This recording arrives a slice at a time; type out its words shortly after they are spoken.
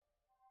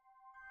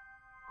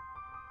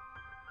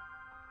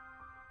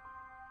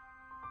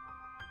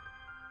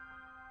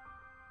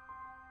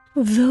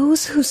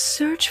Those who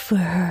search for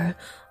her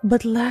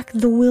but lack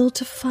the will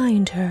to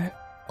find her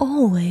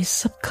always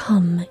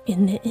succumb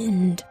in the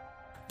end,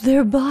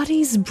 their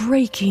bodies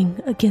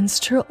breaking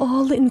against her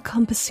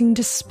all-encompassing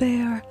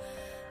despair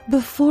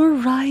before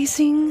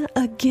rising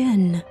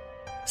again,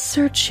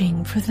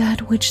 searching for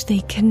that which they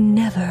can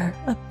never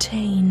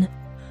obtain.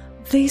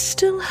 They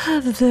still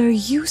have their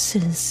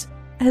uses,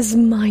 as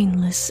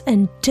mindless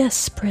and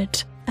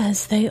desperate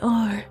as they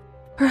are.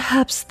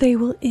 Perhaps they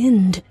will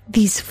end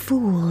these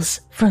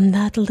fools from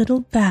that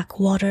little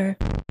backwater.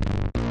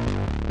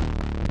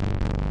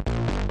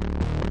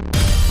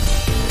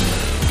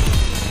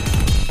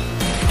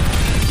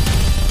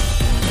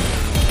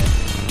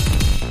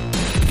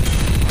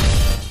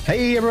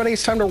 Hey everybody,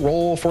 it's time to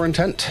roll for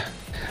intent.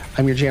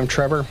 I'm your GM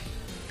Trevor,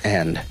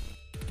 and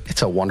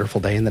it's a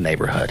wonderful day in the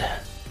neighborhood.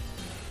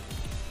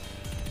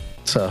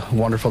 It's a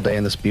wonderful day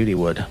in this beauty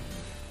wood.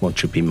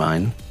 Won't you be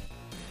mine?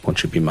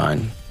 Won't you be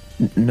mine?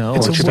 No.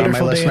 It's Won't a you be my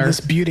wonderful day in listener? this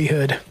beauty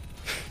hood.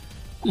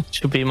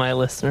 Should be my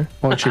listener.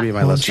 Won't you be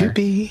my Won't listener? you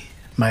be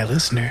my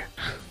listener?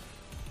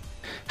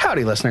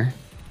 Howdy, listener.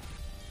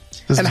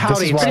 This And is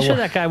howdy. why Pretty I sure work-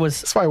 that guy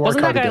was. that's why I work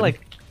Wasn't that guy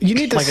cardigan. You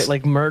need to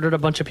like murdered a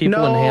bunch of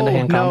people in No,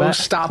 hand-to-hand no, combat?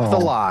 stop the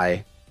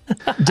lie. no,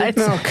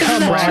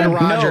 come Brad on.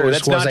 Rogers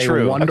that's was not a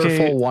true. wonderful,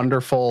 Okay.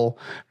 wonderful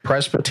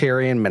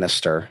Presbyterian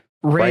minister.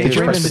 Right? He's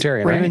Raymond,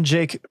 Presbyterian, right? Raymond,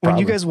 Jake, when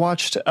Probably. you guys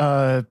watched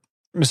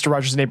Mr.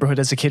 Rogers' Neighborhood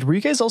as a kid, were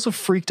you guys also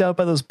freaked out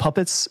by those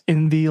puppets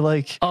in the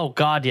like? Oh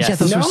God, yes. Yeah,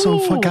 those were so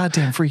No.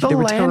 goddamn freaky. The They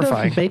were land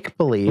terrifying. of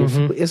make-believe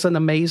Mhm. is an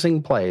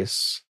amazing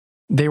place.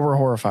 They were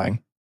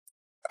horrifying.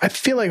 I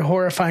feel like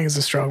horrifying is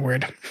a strong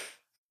word.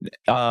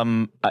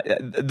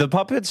 The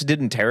puppets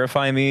didn't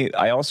terrify me.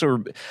 I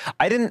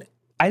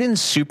didn't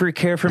super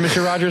care for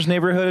Mr. Rogers'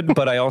 Neighborhood,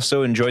 but I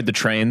also enjoyed the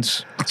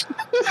trains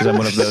because I'm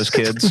one of those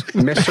kids.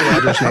 Mr.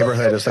 Rogers'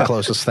 Neighborhood is the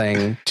closest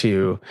thing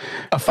to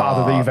A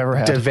father that you've ever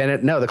had.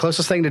 The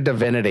closest thing to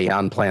divinity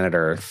on planet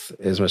Earth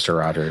is Mr.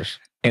 Rogers.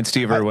 And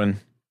Steve Irwin.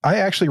 I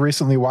actually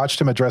recently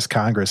watched him address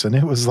Congress, and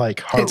it was like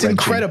It's heart-wrenching.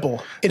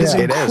 incredible. It is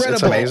Yeah. It is. It's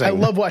incredible. amazing. I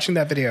love watching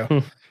that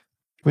video.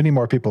 We need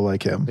more people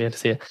like him. We had to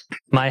see it.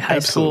 My high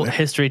school Absolutely.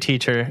 history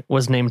teacher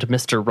was named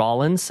Mr.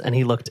 Rollins, and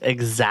he looked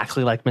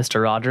exactly like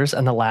Mr. Rogers.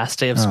 And the last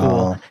day of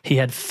school, he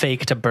had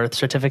faked a birth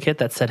certificate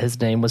that said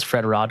his name was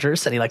Fred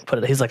Rogers, and he like put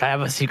it. He's like, "I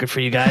have a secret for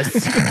you guys,"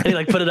 and he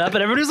like put it up,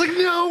 and everybody was like,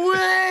 "No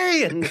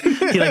way!" And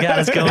he like had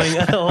us going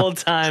the whole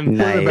time.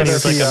 Nice. It Better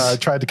was if he like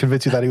tried to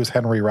convince you that he was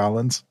Henry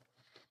Rollins.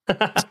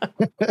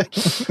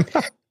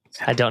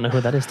 I don't know who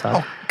that is,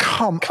 Todd.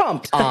 Come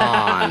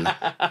On.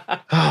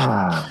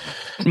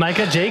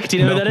 Micah, Jake, do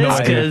you know who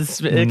that is?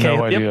 Because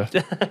No idea.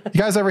 You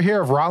guys ever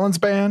hear of Rollins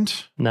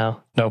Band?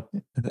 No. Nope.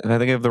 I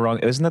think I have the wrong.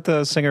 Isn't that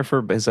the singer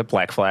for? Is that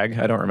Black Flag?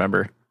 I don't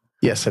remember.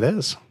 Yes, it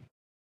is.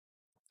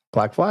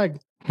 Black Flag.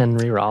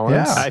 Henry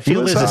Rollins. Yeah. I feel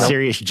He there's was, a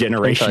serious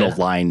generational yeah.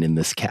 line in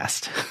this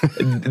cast.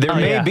 There Oh,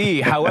 may yeah. be.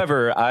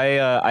 However,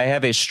 I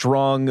have a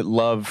strong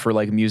love for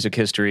like music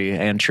history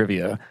and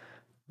trivia.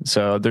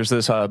 So there's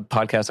this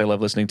podcast I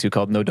love listening to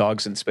called No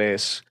Dogs in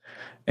Space.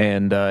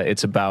 And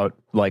it's about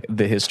like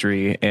the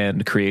history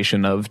and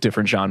creation of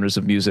different genres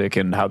of music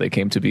and how they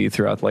came to be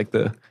throughout like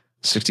the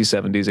 60s,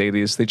 70s,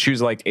 80s. They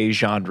choose like a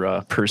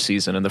genre per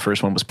season. And the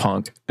first one was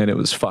punk. And it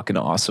was fucking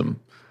awesome.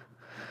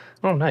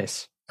 Oh,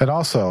 nice. And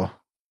also,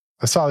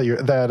 I saw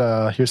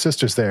that your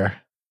sister's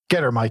there.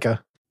 Get her,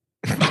 Micah.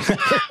 Now's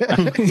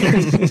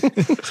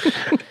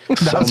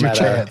your meta.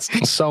 chance.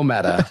 So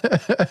meta.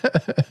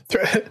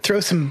 Throw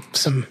some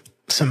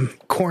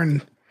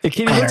corn.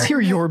 Okay, let's hear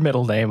your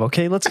middle name,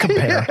 okay? Let's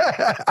compare.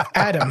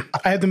 Adam.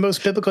 I have the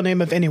most biblical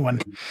name of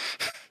anyone.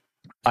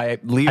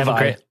 Levi. I have a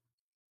great.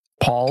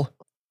 Paul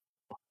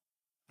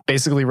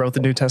basically wrote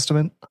the New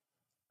Testament.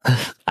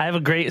 I have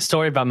a great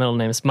story about middle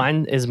names.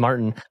 Mine is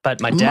Martin,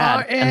 but my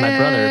dad and my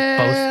brother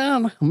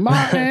both.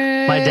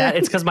 Martin. My dad.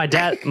 It's because my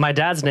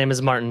dad's name is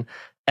Martin,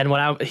 and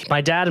my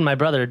dad and my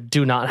brother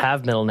do not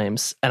have middle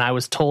names. And I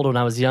was told when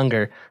I was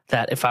younger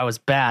that if I was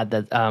bad,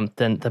 that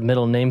then the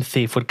middle name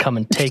thief would come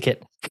and take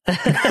it.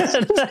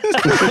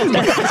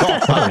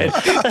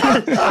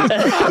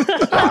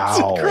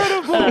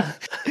 Wow.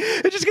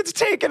 It just gets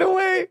taken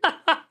away.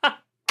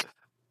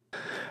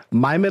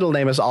 My middle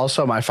name is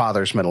also my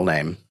father's middle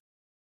name.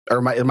 Or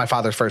my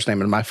father's first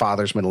name, and my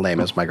father's middle name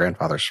is my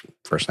grandfather's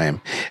first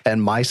name.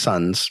 And my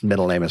son's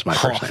middle name is my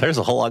first name. There's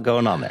a whole lot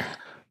going on there.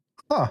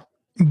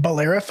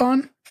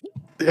 Bellerophon?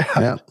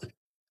 Yeah.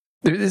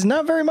 There's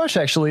not very much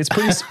actually. It's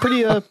pretty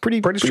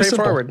Pretty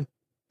straightforward. simple.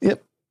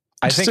 Yep.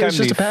 I think it's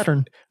I'm just a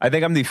pattern. I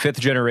think I'm the fifth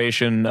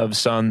generation of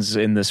sons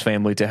in this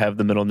family to have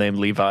the middle name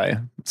Levi.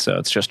 So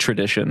it's just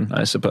tradition,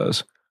 I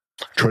suppose.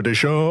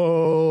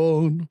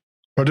 Tradition.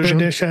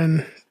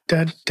 Tradition.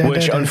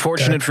 Which,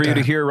 unfortunate for you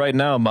to hear right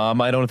now, Mom,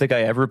 I don't think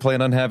I ever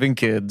plan on having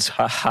kids.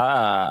 Ha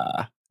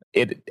ha.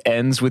 It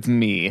ends with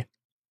me.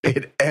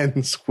 It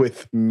ends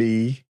with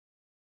me.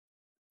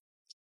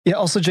 Yeah.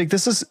 Also, Jake,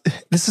 this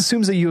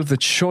assumes that you have the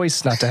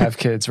choice not to have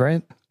kids,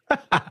 right?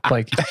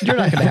 Like you're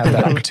not going to have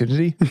that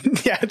opportunity.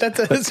 Yeah, that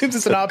assumes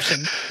it's an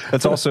option.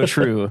 That's also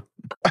true.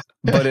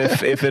 But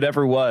if it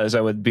ever was,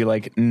 I would be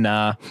like,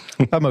 nah,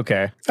 I'm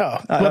okay. Oh,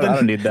 I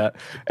don't need that.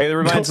 It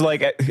reminds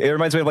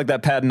me of like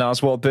that Patton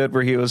Oswalt bit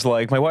where he was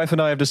like, my wife and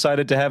I have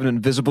decided to have an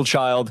invisible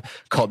child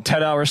called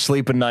 10 hours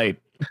sleep a night.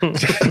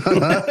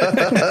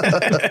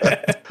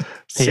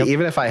 See,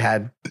 even if I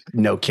had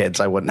no kids,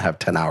 I wouldn't have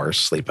 10 hours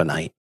sleep a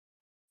night.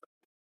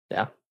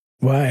 Yeah.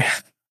 Why?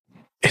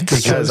 It's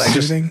Because so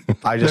soothing.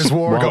 There's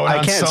war going I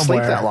on can't sleep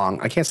somewhere. that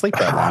long. I can't sleep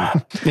that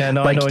long. Yeah,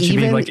 no, I Like know what you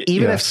mean. Like,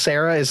 even yeah. if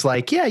Sarah is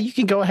like, yeah, you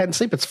can go ahead and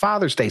sleep. It's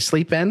Father's Day.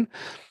 Sleep in.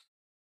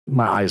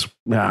 My eyes.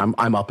 Yeah,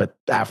 I'm up at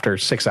after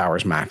 6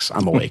 hours max.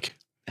 I'm awake.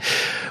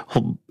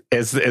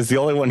 As the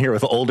only one here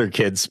with older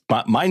kids,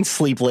 mine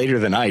sleep later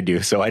than I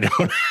do, so I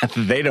don't.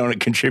 They don't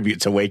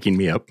contribute to waking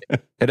me up.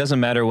 It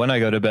doesn't matter when I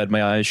go to bed.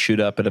 My eyes shoot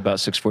up at about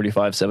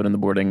 6:45, 7 in the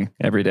morning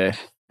every day.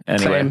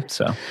 Anyway, Same.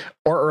 so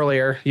Or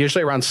earlier,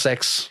 usually around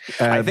 6.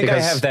 I think I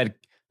because- have that.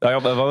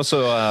 I've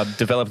also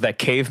developed that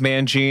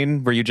caveman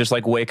gene where you just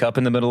like wake up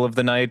in the middle of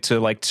the night to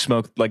like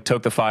smoke, like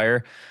toke the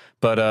fire.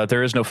 But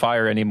there is no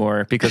fire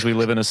anymore because we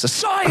live in a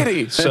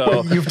society.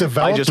 So You've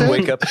developed I just it?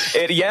 wake up.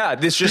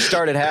 This just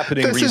started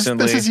happening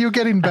recently. This is you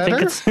getting better?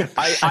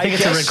 I think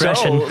it's a guess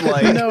regression. So,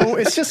 like, No,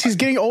 it's just he's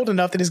getting old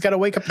enough that he's got to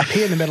wake up and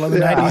pee in the middle of the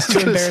night. And he's too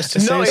embarrassed to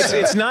no, say so.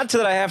 it's not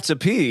that I have to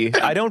pee.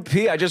 I don't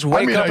pee. I just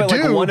wake mean, up I at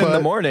like do, 1 in the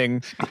but-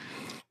 morning.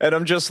 And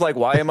I'm just like,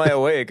 why am I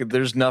awake?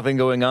 There's nothing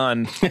going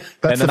on. And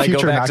That's then the I go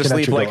future back to knocking at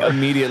sleep your like door.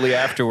 immediately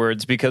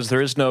afterwards because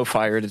there is no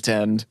fire to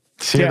tend.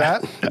 See Yeah.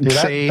 that? Hear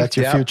that? See, That's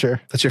your yeah.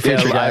 future. That's your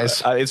future,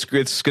 guys. It's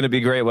going to be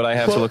great what I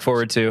have to look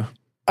forward to.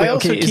 I Wait,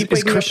 also okay, keep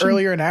is waking Christian- up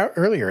earlier and out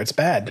earlier. It's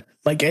bad.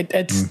 Like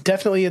it's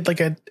definitely like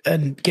a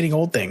getting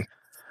old thing.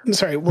 I'm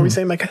sorry, what were we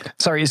saying, Micah?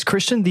 Sorry, is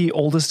Christian the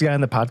oldest guy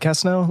on the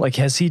podcast now? Like,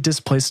 has he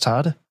displaced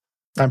Todd?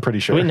 I'm pretty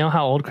Do sure. we know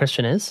how old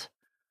Christian is?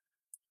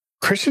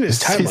 Christian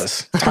is He's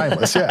timeless.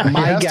 Timeless, yeah. He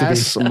My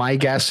has to be.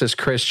 guess is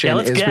Christian Yeah,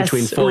 let's is guess.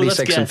 between Ooh, let's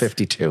 46 and guess.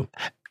 52.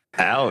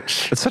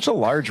 Ouch. It's such a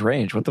large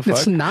range. What the fuck?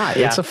 It's not.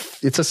 Yeah. It's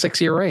a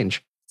 6-year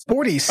range.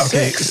 46.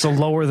 Okay, so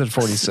lower than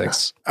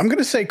 46. I'm going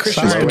to say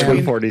Christian's Sorry,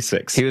 between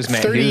 46. He was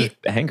mad. He was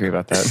angry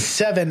about that.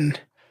 7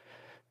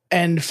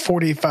 and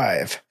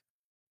 45.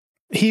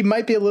 He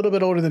might be a little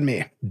bit older than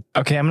me.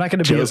 Okay, I'm not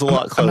going to be. Joe's a lot I'm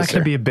not going closer.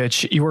 to be a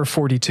bitch. You are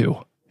 42.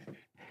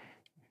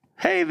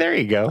 Hey, there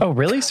you go. Oh,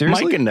 really?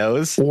 Seriously? Micah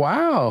knows.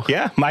 Wow.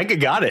 Yeah, Micah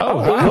got it. Oh,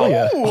 wow.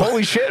 Yeah.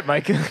 Holy shit,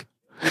 Mike.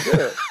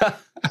 Well,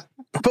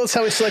 that's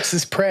how he selects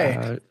his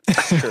prey.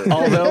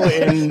 Although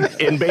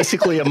in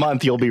basically a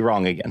month, you'll be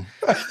wrong again.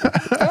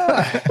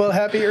 Well,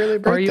 happy early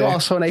birthday. Are you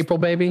also an April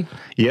baby?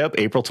 Yep,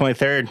 April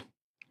 23rd.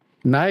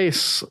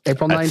 Nice.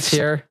 April 9th That's-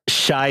 here.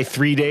 Shy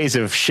 3 days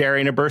of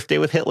sharing a birthday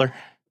with Hitler.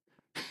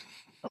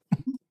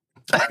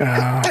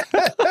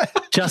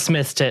 Just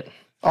missed it.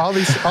 All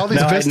these No,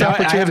 missed I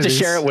opportunities. have to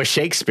share it with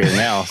Shakespeare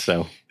now,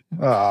 so.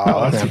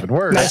 Oh, that's even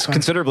worse. That's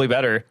considerably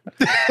better.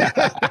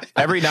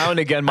 Every now and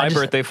again, my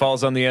birthday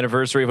falls on the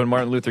anniversary of when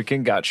Martin Luther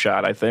King got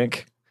shot, I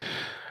think.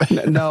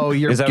 No,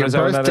 your Is that what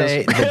that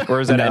birthday. is? Or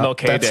is that No,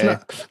 MLK that's Day?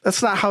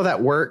 That's not how that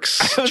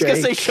works. I was going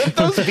to say, Jake. should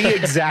those be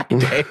exact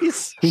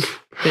days?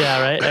 Yeah,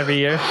 right. Every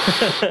year.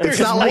 It's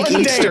not like one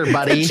day Easter,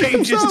 buddy. It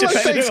changes It's not like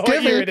depending on what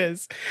Thanksgiving. year it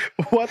is.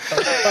 What the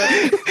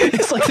fuck?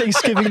 It's like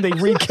Thanksgiving. They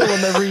re-kill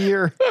him every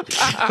year.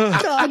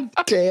 God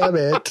damn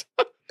it.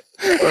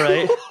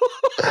 Right.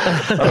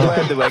 I'm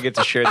glad that I get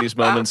to share these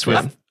moments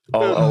with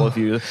all of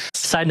you.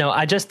 Side note,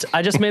 I just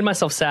made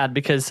myself sad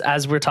because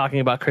as we're talking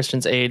about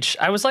Christian's age,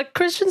 I was like,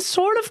 Christian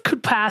sort of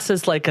could pass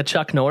as like a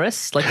Chuck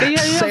Norris. Like, yeah,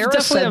 Sarah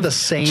definitely said have the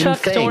same Chuck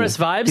thing. Norris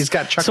vibes. He's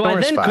got Chuck so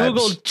Norris I then vibes.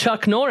 Googled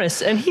Chuck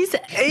Norris, and he's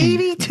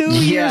 82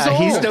 years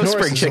old. he's no Norris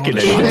spring is chicken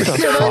old. anymore. You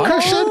hear that,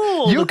 Christian?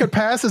 Old. You could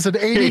pass as an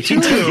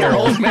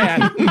 82-year-old. 82-year-old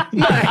man.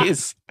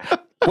 Nice.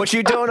 What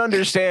you don't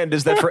understand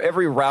is that for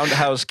every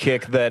roundhouse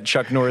kick that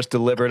Chuck Norris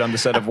delivered on the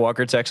set of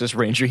Walker, Texas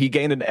Ranger, he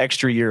gained an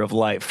extra year of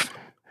life.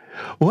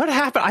 What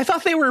happened? I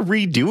thought they were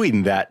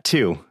redoing that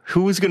too.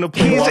 Who was going to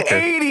play He's Walker?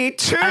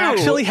 82. I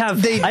actually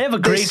have. I have a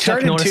great Chuck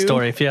started Norris to-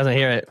 story. If you guys want to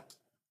hear it,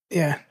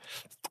 Yeah.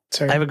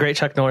 Sorry. I have a great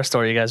Chuck Norris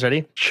story. You guys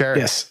ready? Sure.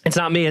 Yes. It's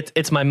not me.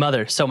 It's my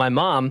mother. So my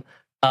mom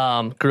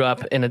grew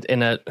up in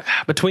a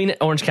between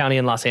Orange County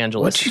and Los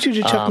Angeles. What'd you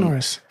do to Chuck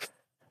Norris?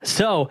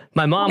 So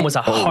my mom was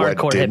a what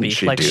hardcore didn't hippie.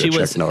 she Like do she to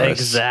was Chuck Norris?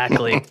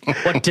 exactly.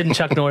 What didn't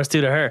Chuck Norris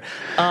do to her?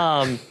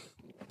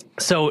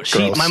 So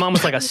Gross. my mom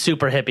was like a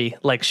super hippie.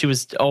 Like she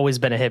was always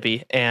been a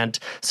hippie. And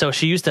so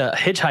she used to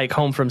hitchhike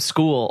home from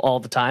school all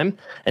the time.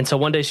 And so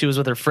one day she was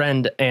with her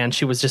friend and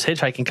she was just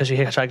hitchhiking because she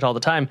hitchhiked all the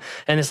time.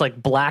 And this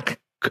like black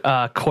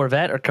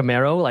Corvette or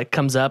Camaro like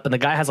comes up and the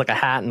guy has like a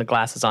hat and the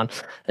glasses on.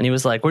 And he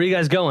was like, where are you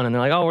guys going? And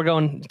they're like, oh, we're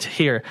going to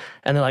here.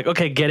 And they're like,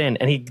 okay, get in.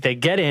 And they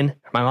get in,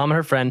 my mom and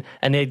her friend,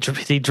 and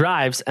he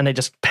drives and they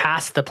just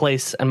pass the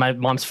place. And my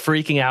mom's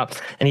freaking out.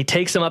 And he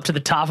takes them up to the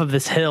top of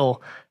this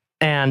hill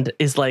and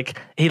is like,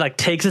 he like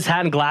takes his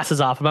hat and glasses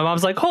off. And my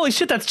mom's like, holy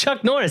shit, that's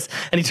Chuck Norris.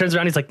 And he turns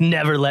around. He's like,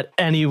 never let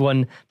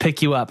anyone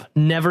pick you up.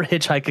 Never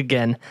hitchhike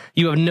again.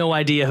 You have no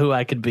idea who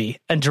I could be.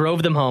 And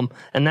drove them home.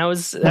 And that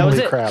was Holy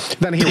it. crap.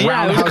 Then he Yeah, it was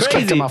roundhouse kicked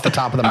crazy. him off the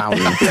top of the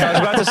mountain. I was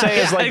about to say,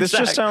 is Yeah, like, this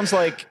just exactly. sounds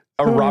like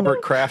a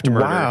Robert Kraft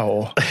murder.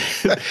 Wow.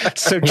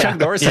 So Chuck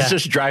Norris is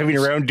just driving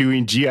around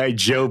doing G.I.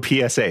 Joe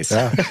PSAs.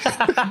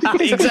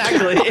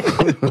 Exactly.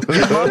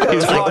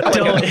 He's like,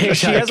 don't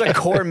She has a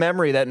core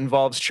memory that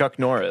involves Chuck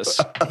Norris.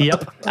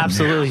 Yep,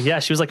 absolutely. Yeah,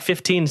 she was like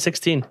 15,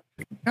 16.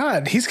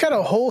 God, he's got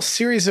a whole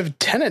series of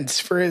tenets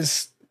for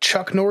his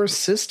Chuck Norris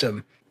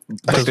system.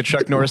 Like the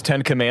Chuck Norris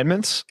 10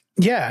 Commandments?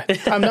 Yeah,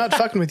 I'm not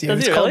fucking with you. Does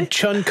It's he called really?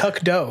 Chun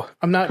Kuk Do.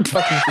 I'm not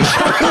fucking with you.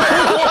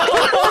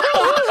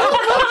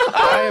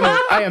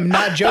 I am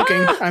not joking.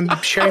 I'm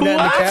sharing that in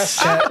the cast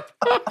chat.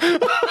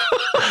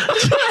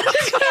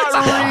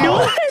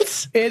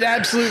 What? It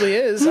absolutely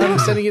is. I'm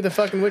sending you the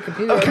fucking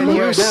Wikipedia. Can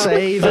you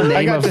say the I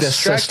name got of this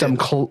distracted.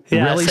 system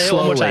Yeah, really say it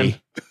one more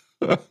slowly?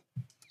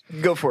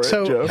 Go for it,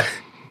 So Joe.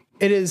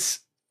 it is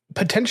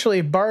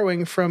potentially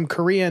borrowing from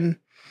Korean,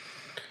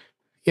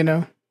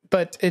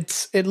 but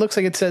it looks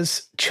like it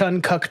says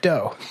Chun Kuk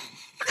Do.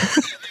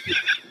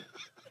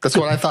 That's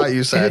what I thought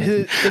you said.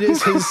 It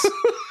is his.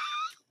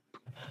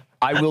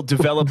 I will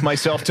develop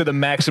myself to the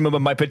maximum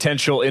of my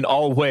potential in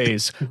all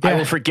ways. I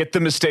will forget the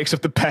mistakes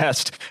of the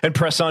past and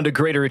press on to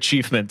greater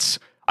achievements.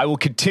 I will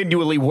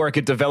continually work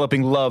at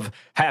developing love,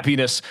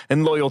 happiness,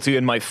 and loyalty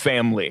in my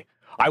family.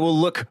 I will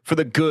look for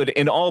the good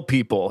in all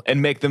people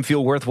and make them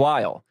feel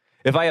worthwhile.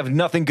 If I have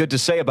nothing good to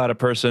say about a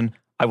person,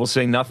 I will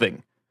say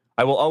nothing.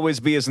 I will always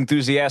be as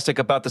enthusiastic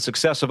about the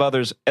success of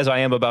others as I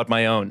am about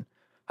my own.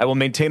 I will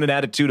maintain an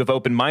attitude of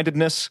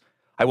open-mindedness.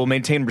 I will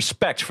maintain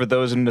respect for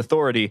those in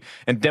authority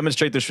and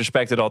demonstrate this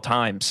respect at all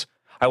times.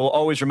 I will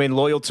always remain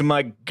loyal to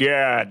my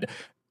God,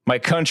 my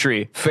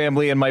country,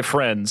 family, and my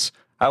friends.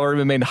 I will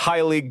remain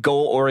highly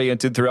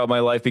goal-oriented throughout my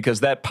life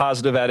because that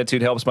positive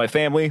attitude helps my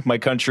family, my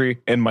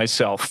country, and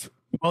myself.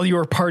 While you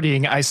were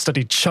partying, I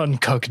studied Chun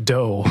Kuk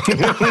Do.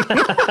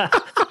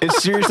 It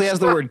seriously has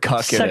the word cuck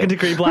in Second it.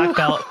 degree black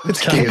belt.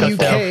 It's Chun Kuk UK.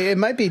 Do. It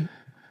might be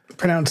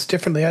pronounced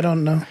differently. I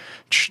don't know.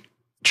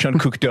 Chun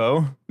Kuk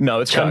Do? No,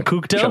 it's Chun cuck.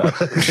 Kuk Do? Shut up.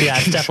 Yeah,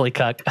 it's definitely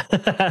cuck.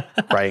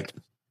 Right.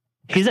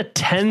 He's a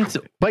 10th.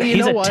 But you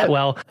he's know a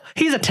what?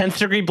 he's a 10th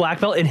degree black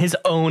belt in his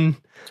own.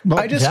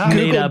 I just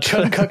Made up. Googled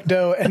Chun Kuk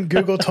Do, and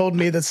Google told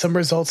me that some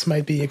results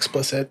might be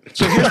explicit.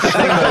 So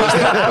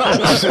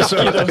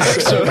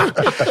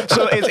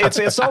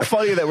it's so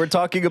funny that we're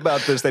talking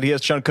about this, that he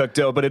has Chun Kuk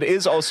Do, but it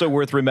is also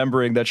worth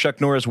remembering that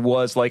Chuck Norris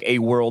was like a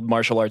world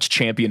martial arts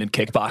champion in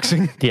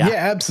kickboxing. Yeah, Yeah,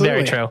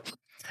 absolutely. Very true.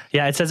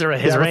 Yeah, it says his Yeah,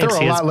 but there ranks. were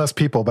He a has, lot less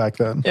people back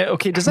then. Yeah,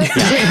 okay, does that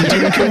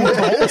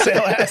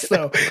Wholesale ass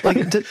though. like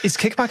is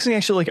kickboxing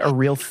actually like a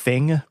real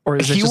thing, or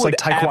is it He just would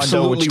like taekwondo,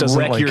 absolutely which doesn't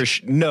wreck like? your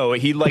no,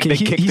 he like they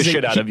kick the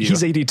shit out of you.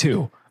 He's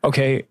 82.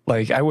 Okay,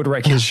 like I would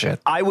wreck his shit.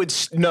 I would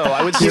still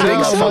fuck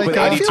with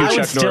I 82 feel-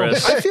 Chuck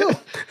Norris. I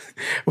feel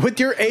with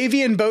your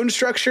avian bone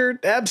structure,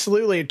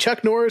 absolutely.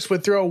 Chuck Norris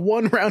would throw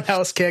one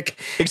roundhouse kick.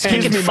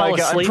 Excuse could me, fall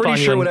Micah. I'm asleep pretty on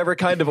sure you. whatever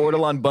kind of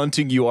Ortolan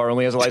bunting you are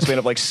only has a lifespan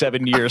of like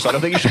 7 years. So I don't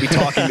think you should be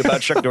talking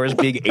about Chuck Norris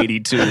being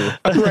 82.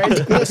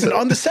 Right. Listen,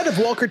 on the set of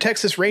Walker,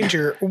 Texas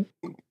Ranger,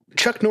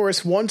 Chuck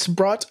Norris once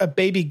brought a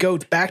baby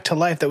goat back to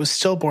life that was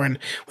stillborn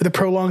with a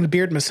prolonged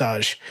beard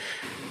massage.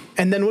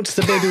 And then once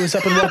the baby was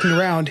up and walking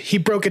around, he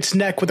broke its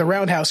neck with a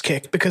roundhouse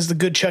kick because the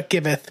good Chuck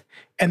giveth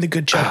and the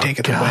good Chuck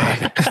taketh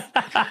away.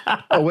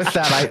 Oh, with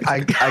that, I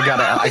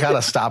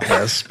gotta stop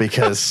this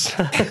because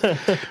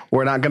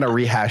we're not gonna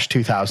rehash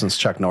 2000s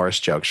Chuck Norris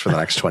jokes for the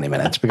next 20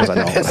 minutes because I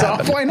know Piss what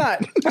off, happened. why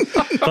not?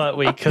 but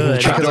we could.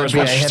 Chuck Because Norris I'd be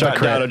a once shot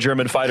hypocrite. down a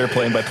German fighter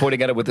plane by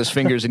pointing at it with his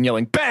fingers and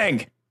yelling,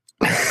 "Bang!"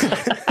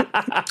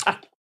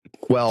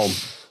 Well,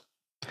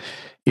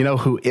 you know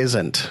who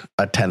isn't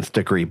a 10th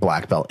degree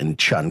black belt in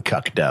Chun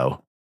Kuk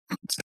Do?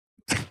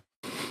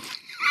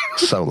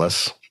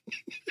 Solus.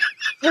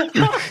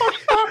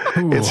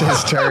 It's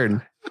his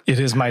turn It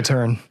is my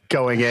turn.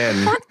 going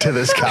in to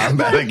this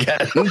combat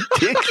again.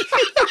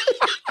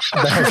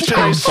 Christian,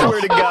 I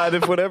swear to God,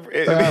 if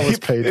That was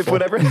if painful.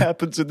 whatever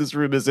happens in this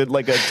room is in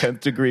like a 10th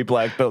degree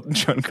black belt in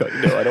Chun Kuk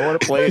Do, I don't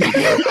want to play it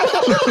anymore.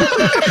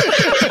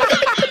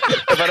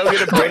 If I don't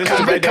get a bonus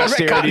to my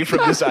dexterity from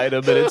this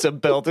item, then it's a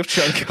belt of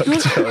Chun Kuk Do.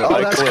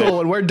 Oh, that's cool.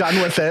 When we're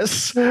done with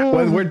this,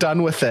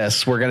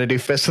 we're going to do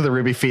Fist of the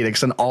Ruby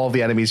Phoenix, and all of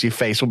the enemies you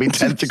face will be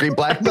 10th degree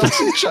black belts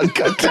in Chun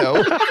Kuk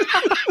Do.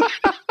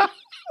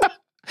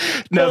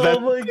 No, that's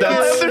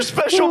another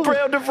special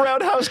brand of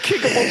roundhouse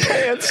kickable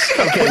pants.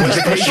 Okay, when the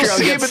Special Patreon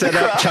seam gets in set the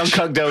up, crotch. Chun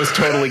Kuk Do is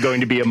totally going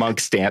to be a monk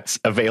stance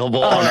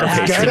available on our it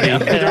has to Patreon.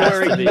 be. It They're has to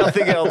wearing be.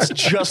 nothing else,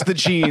 just the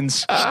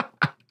jeans.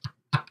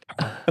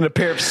 And a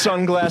pair of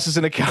sunglasses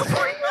and a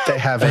cowboy. They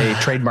have a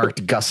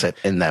trademarked gusset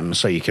in them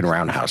so you can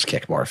roundhouse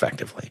kick more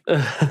effectively.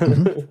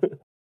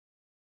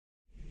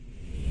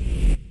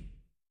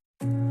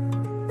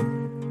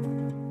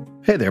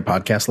 Hey there,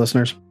 podcast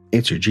listeners.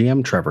 It's your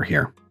GM, Trevor,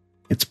 here.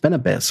 It's been a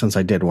bit since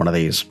I did one of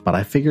these, but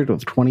I figured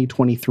with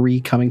 2023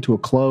 coming to a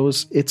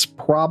close, it's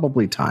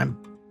probably time.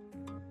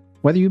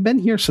 Whether you've been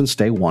here since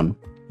day one,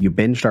 you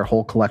binged our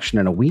whole collection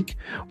in a week,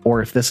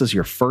 or if this is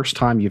your first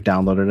time you've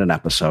downloaded an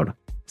episode,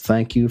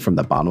 thank you from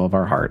the bottom of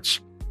our hearts.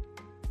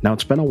 Now,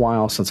 it's been a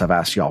while since I've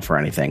asked y'all for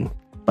anything,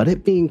 but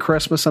it being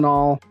Christmas and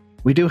all,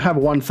 we do have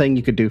one thing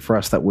you could do for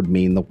us that would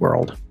mean the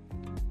world.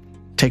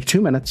 Take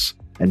 2 minutes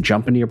and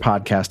jump into your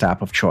podcast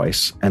app of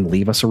choice and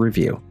leave us a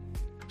review.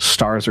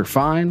 Stars are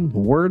fine.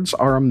 Words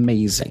are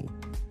amazing.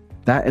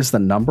 That is the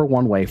number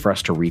one way for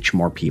us to reach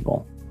more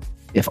people.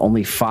 If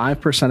only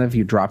 5% of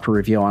you dropped a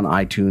review on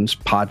iTunes,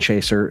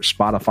 Podchaser,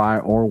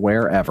 Spotify, or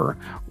wherever,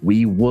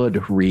 we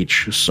would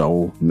reach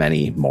so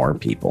many more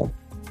people.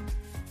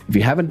 If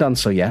you haven't done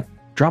so yet,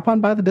 drop on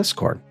by the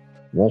Discord,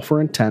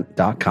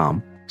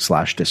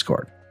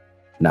 wolferintent.com/Discord.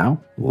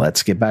 Now,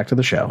 let's get back to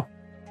the show.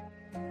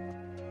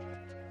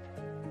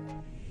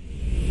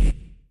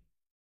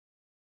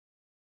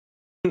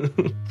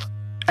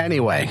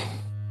 Anyway,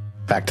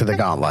 back to the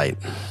Gauntlet.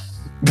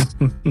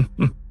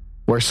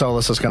 Where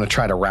Solus is going to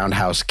try to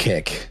roundhouse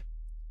kick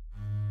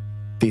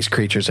these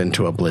creatures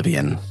into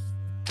oblivion.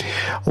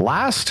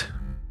 Last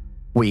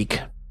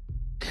week,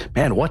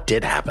 man, what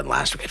did happen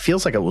last week? It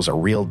feels like it was a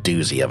real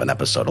doozy of an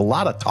episode. A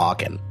lot of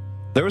talking.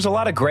 There was a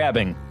lot of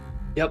grabbing.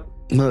 Yep.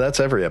 No, that's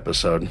every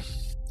episode.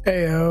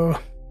 Heyo.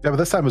 Yeah, but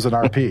this time it was an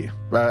RP.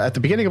 At the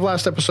beginning of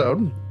last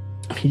episode,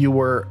 you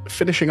were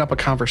finishing up a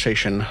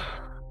conversation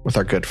with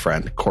our good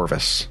friend,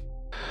 Corvus,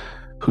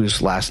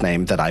 whose last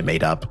name that I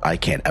made up, I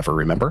can't ever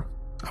remember.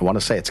 I want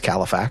to say it's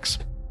Califax.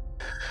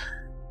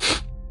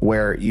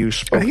 Where you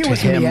spoke I think to it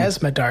was him.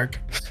 Miasma Dark.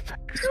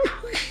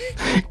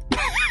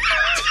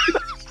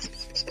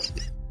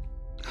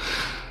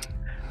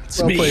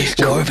 Well played,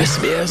 Joe.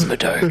 Corvus Miasma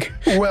Dark.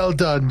 Well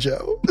done,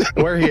 Joe.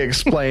 Where he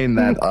explained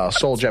that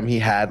soul gem he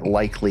had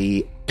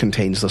likely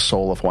contains the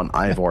soul of one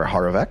Ivor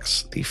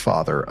Haravex, the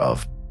father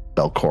of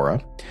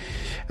Belcora.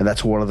 And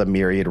that's one of the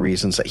myriad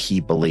reasons that he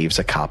believes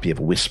a copy of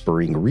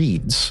Whispering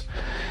Reeds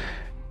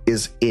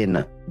is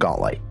in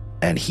Gauntlet,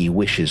 and he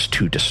wishes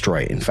to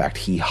destroy it. In fact,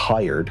 he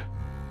hired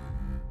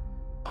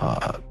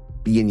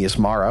Yinyas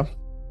Mara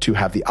to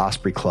have the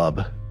Osprey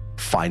Club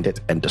find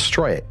it and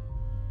destroy it.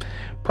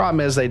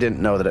 Problem is, they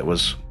didn't know that it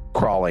was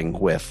crawling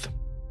with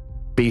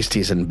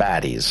beasties and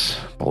baddies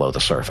below the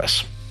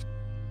surface.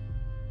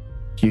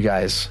 You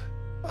guys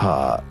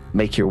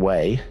make your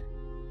way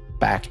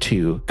back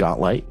to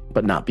Gauntlet,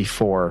 but not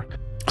before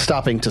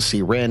stopping to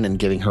see Rin and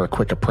giving her a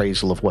quick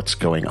appraisal of what's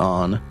going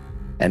on,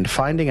 and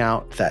finding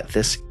out that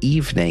this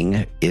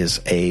evening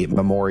is a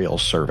memorial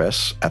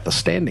service at the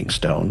Standing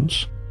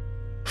Stones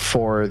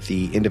for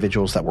the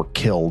individuals that were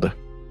killed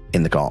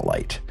in the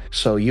Gauntlet.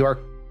 So you are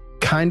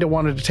kind of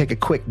wanted to take a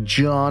quick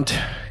jaunt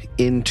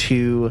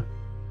into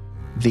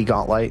the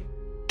Gauntlet,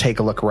 take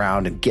a look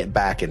around, and get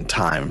back in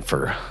time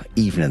for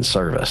evening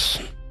service.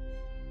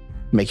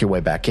 Make your way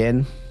back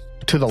in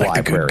to the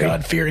Like the library. good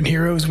God-fearing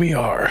heroes we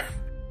are.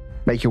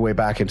 Make your way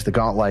back into the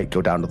Gauntlet,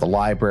 go down to the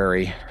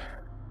library,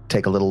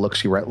 take a little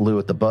look-see-loo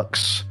at the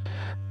books.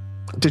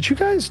 Did you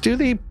guys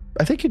do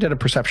I think you did a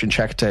perception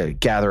check to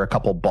gather a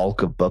couple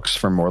bulk of books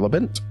from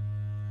Morlabent,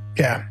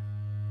 Yeah.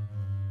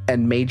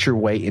 and made your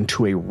way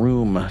into a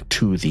room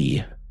to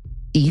the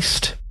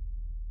east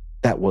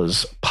that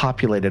was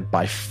populated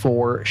by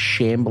 4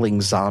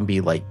 shambling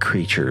zombie-like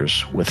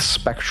creatures with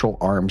spectral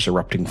arms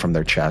erupting from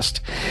their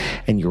chest,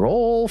 and your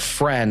old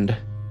friend,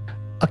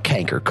 a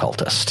canker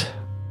cultist.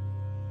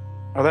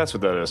 Oh, that's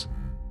what that is.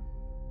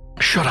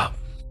 Shut up.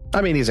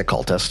 I mean, he's a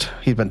cultist.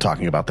 He's been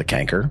talking about the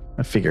canker.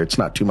 I figure it's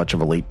not too much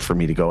of a leap for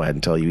me to go ahead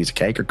and tell you he's a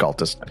canker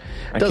cultist.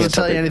 Doesn't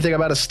tell you anything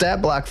about a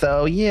stat block,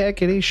 though.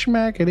 Yakety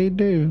schmackety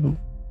do.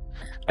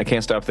 I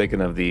can't stop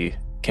thinking of the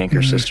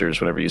Canker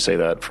Sisters whenever you say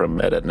that from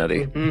Ed, Ed and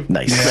Eddie.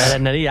 Nice. Red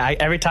and Nitty,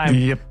 every time.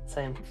 Yep.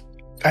 Same.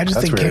 I just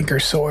That's think weird. Canker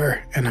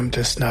sore, and I'm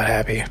just not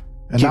happy.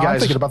 And You now I'm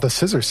guys- thinking about the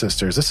Scissor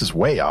Sisters. This is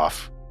way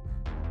off.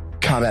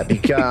 Combat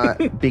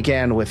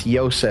began with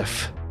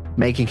Yosef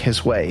making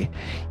his way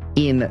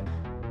in.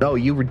 No,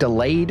 you were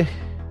delayed.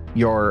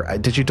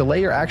 Did you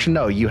delay your action?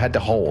 No, you had to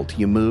hold.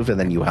 You moved and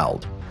then you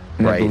held.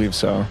 I Right. believe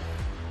so.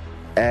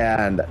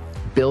 And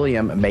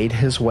Billiam made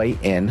his way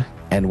in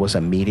and was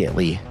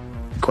immediately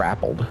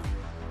grappled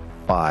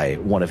by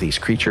one of these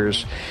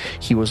creatures.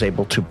 He was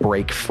able to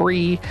break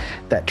free.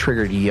 That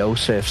triggered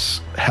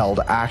Yosef's held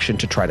action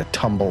to try to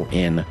tumble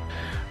in,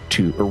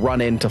 to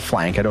run into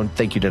flank. I don't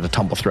think you did a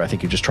tumble through. I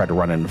think you just tried to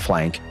run in and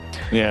flank.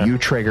 Yeah. You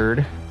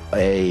triggered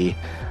a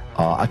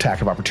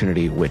attack of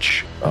opportunity,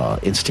 which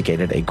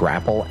instigated a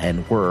grapple,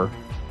 and were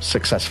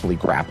successfully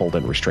grappled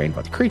and restrained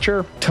by the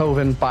creature.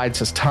 Tovin bides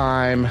his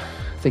time. I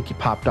think he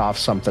popped off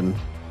something.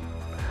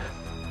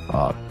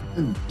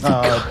 It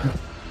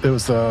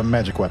was the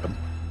magic weapon.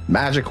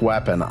 Magic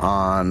weapon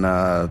on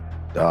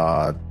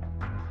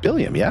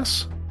Billiam,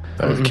 yes?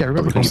 I can't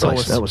remember who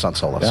Solus. that was on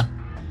Solus.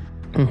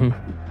 Yeah.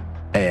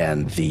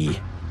 And the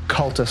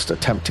cultist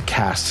attempt to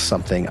cast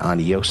something on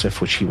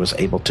Yosef, which he was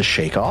able to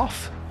shake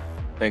off.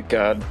 Thank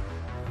God.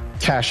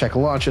 Kashek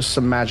launches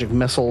some magic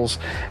missiles,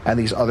 and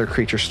these other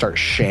creatures start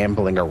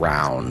shambling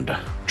around,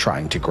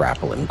 trying to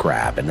grapple and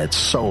grab, and it's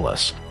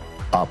Solus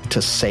up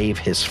to save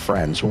his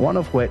friends, one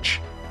of which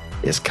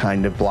is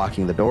kind of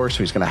blocking the door, so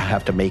he's going to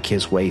have to make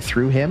his way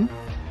through him.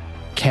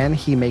 Can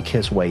he make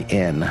his way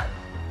in,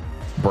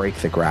 break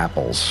the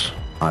grapples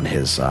on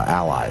his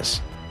allies,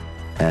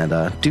 and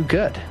do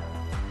good?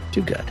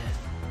 Too good.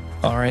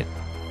 All right.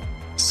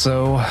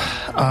 So,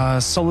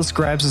 Solus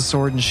grabs his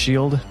sword and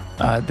shield.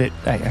 I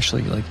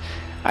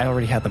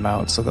already had them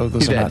out, so those You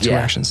are did, not two yeah.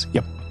 actions.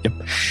 Yep. He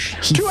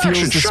Two feels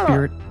actions, the shut up.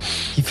 spirit.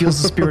 He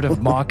feels the spirit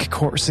of Mock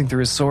coursing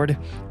through his sword.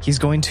 He's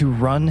going to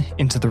run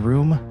into the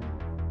room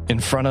in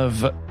front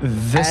of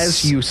this.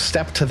 As you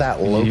step to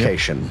that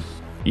location,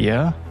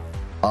 Yeah.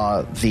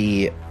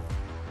 the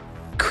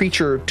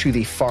creature to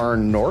the far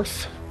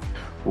north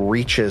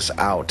reaches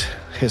out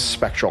his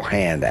spectral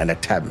hand and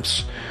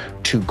attempts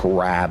to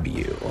grab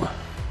you.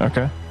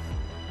 Okay.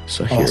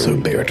 So here Also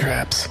we bear go.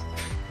 traps.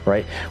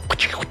 Right?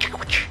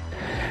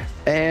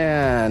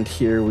 And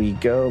here we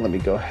go. Let me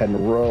go ahead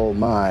and roll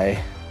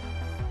my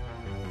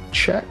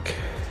check.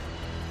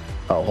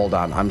 Oh, hold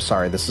on. I'm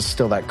sorry. This is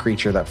still that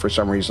creature that for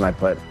some reason I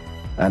put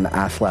an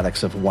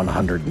athletics of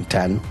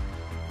 110.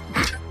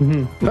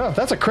 No,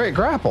 that's a crit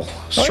grapple.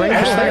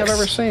 Strangest thing I've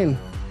ever seen.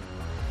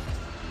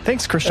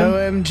 Thanks, Christian.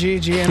 OMG,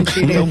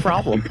 GMG. No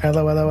problem.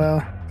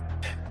 LOL.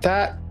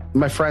 That,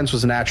 my friends,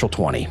 was a natural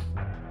 20.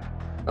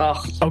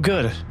 Oh, Oh,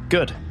 good.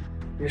 Good.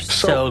 you're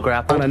so On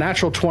grappled. a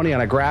natural 20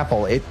 on a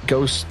grapple, it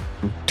goes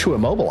to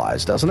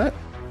immobilize, doesn't it?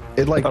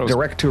 It like thought it was-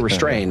 direct to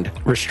restrained.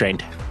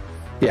 Restrained.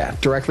 Yeah,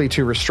 directly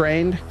to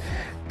restrained.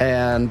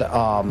 And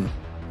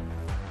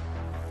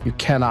you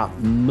cannot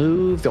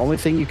move. The only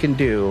thing you can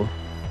do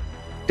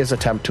is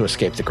attempt to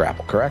escape the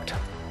grapple, correct?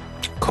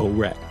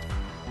 Correct.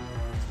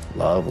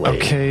 Lovely.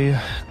 Okay.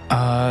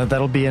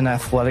 That'll be an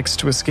athletics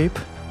to escape.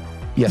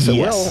 Yes, it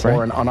Yes. will,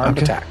 or an unarmed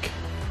Okay. attack.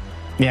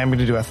 Yeah, I'm going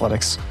to do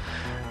athletics.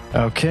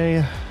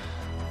 Okay.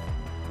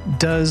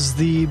 Does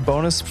the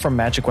bonus from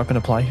magic weapon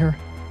apply here?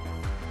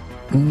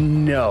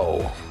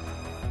 No,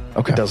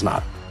 Okay. it does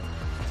not.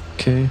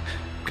 Okay. I'm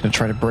going to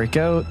try to break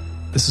out.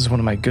 This is one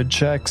of my good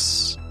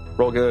checks.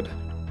 Roll good.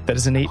 That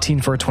is an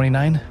 18 for a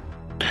 29.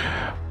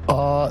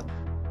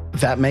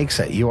 That makes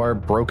it. You are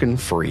broken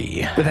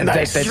free. That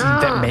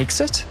makes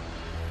it?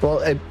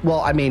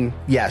 Well, I mean,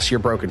 yes, you're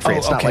broken free. Oh,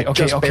 It's not okay, like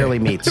okay, just okay. barely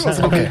meets. It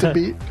wasn't meant to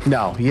be.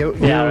 No,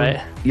 Yeah,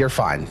 right. You're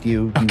fine.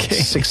 You Okay.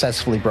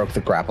 successfully broke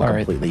the grapple All right.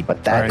 completely, but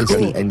All that right, is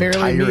cool. the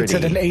Barely meets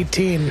at an entirety.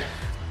 18.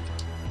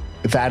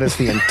 That is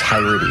the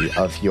entirety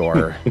of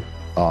your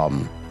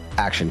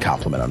action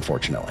complement.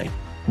 Unfortunately,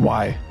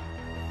 Why?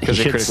 Because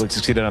He it hits- critically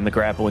succeeded on the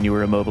grapple when you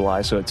were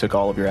immobilized, so it took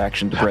all of your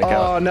action to break Oh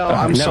out. no,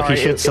 I'm no, sorry.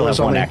 he should It still was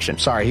have one only- action.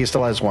 Sorry, he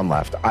still has one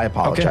left. I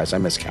apologize. I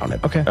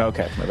miscounted. Okay.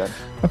 Okay, my bad.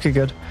 Okay,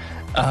 good.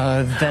 Then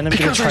I'm going to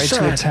Because I try to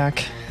said-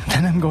 attack.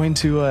 Then I'm going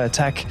to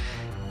attack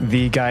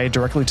the guy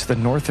directly to the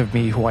north of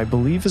me, who I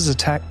believe is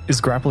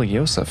grappling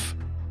Yosef.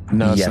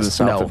 No, it's yes, to the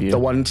south no. of you. The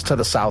one to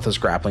the south is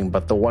grappling,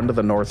 but the one to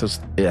the north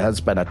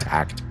has been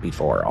attacked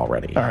before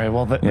already. All right.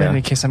 Well, then Yeah. in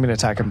any case, I'm going to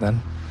attack him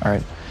then. All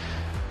right.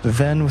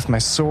 Then with my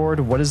sword,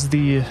 what does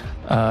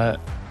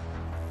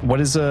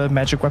a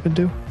magic weapon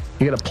do?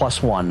 You get a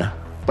 +1,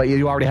 but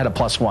you already had a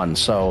 +1,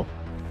 so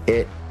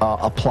it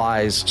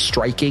applies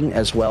striking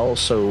as well.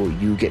 So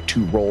you get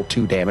to roll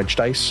 2 damage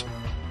dice.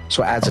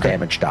 So it adds a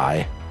damage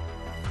die.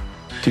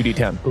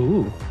 2d10.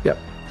 Ooh. Yep.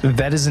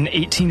 That is an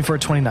 18 for a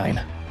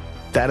 29.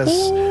 That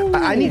is.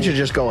 I need you to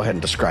just go ahead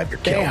and describe your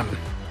kill. Damn.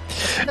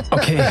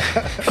 Okay.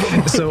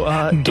 So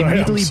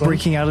immediately son.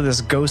 breaking out of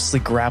this ghostly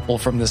grapple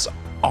from this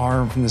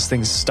arm, from this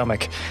thing's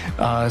stomach,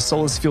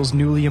 Solus feels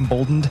newly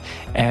emboldened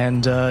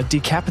and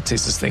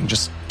decapitates this thing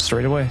just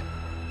straight away.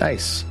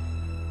 Nice.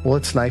 Well,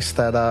 it's nice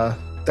that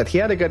he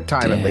had a good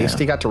time. At Damn. least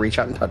he got to reach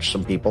out and touch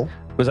some people.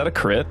 Was that a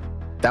crit?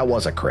 That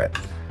was a crit.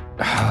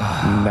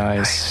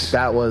 Nice.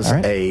 That was All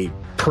right. a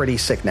pretty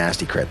sick,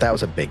 nasty crit. That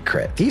was a big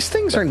crit. These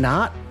things are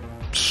not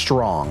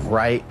strong,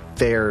 right?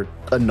 They're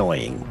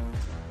annoying,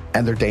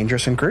 and they're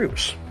dangerous in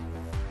groups.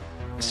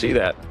 See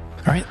that.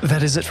 All right,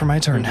 that is it for my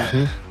turn.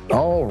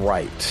 All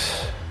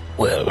right.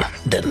 Well,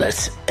 then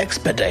let's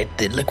expedite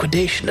the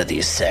liquidation of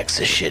these sacks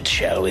of shit,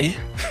 shall we?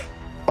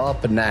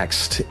 Up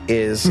next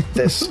is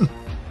this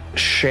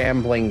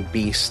shambling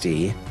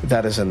beastie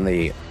that is in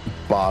the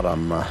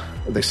bottom,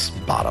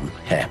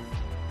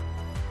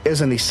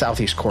 is in the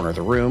southeast corner of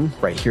the room.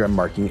 Right here, I'm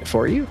marking it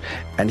for you.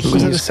 And Was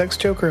it a he's sex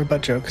joke or a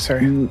butt joke?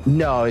 Sorry.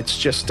 no, it's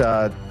just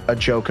a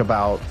joke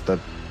about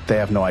they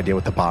have no idea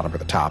what the bottom or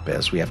the top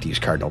is. We have to use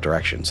cardinal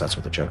directions. That's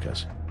what the joke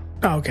is.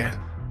 Oh, okay.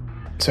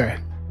 Sorry.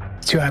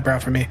 It's too highbrow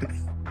for me.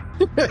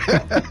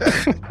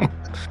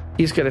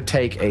 He's going to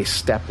take a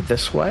step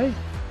this way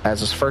as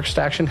his first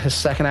action. His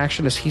second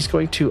action is he's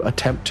going to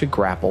attempt to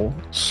grapple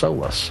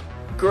Solus.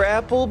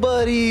 Grapple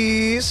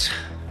buddies.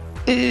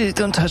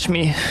 Don't touch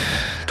me.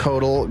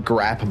 Total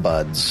grap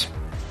buds.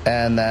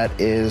 And that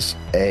is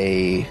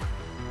a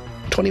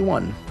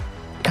 21.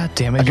 God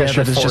damn it. I guess Yeah,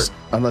 you're that is fort. just.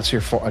 Unless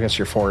you're fort. I guess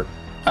you're fort.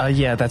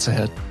 Yeah, that's a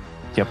hit.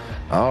 Yep.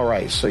 All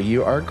right. So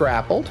you are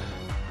grappled.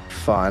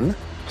 Fun. Gonna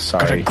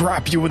Sorry.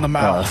 grab you in the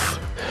mouth.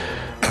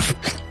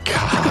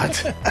 God.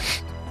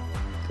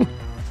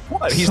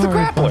 What? He's Sorry, the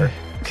grappler. buddy.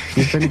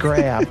 You've been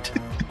grabbed.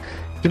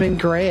 You've been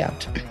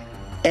grabbed.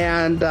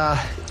 And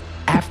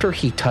after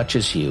he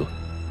touches you,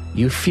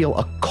 you feel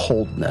a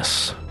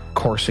coldness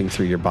coursing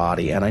through your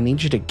body, and I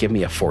need you to give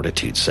me a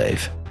fortitude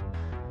save.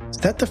 Is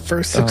that the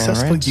first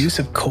successful use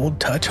of cold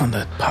touch on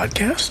the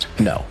podcast?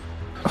 No.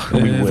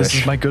 This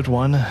is my good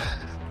one.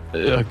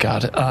 Oh,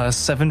 God.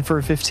 7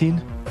 for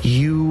 15.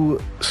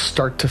 You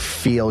start to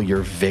feel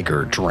your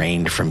vigor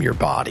drained from your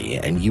body,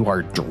 and you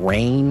are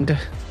drained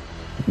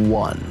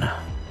 1.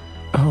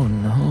 Oh,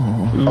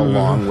 no.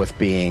 Along with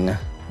being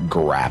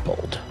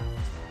grappled.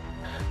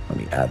 Let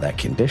me add that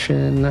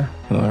condition. All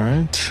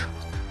right.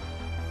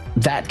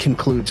 That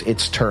concludes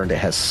its turn. It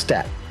has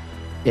stepped.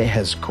 It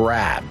has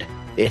grabbed.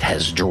 It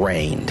has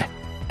drained.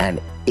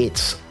 And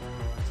it's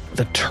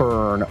the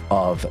turn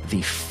of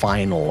the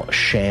final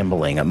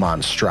shambling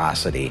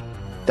monstrosity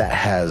that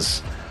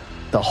has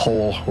the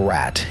whole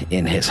rat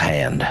in his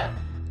hand.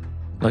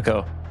 Let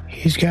go.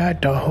 He's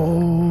got the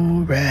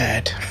whole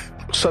rat.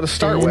 So to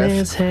start in with,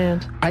 his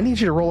hand. I need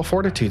you to roll a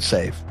fortitude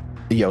save,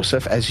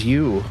 Yosef, as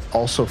you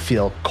also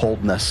feel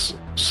coldness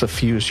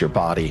suffuse your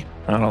body.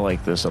 I don't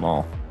like this at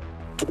all.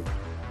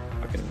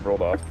 Fucking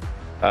rolled off.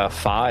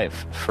 5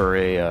 for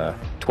a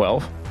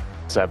 12.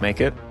 Does that make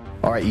it?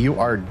 All right, you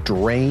are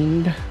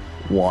drained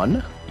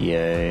 1,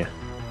 Yay.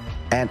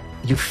 and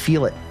you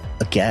feel it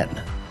again.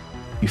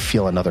 You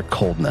feel another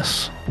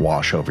coldness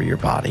wash over your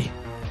body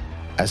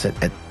as it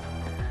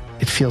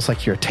feels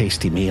like you're a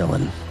tasty meal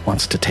and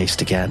wants to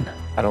taste again.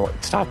 I don't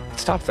stop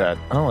that.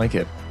 I don't like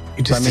it.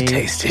 You just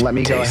Let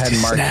me go ahead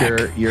and mark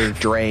snack. you're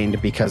drained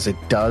because it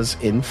does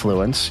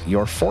influence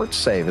your fort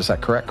save. Is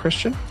that correct,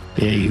 Christian?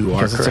 Yeah, you are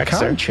Because it's a correct, con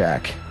sir.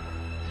 check.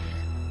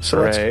 So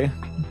Hooray.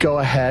 let's go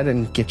ahead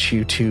and get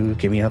you to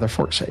give me another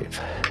fort save.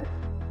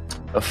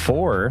 A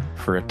 4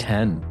 for a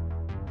 10.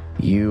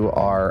 You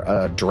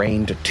are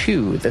drained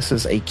 2. This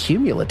is a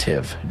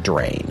cumulative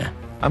drain.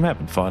 I'm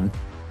having fun.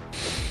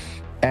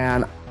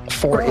 And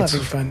We're all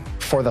having fun.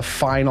 for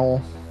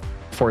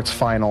its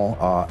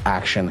final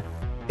action,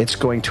 it's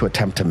going to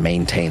attempt to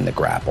maintain the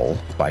grapple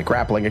by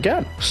grappling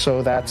again.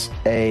 So that's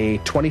a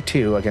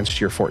 22 against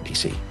your fort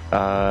DC.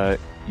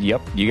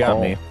 Yep, you got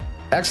me.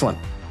 Excellent.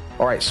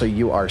 All right, so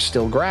you are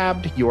still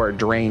grabbed. You are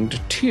drained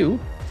 2,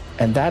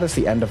 and that is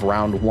the end of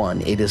round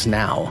 1. It is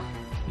now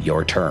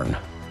your turn.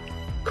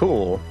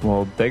 Cool.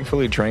 Well,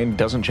 thankfully, drain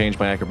doesn't change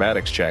my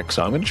acrobatics check,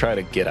 so I'm going to try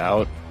to get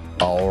out.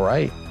 All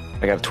right,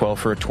 I got a 12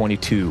 for a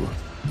 22.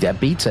 that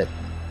beats it.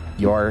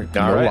 You are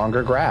no right.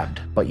 longer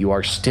grabbed, but you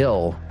are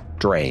still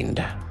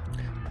drained.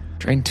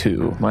 Drain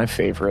 2, my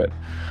favorite.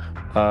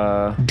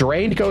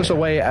 Drained goes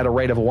away at a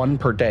rate of 1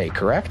 per day,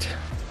 correct?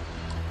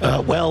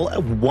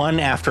 Well, 1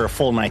 after a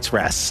full night's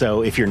rest.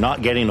 So if you're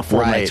not getting a full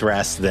Right. night's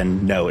rest,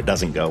 then no, it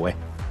doesn't go away.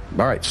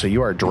 All right, so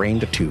you are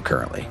drained 2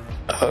 currently.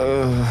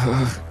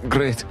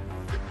 Great.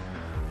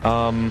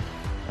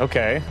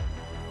 Okay.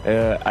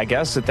 I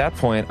guess at that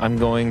point, I'm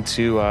going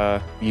to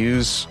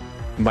use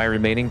my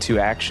remaining 2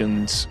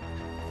 actions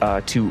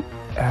to...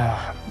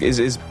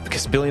 is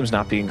because Billiam's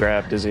not being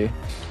grabbed, is he?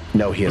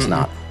 No, he is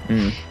not.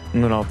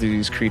 And then all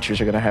these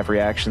creatures are going to have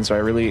reactions,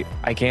 so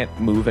I can't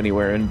move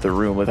anywhere in the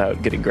room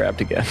without getting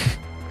grabbed again.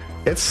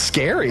 It's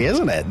scary,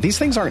 isn't it? These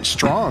things aren't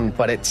strong,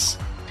 but it's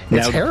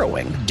Now,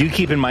 harrowing. Do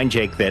keep in mind,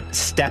 Jake, that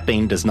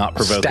stepping does not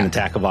provoke an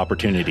attack of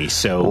opportunity.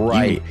 So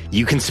Right.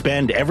 you can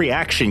spend every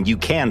action you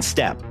can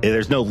step.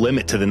 There's no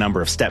limit to the number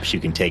of steps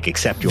you can take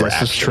except your This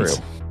is actions.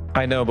 true.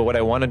 I know, but what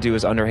I want to do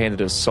is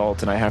underhanded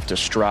assault, and I have to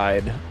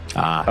stride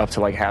up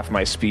to like half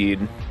my speed,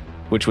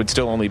 which would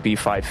still only be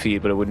 5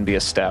 feet, but it wouldn't be a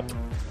step.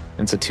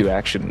 It's a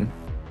 2-action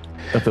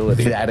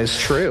ability. That is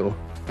true.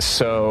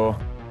 So,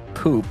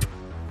 poop.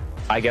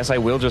 I guess I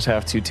will just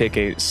have to take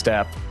a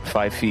step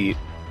 5 feet,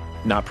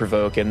 not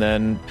provoke, and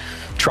then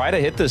try to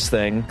hit this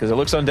thing, because it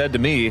looks undead to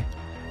me.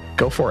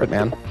 Go for it,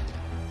 man.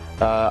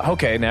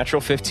 Okay,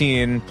 natural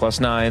 15 plus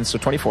 9, so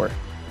 24.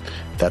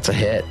 That's a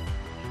hit.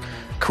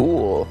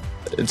 Cool.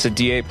 It's a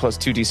D8 plus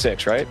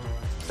 2D6, right?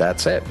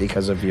 That's it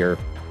because of your...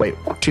 Wait,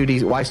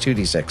 2D... Why is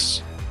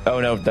 2D6? Oh,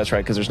 no, that's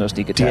right, because there's no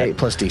sneak attack. D8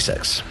 plus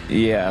D6.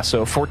 Yeah,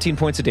 so 14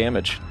 points of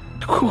damage.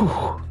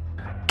 Whew.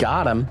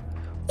 Got him.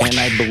 And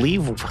I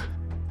believe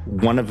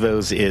one of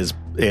those it's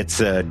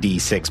a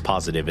D6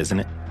 positive, isn't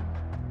it?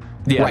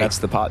 Yeah, Right. that's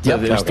the pot. Yep.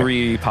 There's Okay.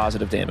 3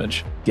 positive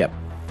damage. Yep.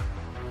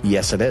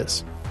 Yes, it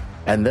is.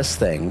 And this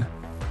thing,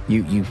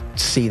 you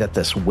see that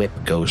this whip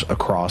goes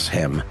across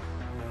him,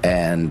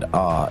 and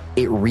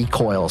it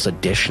recoils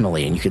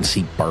additionally, and you can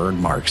see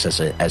burn marks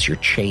as your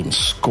chain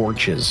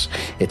scorches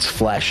its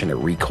flesh, and it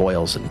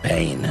recoils in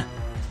pain.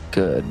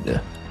 Good.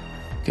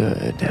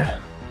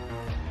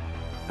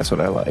 That's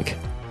what I like.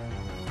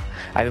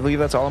 I believe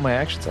that's all of my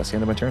actions. That's the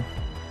end of my turn.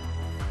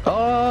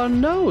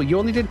 No, you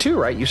only did 2,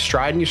 right? You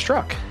stride and you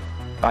struck.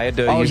 I had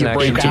to use you an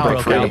action break to out. break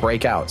You free.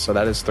 break out. So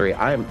that is 3.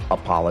 I am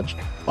apology.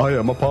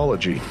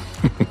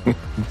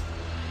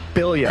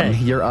 Billiam,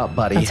 Hey. you're up,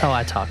 buddy. That's how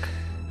I talk.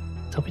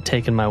 Don't be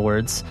taking my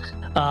words.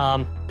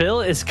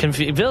 Bill is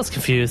confused. Bill's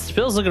confused.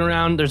 Bill's looking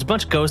around. There's a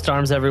bunch of ghost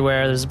arms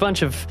everywhere. There's a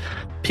bunch of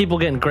people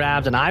getting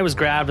grabbed, and I was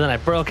grabbed, and then I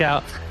broke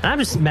out. And I'm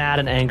just mad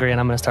and angry, and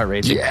I'm going to start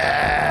raging.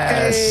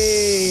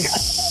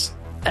 Yes.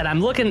 And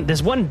I'm looking.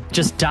 This one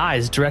just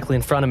dies directly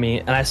in front of me,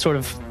 and I sort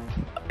of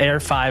air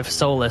 5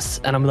 Solus,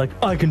 and I'm like,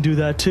 I can do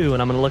that too.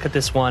 And I'm going to look at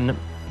this one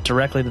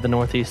directly to the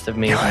northeast of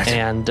me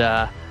and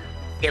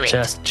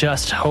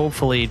just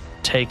hopefully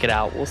take it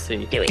out. We'll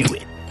see. Do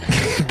it.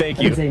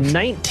 Thank It's you. a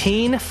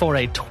 19 for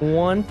a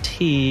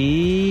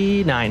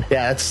 29.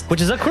 Yeah,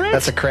 Which is a crit.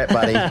 that's a crit,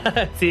 buddy.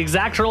 It's the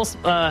exact roll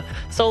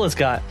Solus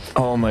got.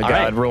 Oh my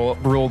God! right.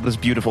 Roll this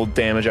beautiful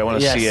damage. I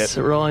want to see Yes,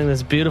 it. rolling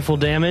this beautiful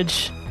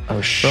damage.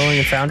 Rolling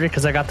in Foundry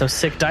because I got those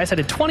sick dice. I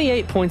did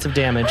 28 points of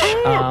damage.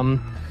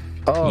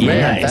 Oh Yeah,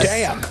 man, nice.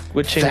 damn!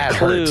 Which That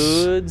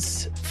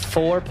includes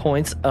 4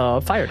 points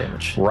of fire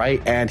damage. Right,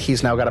 and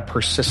he's now got a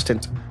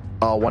persistent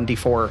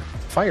 1d4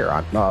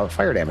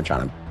 fire damage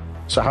on him.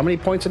 So how many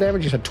points of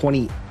damage? You said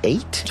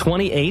 28?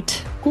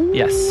 28. Ooh,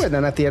 Yes. And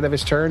then at the end of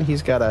his turn,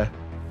 he's got to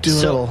do a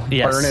little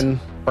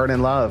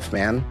burning love,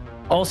 man.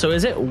 Also,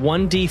 is it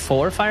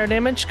 1d4 fire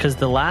damage? Because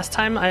the last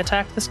time I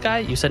attacked this guy,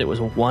 you said it was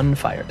 1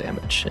 fire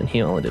damage, and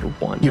he only did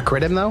 1. You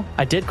crit him, though?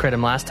 I did crit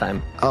him last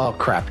time. Oh,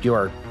 crap.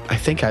 I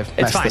think I've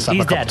messed fine. this up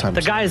He's a couple dead. times.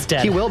 The guy is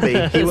dead. He will be.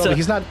 He will So- be.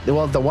 He's not,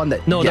 well, the one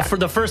that... No, yeah.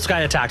 the first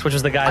guy attacked, which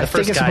was the guy. I The first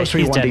think it's guy, supposed to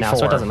be he's 1d4. dead now,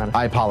 so it doesn't matter.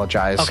 I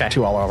apologize Okay.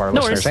 to all of our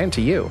No listeners worries. and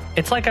to you.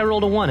 It's like I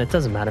rolled a 1. It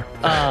doesn't matter.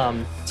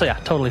 So yeah,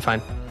 totally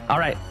fine. All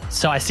right.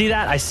 So I see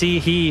that. I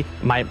see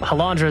my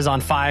Halandra is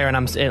on fire, and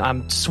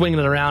I'm swinging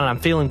it around, and I'm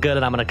feeling good,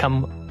 and I'm going to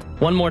come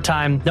one more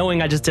time,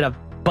 knowing I just did a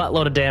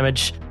buttload of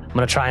damage. I'm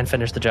going to try and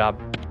finish the job.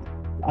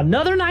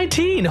 Another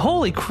 19.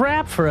 Holy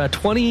crap for a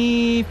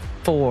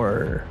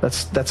 24.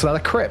 That's not a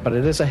crit, but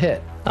it is a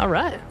hit. All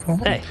right.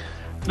 Hey,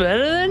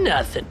 better than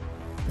nothing.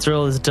 Let's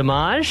roll this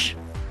damage.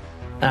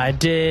 I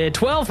did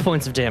 12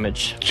 points of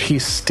damage.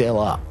 He's still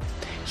up.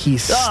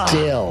 He's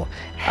still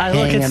I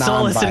look hanging at on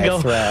Solus by and a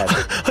go, thread.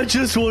 I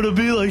just want to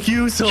be like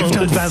you, Solus. You've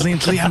done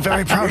valiantly. I'm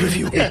very proud of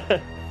you.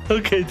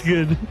 Okay,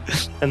 good.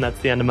 And that's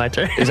the end of my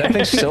turn. Is that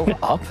thing still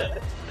up?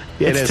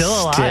 It is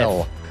still alive.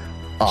 still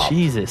up.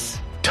 Jesus.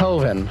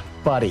 Tovin,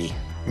 buddy,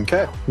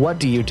 Okay. what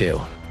do you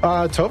do?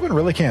 Tobin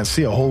really can't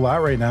see a whole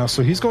lot right now,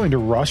 so he's going to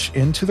rush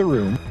into the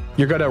room.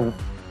 You're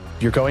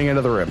going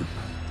into the room.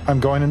 I'm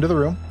going into the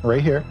room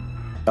right here.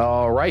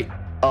 All right.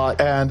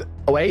 And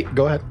Wait.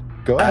 go ahead.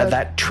 Go ahead.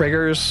 That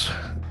triggers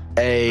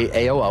a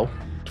AOO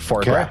for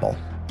a Okay. grapple.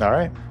 All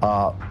right.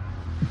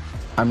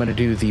 I'm going to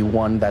do the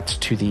one that's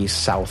to the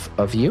south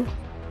of you.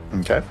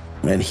 Okay.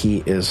 And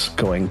he is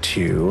going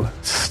to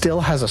still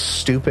has a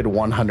stupid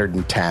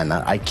 110.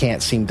 I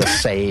can't seem to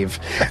save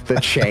the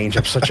change.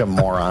 I'm such a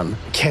moron.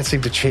 Can't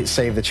seem to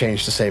save the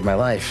change to save my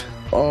life.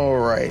 All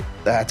right.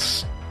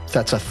 That's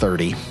a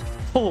 30.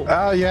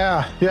 Oh,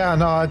 yeah. Yeah,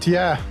 no,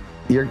 yeah.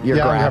 You're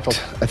Yeah, I'm grabbed. grappled.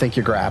 I think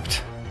you're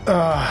grabbed.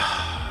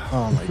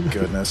 Oh, my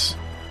goodness.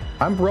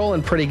 I'm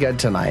rolling pretty good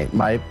tonight.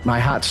 My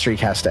hot streak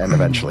has to end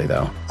eventually,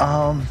 though.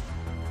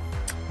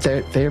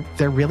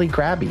 They're really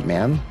grabby,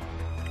 man.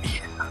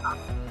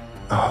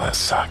 Oh, that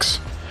sucks.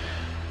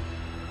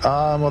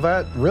 Well,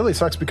 that really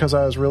sucks because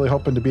I was really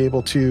hoping to be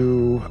able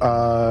to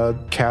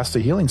cast a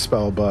healing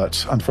spell,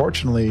 but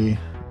unfortunately,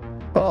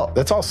 Well,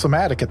 that's all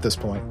somatic at this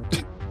point.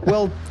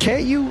 well,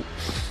 can't you?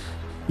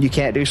 You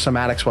can't do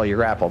somatics while you're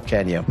grappled,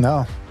 can you?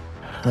 No.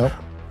 Nope.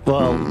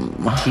 Well,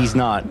 he's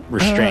not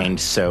restrained,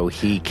 so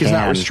he can. He's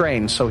not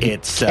restrained, so he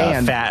it's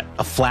can.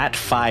 a flat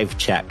 5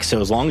 check.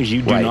 So as long as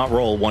you do Right. not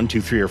roll 1, 2,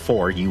 3, or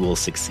 4, you will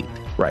succeed.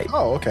 Right.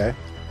 Oh, okay.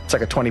 It's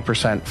like a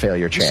 20%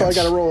 failure chance. So I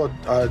got to roll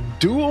a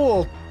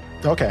dual.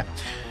 Okay.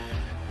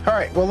 All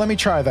right. Well, let me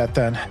try that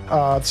then.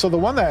 So the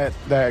one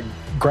that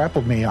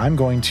grappled me, I'm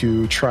going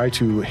to try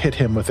to hit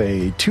him with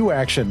a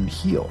 2-action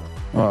heal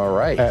All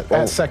right.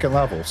 at second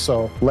level.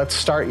 So let's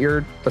start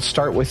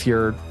with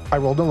your. I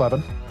rolled an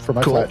 11 for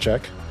my Cool. flat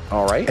check.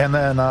 All right. And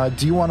then,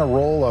 do you want to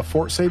roll a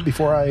fort save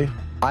before I?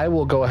 I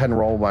will go ahead and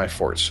roll my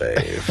fort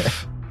save.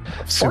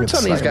 Forts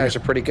on these guys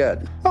are pretty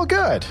good. Oh,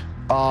 good.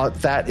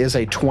 That is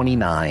a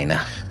 29.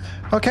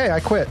 Okay, I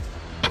quit.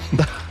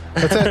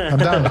 That's it. I'm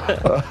done.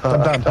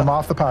 I'm done. I'm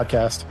off the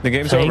podcast. The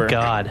game's Thank over.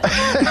 God.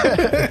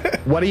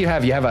 What do you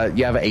have? You have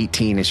a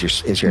 18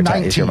 is your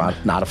 19.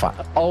 modifier.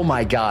 Oh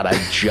my god! I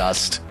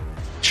just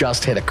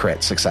hit a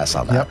crit success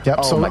on that. Yep.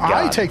 Oh So my god!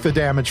 I take the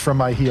damage from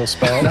my heal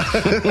spell.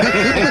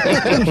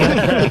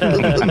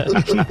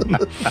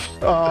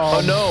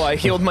 Oh no, I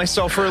healed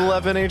myself for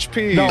 11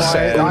 HP. No,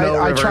 said no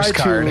I reverse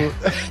tried to.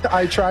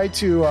 I tried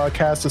to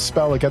cast a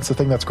spell against the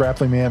thing that's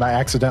grappling me, and I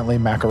accidentally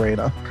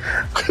Macarena.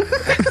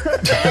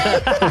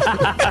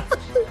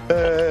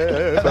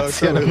 That's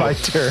the end of my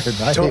turn.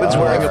 Tobin's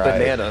wearing a Alright.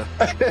 banana.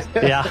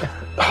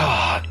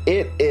 Yeah.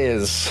 It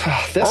is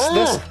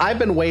this. I've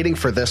been waiting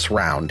for this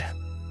round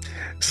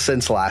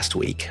since last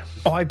week.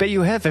 Oh, I bet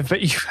you have. I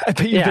bet you've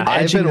Yeah, been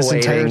I've edging been this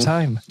entire waiting.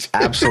 time.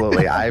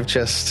 Absolutely. I had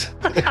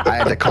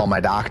to call my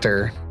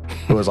doctor,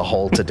 who was a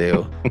whole to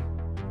do.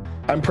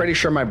 I'm pretty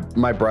sure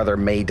my brother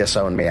may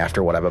disown me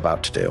after what I'm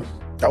about to do.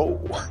 Oh,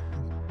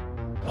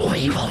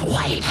 We will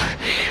wipe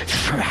the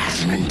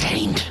Pharasman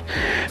taint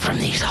from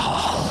these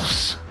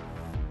halls.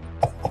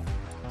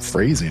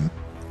 phrasing.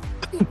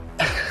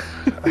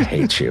 I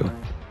hate you.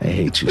 I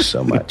hate you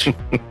so much.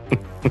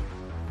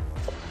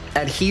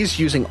 And he's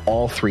using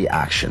all 3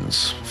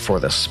 actions for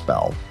this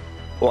spell.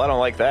 Well, I don't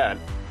like that.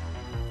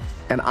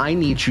 And I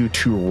need you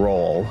to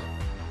roll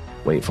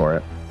Wait for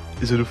it.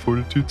 Is it a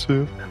fortitude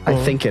save? I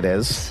think it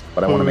is,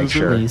 but I want to make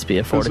sure. Please be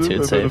a fortitude I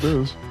bet it save.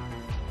 is.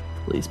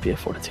 Please be a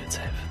fortitude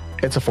save.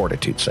 It's a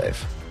fortitude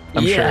save.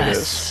 I'm sure it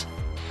is.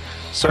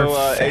 So,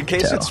 in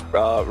case Perfecto. it's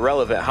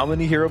relevant, how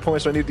many hero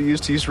points do I need to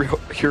use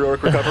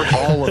heroic recovery?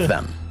 All of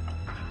them.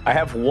 I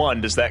have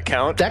 1. Does that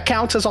count? That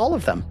counts as all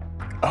of them.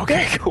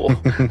 Okay, cool.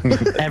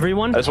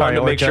 Everyone? I just wanted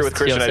to Or make sure with just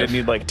Christian I Yosef?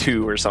 didn't need like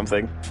 2 or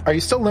something. Are you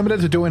still limited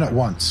to doing it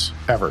once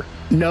ever?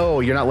 No,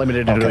 you're not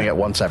limited to doing it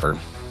once ever.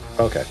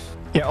 Okay.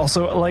 Yeah.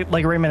 Also, like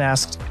Raymond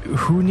asked,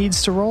 who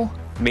needs to roll?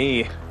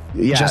 Me.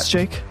 Yeah, Just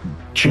Jake?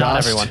 Not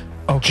everyone.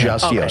 Okay.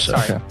 Just Okay,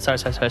 Yosef.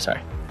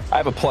 sorry. I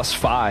have a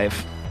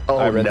 +5. Oh,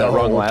 I read that no.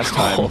 wrong last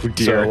time. Oh, So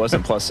dear. it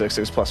wasn't +6, it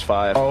was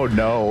 +5. Oh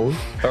no.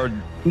 Or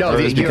No, or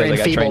it was your because I got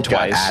enfeebled trained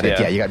got twice. added.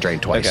 Yeah, you got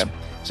drained twice. Okay.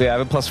 So yeah, I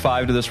have a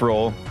 +5 to this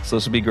roll, so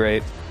this will be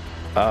great.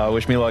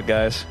 Wish me luck,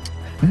 guys.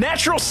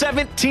 Natural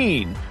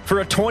 17 for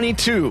a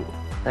 22.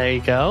 There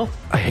you go.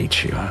 I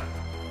hate you.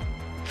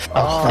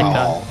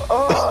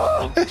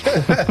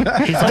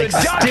 He's like,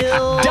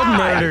 still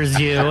murders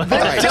you.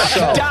 right,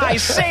 so- Die,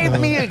 save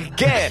me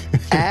again.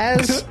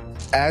 As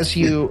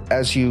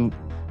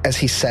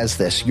he says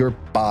this, your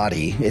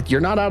body,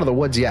 you're not out of the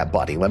woods yet,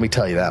 buddy. Let me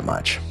tell you that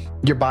much.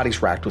 Your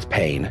body's racked with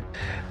pain,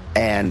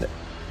 and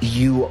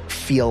you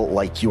feel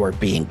like you are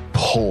being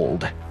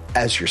pulled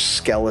as your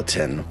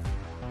skeleton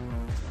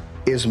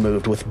is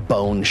moved with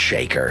Bone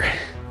Shaker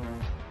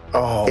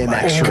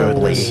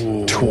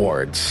inexorably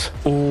towards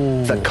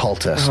the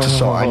cultist.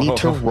 So I need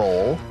to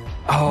roll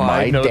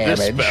my I know damage.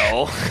 this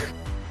spell.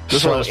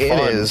 This So one is it fun.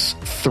 is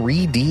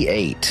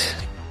 3d8,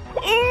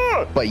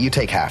 but you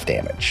take half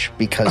damage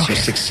because you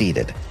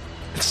succeeded.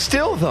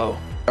 Still though.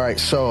 All right,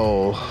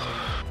 so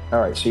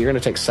you're going to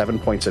take 7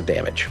 points of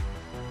damage,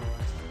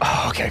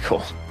 Oh, okay,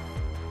 cool.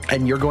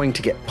 and you're going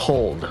to get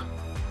pulled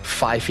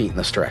 5 feet in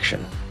this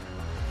direction.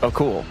 Oh,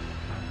 cool.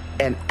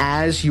 And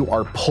as you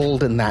are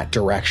pulled in that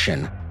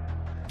direction,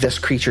 this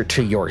creature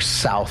to your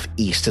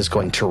southeast is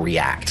going to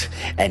react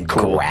and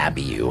grab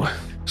you.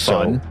 So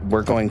Fun.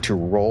 we're going to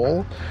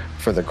roll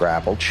for the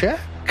grapple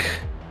check.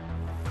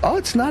 Oh,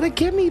 it's not a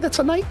gimme. That's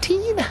a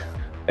 19.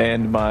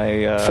 And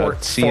my Fort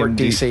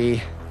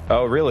DC.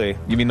 Oh, really?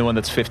 You mean the one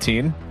that's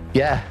 15?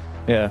 Yeah.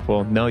 Yeah.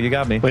 Well, no, you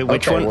got me. Wait,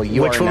 which Okay, one? well,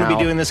 you Which are one would now-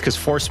 be doing this? Because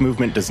force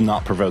movement does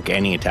not provoke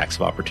any attacks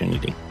of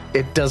opportunity.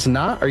 It does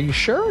not. Are you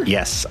sure?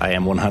 Yes, I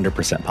am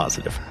 100%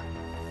 positive.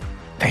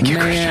 Thank you,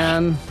 Christian.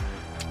 Man,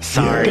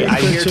 Sorry,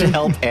 I'm here to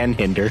help and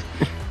hinder.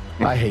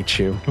 I hate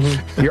you.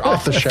 You're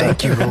off the show.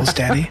 Thank you, Rules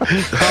Daddy.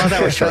 Oh,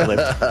 that was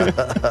short-lived.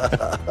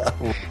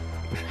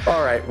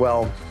 All right,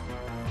 well,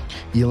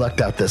 you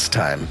lucked out this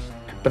time.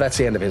 But that's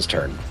the end of his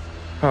turn.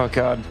 Oh,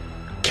 God.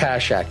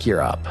 Kashak,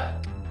 you're up.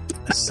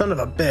 Son of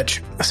a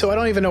bitch. So I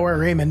don't even know where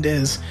Raymond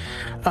is.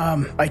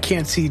 I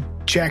can't see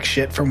jack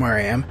shit from where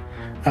I am.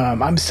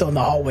 I'm still in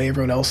the hallway.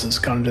 Everyone else has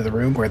gone into the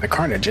room where the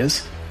carnage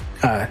is.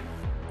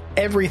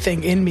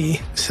 Everything in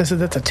me says that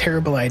that's a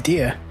terrible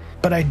idea,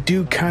 but I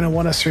do kind of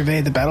want to survey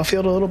the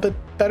battlefield a little bit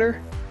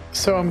better.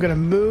 So I'm going to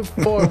move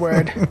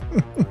forward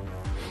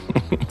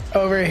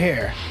over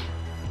here.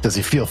 Does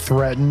he feel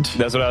threatened?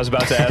 That's what I was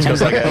about to ask. I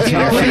was like, He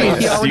already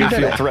do you did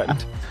feel it.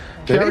 threatened?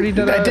 He already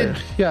did I it. did.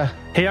 Yeah.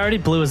 He already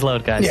blew his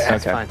load, guys. Yeah.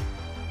 That's Okay.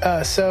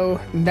 fine. So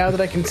now that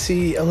I can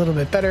see a little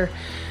bit better,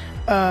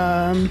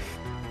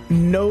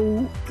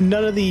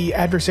 none of the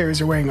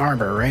adversaries are wearing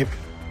armor, right?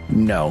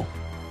 No.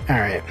 All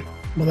right.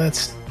 Well,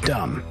 that's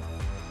dumb.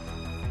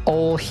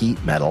 All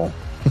heat metal.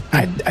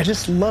 I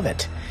just love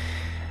it.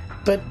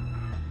 But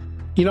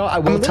You know, I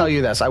will tell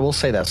you this. I will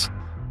say this.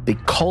 The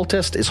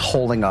cultist is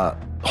holding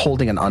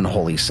an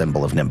unholy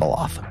symbol of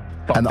Nimbleoth.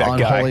 And the that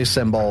guy. unholy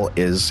symbol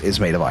is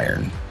made of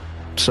iron.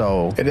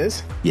 So, it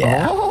is?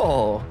 yeah.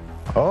 Oh.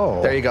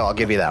 Oh. There you go. I'll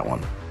give you that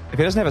one. If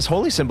he doesn't have his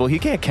holy symbol, he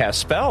can't cast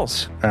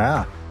spells.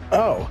 Ah.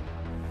 Oh.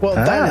 Well,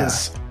 that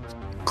is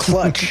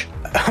clutch.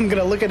 I'm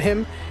going to look at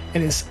him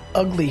and his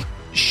ugly,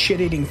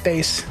 shit-eating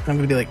face. I'm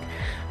going to be like,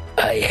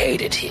 I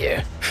hate it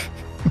here.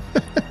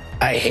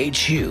 I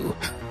hate you.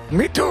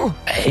 Me too.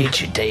 I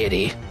hate your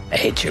deity. I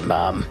hate your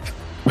mom.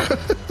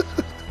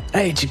 I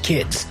hate you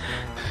kids.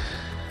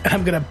 And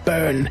I'm going to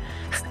burn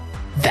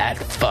that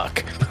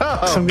fuck.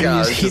 Oh, So I'm gonna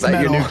use heat is that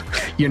metal.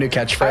 your new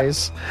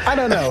catchphrase? I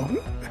don't know.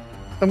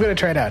 I'm going to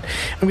try it out.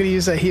 I'm going to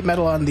use a heat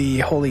metal on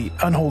the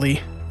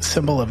unholy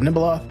symbol of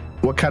Nimbleoth.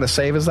 What kind of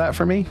save is that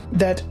for me?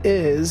 That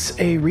is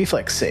a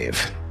reflex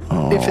save.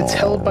 If it's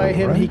held by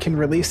him, he can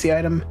release the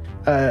item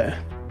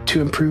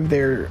to improve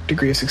their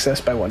degree of success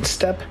by 1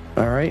 step.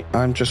 All right.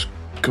 I'm just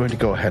going to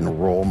go ahead and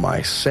roll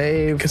my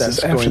save. 'Cause That's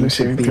it's after going the to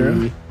saving be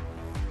throw.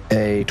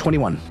 a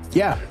 21.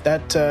 Yeah,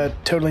 that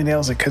totally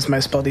nails it because my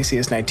spell DC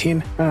is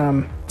 19.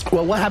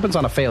 Well, what happens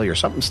on a failure?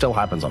 Something still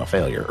happens on a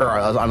failure. Or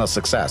on a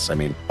success, I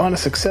mean. On a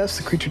success,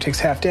 the creature takes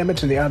half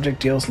damage and the object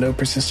deals no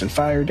persistent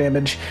fire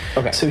damage.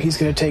 Okay. So he's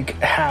going to take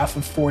half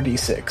of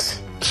 4d6.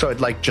 So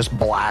it like just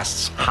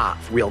blasts hot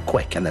real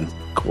quick and then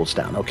cools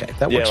down. Okay,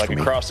 that Yeah, works like for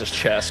me. across his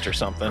chest or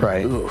something.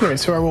 Right. All right,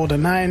 so I rolled a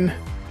 9,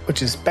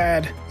 which is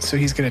bad. So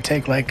he's going to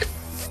take like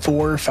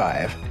 4 or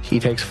 5. He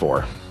takes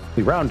 4.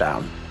 We round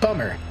down.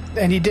 Bummer.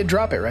 And you did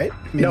drop it, right?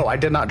 I mean, No, I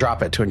did not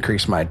drop it to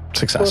increase my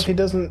success. Well, if he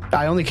doesn't...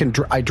 I only can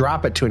I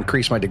drop it to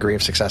increase my degree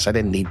of success. I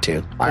didn't need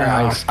to.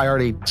 I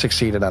already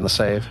succeeded on the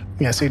save.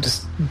 Yeah, so you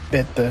just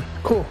bit the...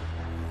 Cool.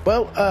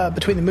 Well,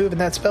 between the move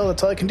and that spell,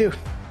 that's all I can do.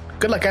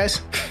 Good luck,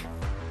 guys.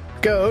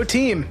 Go,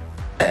 team.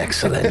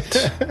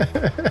 Excellent.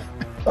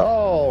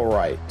 All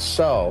right,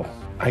 so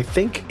I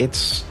think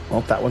it's...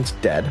 Well, that one's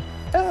dead.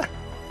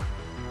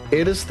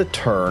 It is the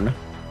turn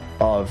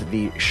of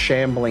the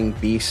shambling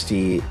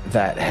beastie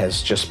that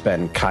has just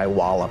been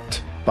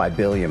Kai-walloped by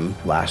Billiam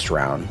last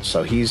round.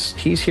 So he's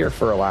here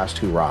for a last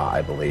hurrah,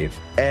 I believe.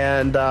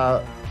 And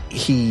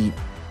he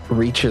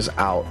reaches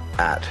out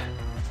at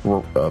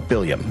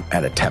Billiam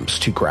and attempts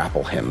to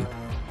grapple him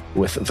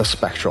with the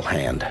spectral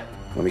hand.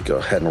 Let me go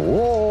ahead and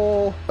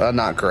roll.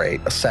 Not great.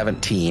 A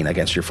 17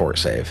 against your fort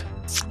save.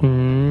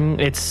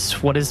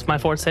 What is my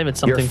fort save? It's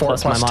something Your fort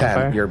plus my 10.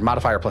 modifier. Your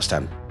modifier plus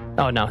 10.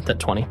 Oh no, that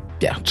 20.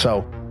 Yeah,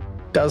 so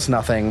does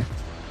nothing.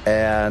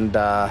 And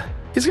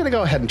he's going to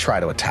go ahead and try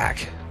to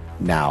attack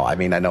now. I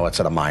mean, I know it's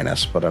at a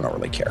minus, but I don't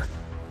really care.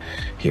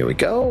 Here we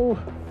go.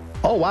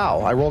 Oh, wow.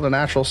 I rolled a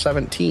natural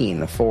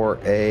 17 for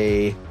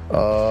a...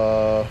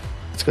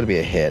 it's going to be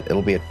a hit.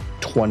 It'll be a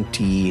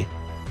 20...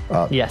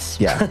 Yes.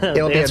 Yeah.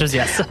 It'll The be answer is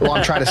yes. Well,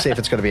 I'm trying to see if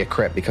it's going to be a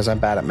crit because I'm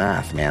bad at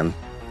math, man.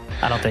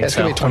 I don't think It's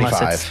so. going to be a unless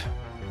 25.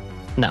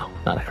 it's- No,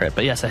 not a crit,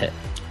 but yes, a hit.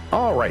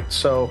 All right,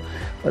 so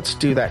let's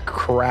do that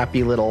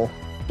crappy little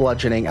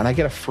bludgeoning, and I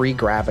get a free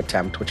grab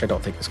attempt, which I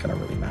don't think is going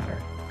to really matter.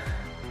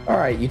 All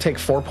right, you take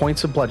 4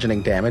 points of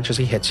bludgeoning damage as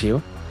he hits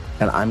you,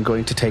 and I'm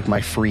going to take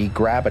my free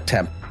grab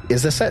attempt.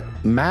 Is this it,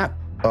 Matt?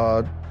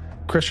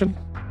 Christian?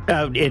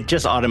 It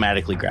just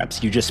automatically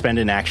grabs. You just spend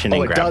an action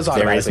and it grab. does There is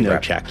automatically no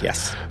grab. check,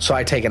 yes. So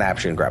I take an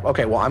action and grab.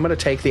 Okay, well, I'm going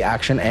to take the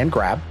action and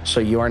grab. So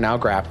you are now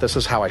grabbed. This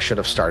is how I should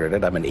have started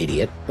it. I'm an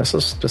idiot. This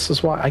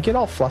is why I get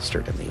all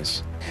flustered in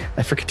these.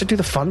 I forget to do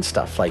the fun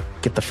stuff, like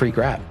get the free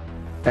grab.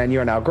 And you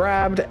are now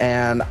grabbed,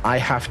 and I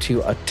have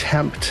to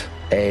attempt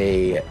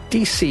a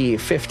DC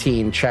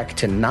 15 check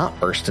to not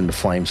burst into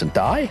flames and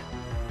die.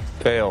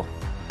 Fail.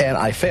 And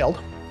I failed.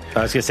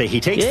 I was going to say, he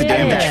takes the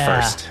damage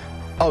first.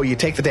 Oh, you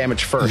take the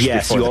damage first.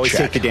 Yes, before you the always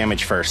check. take the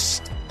damage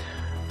first.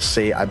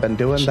 See, I've been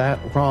doing that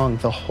wrong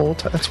the whole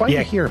time. That's why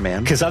you're here,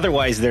 man. Because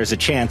otherwise there's a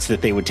chance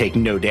that they would take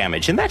no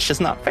damage, and that's just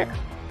not fair.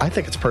 I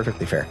think it's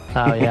perfectly fair.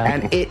 Oh, yeah.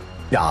 And it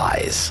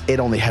dies. It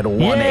only had 1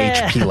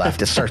 HP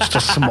left. It starts to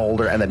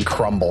smolder and then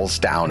crumbles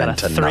down Got a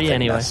into 3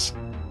 nothingness.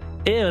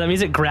 Ew, that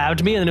means it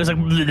grabbed me and then it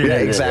was like... Yeah,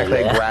 exactly.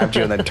 It grabbed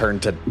you and then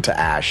turned to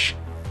ash.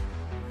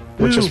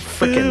 Which is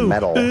freaking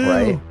metal,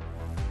 right?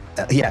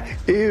 Yeah.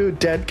 Ew,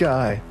 dead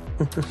guy.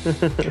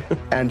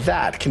 And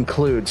that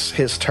concludes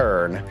his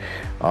turn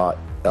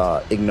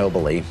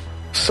ignobly.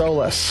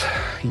 Solus,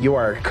 you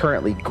are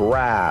currently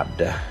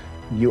grabbed.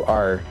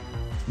 You're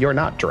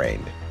not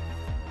drained,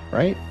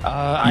 right?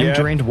 I'm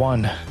drained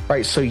 1.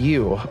 Right, so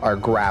you are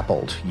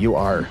grappled. You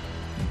are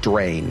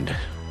drained.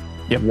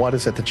 Yep. What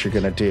is it that you're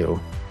going to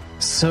do?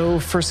 So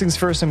first things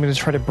first, I'm going to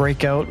try to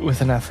break out with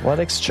an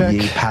athletics check.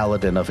 Ye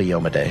paladin of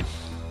Iomade.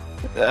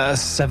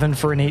 7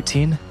 for an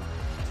 18.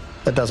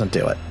 That doesn't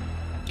do it.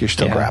 You're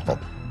still grappled.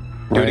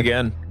 Do it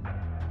again.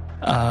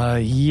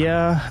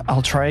 Yeah,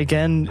 I'll try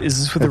again. Is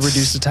this with a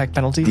reduced attack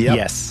penalty? Yep.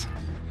 Yes.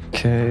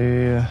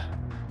 Okay.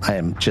 I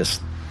am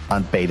just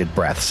on bated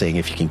breath seeing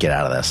if you can get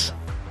out of this.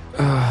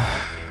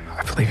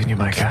 I believe in you,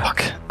 Micah.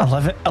 Fuck.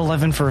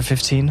 11 for a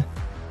 15.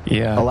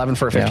 Yeah. 11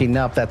 for a 15.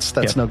 Yeah. Nope,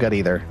 that's no good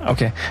either.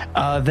 Okay.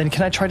 Then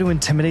can I try to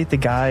intimidate the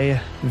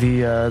guy,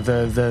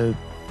 the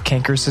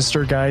Canker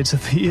Sister guy to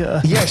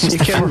the... Yes, you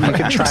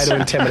can try to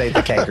intimidate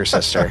the Canker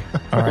Sister.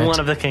 All right. One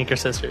of the Canker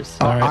sisters.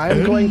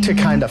 I'm going to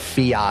kind of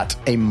fiat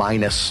a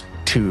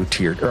 -2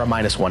 to your, or a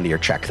 -1 to your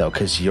check, though,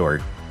 because you're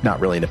not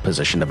really in a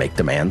position to make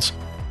demands.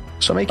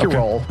 So make your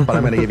roll, but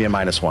I'm going to give you a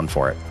 -1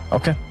 for it.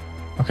 Okay.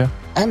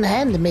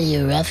 Unhand me,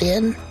 you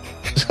ruffian.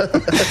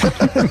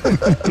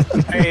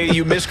 Hey,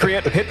 you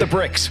miscreant, hit the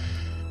bricks.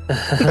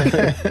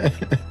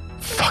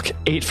 Fuck,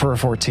 8 for a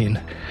 14.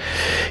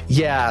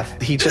 Yeah,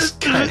 he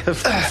just kind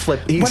of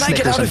he When I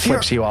get snickers out and of here-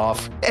 flips you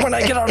off. When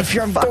I get out of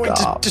here, I'm Fuck going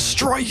to off.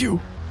 destroy you.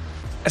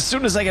 As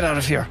soon as I get out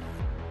of here.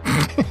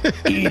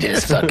 Eat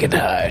his fucking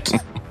heart.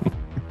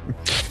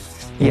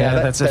 Yeah,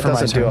 that's it that for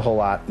my doesn't do turn. a whole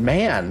lot.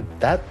 Man,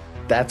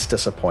 that's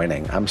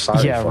disappointing. I'm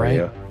sorry Yeah, for right.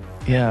 you.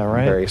 Yeah, I'm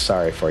right. very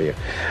sorry for you.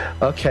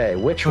 Okay,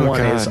 which Oh, one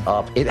God. is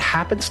up? It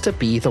happens to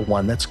be the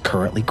one that's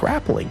currently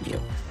grappling you.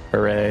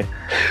 Hooray.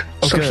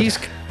 So good.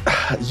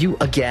 you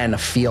again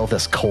feel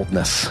this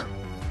coldness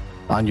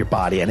on your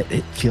body, and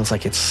it feels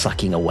like it's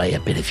sucking away a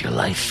bit of your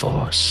life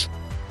force.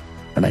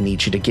 And I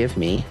need you to give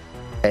me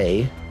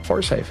a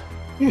force save.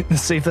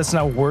 See if that's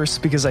now worse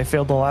because I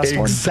failed the last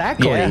one.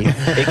 Exactly.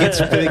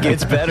 It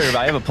gets better.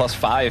 I have a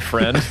 +5,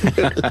 friend.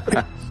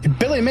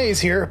 Billy Mays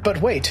here,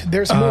 but wait,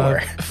 there's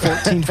more.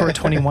 14 for a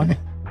 21.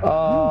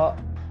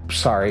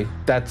 Sorry,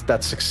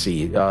 that's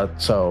succeed.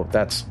 So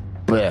that's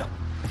bleh.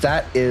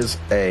 That is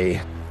a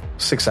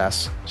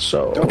success.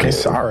 So Okay,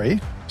 sorry.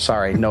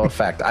 Sorry, no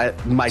effect.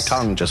 My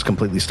tongue just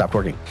completely stopped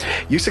working.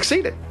 You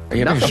succeeded.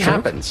 Nothing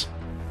happens.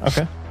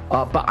 Okay.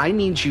 But I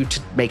need you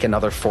to make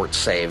another fort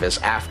save as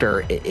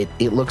after it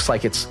looks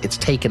like it's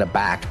taken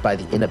aback by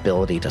the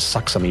inability to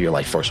suck some of your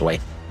life force away.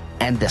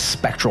 And the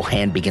spectral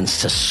hand begins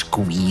to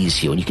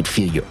squeeze you, and you can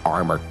feel your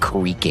armor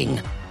creaking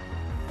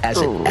as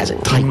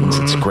it tightens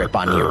its grip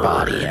on your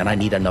body. And I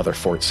need another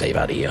fort save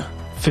out of you.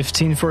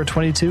 15 for a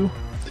 22.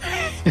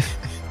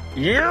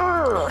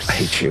 Yes! I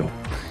hate you.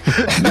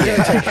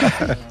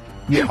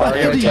 You are What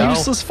a going to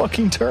useless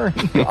fucking turn.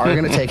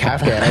 take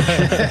half damage.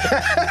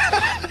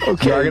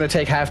 Okay. You are going to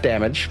take half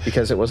damage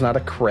because it was not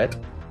a crit.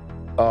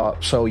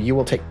 So you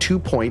will take 2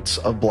 points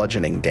of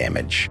bludgeoning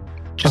damage.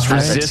 Just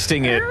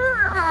resisting it.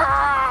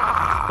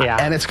 Yeah.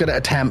 And it's going to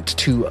attempt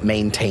to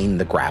maintain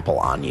the grapple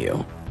on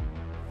you.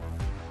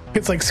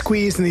 It's like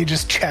squeeze and then you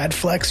just Chad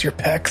flex your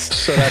pecs.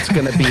 So that's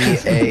going to be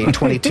a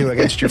 22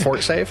 against your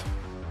fort save?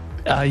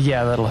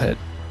 Yeah, that'll hit.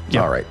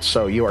 All right.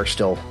 So you are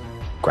still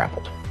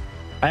grappled.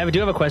 I do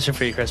have a question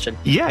for you, Christian.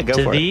 Yeah, go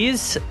for it.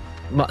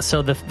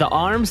 So the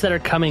arms that are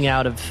coming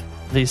out of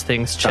these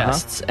things'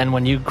 chests, and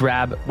when it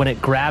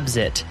grabs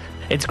it,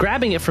 it's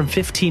grabbing it from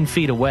 15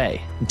 feet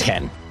away.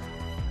 10.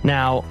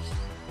 Now,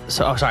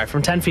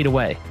 from 10 feet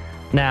away.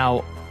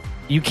 Now,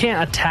 you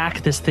can't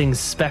attack this thing's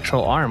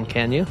spectral arm,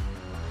 can you?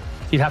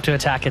 You'd have to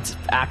attack its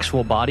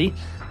actual body.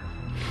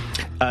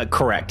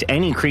 Correct.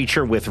 Any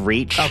creature with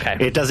reach. Okay.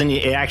 It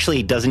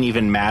actually doesn't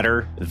even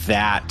matter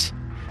that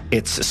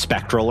it's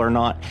spectral or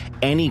not.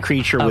 Any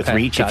creature with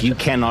reach, gotcha. if you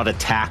cannot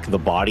attack the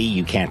body,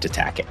 you can't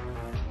attack it.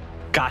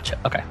 Gotcha.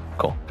 Okay,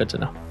 cool. Good to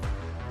know.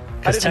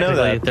 I didn't know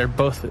that. They're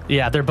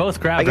both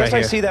grabbed. I guess right I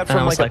here. see that And I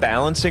from was like a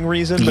balancing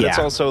reason, but it's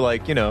Yeah. also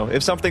like,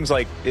 if something's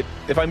like,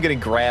 if I'm getting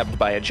grabbed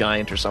by a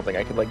giant or something,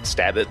 I could like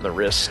stab it in the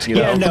wrist.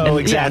 Yeah, no, And-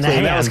 exactly. yeah,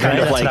 and the that was hand, kind right?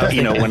 of That's what I like, was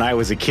thinking. when I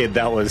was a kid,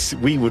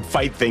 we would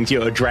fight things.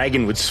 A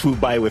dragon would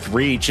swoop by with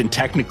reach, and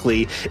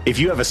technically, if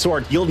you have a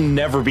sword, you'll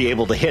never be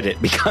able to hit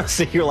it because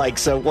you're like,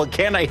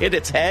 can I hit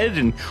its head?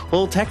 And,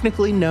 well,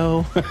 technically,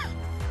 no.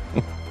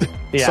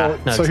 Yeah.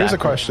 So here's a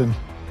question.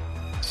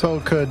 So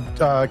could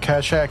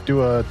Kashak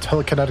do a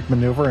telekinetic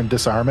maneuver and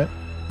disarm it?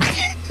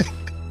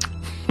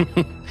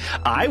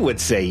 I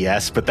would say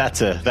yes, but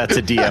that's a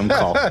DM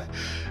call.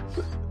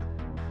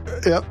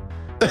 Yep.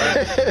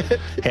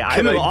 Hey,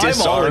 I'm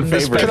all in the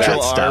favor of that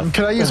spectral stuff. arm?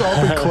 Can I use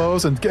open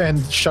close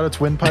and shut its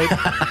windpipe?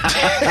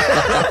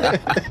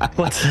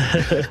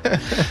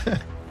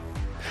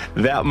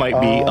 That might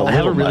be a little I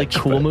have a really much,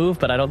 cool but- move,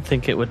 but I don't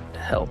think it would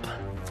help.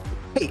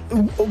 Hey,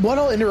 what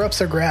all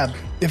interrupts a grab?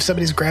 If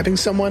somebody's grabbing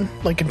someone,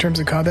 like in terms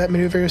of combat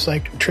maneuvers,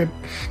 like trip,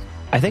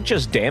 I think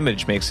just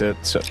damage makes it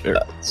so.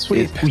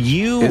 sweep.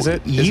 You Is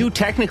it?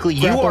 technically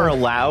you Grapple. are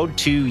allowed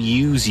to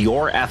use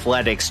your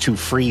athletics to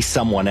free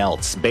someone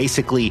else.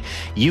 Basically,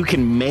 you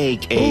can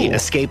make a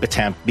escape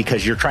attempt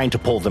because you're trying to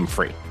pull them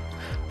free.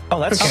 Oh,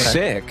 that's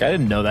sick. I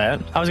didn't know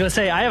that. I was going to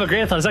say, I have a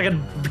great thought. I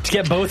could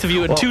get both of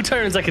you in 2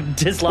 turns. I could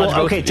dislodge Well,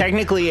 both okay, of you.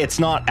 technically it's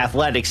not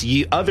athletics.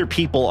 Other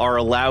people are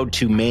allowed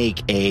to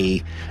make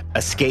a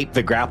escape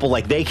the grapple.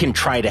 Like they can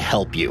try to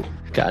help you.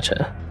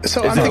 Gotcha.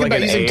 So Is I'm it thinking like about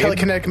an using aid?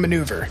 telekinetic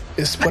maneuver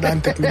is what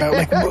I'm thinking about.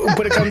 Like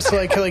when it comes to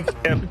like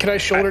can I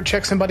shoulder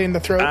check somebody in the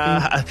throat?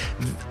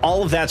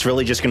 All of that's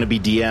really just going to be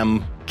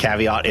DM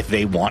caveat if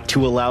they want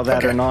to allow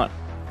that or not.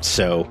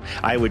 So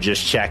I would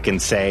just check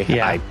and say,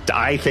 Yeah.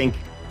 I think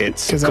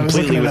it's 'Cause I was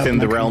completely looking it up within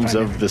and I the couldn't realms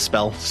find of the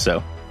spell.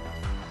 So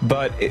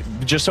But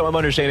just so I'm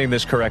understanding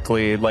this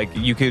correctly, like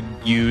you could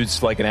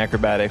use like an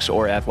acrobatics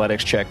or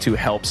athletics check to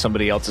help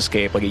somebody else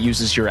escape. Like it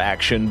uses your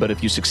action, but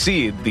if you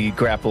succeed, the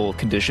grapple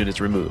condition is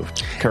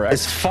removed. Correct?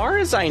 as far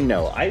as I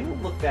know, I will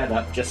look that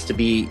up just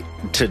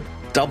to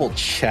double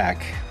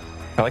check.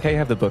 I like how you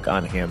have the book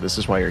on hand. This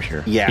is why you're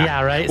here. Yeah.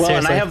 Yeah, right? Well,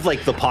 and Seriously. I have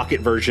like the pocket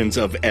versions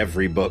of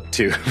every book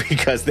too,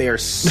 because they are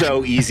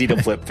so easy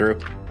to flip through.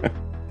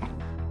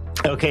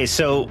 Okay,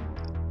 so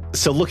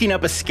looking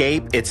up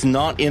escape, it's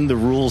not in the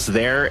rules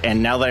there.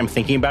 And now that I'm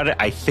thinking about it,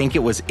 I think it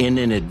was in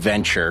an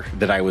adventure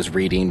that I was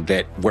reading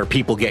where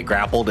people get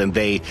grappled and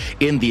they,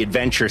 in the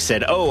adventure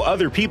said, oh,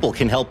 other people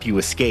can help you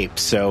escape.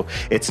 So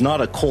it's not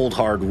a cold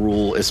hard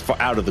rule as far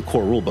out of the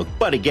core rule book.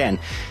 But again,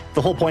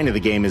 the whole point of the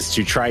game is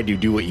to try to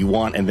do what you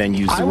want and then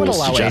use the I would rules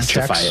allow to aid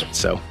justify checks. it.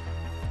 So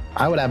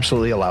I would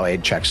absolutely allow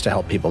aid checks to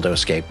help people to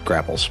escape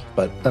grapples,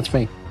 but that's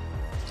me.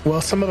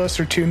 Well, some of us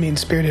are too mean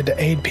spirited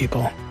to aid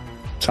people.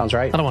 Sounds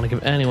right. I don't want to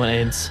give anyone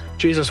aids.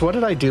 Jesus, what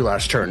did I do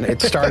last turn? I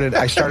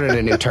started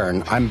a new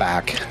turn. I'm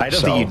back. I don't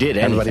think you did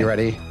Everybody anything.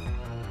 ready?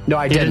 No,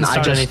 I didn't. didn't I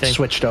start just anything.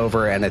 switched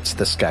over, and it's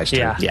this guy's turn.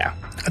 Yeah. yeah.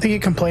 I think he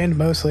complained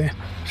mostly.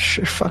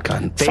 Fuck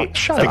on. They-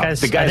 Shut the up.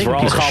 guys, the I guys think were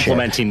all piece of shit.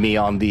 complimenting me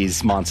on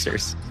these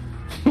monsters.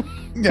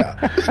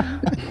 Yeah.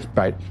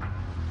 Right.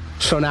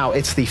 So now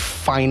it's the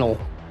final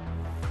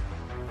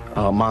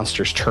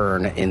monster's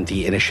turn in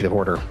the initiative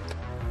order.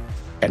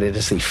 And it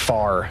is the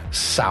far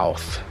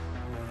south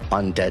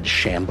undead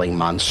shambling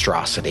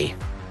monstrosity.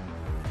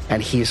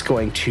 And he's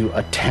going to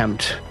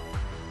attempt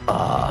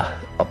a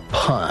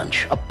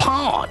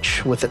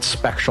punch with its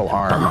spectral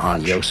arm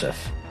on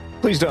Yosef.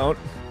 Please don't.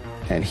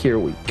 And here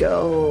we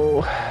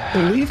go.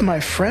 Leave my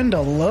friend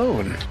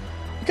alone.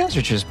 You guys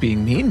are just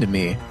being mean to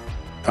me.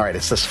 All right,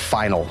 it's this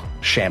final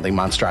shambling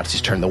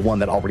monstrosity's turn, the one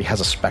that already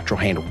has a spectral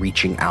hand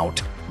reaching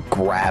out,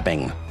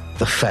 grabbing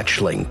the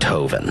fetchling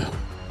Tovin.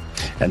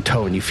 And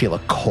Tovin, you feel a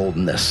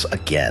coldness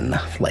again,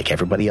 like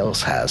everybody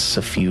else has,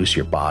 suffuse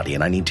your body,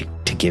 and I need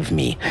to give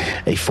me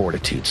a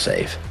fortitude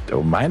save.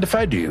 Don't mind if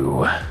I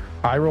do.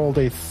 I rolled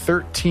a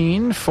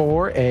 13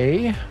 for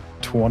a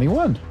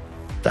 21.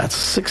 That's a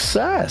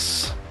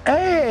success.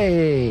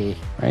 Hey!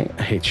 Right?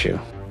 I hate you.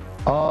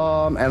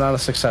 And on a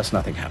success,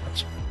 nothing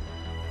happens.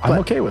 I'm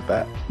okay with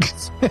that.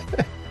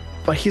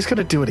 But he's going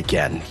to do it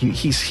again.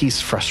 He's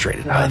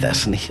frustrated by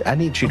this, and I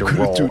need you to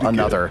roll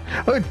another.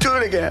 Do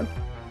it again.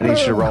 I need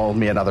you to roll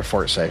me another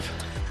fort save.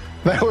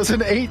 That was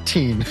an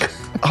 18.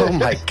 Oh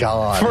my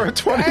god! For a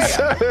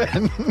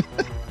 27.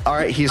 All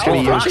right, he's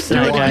going to use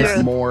no, one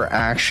guys. more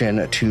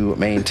action to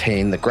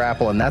maintain the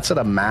grapple, and that's at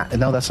a map.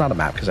 No, that's not a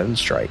map because I didn't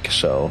strike.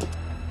 So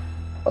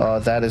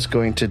that is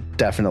going to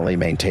definitely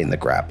maintain the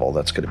grapple.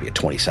 That's going to be a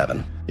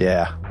 27.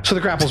 Yeah. So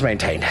the grapple's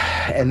maintained,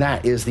 and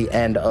that is the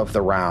end of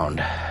the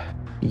round.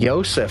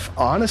 Yosef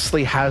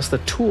honestly has the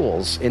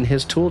tools in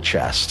his tool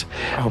chest.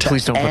 Oh,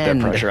 please don't put that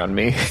pressure on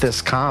me. This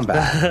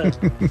combat.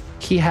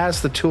 He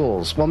has the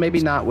tools. Well, maybe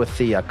not with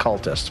the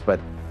cultists,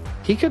 but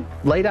he could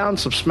lay down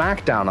some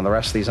smackdown on the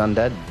rest of these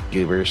undead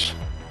goobers.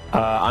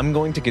 I'm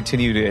going to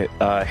continue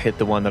to hit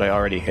the one that I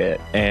already hit,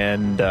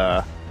 and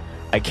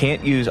I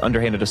can't use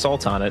underhanded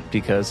assault on it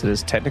because it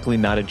is technically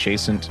not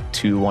adjacent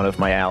to one of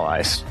my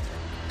allies.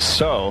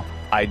 So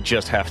I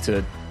just have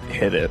to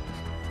hit it.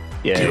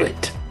 Yay. Do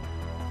it.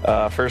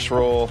 First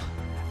roll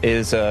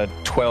is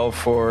 12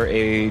 for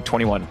a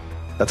 21.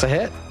 That's a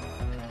hit.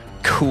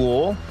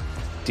 Cool.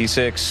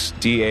 D6,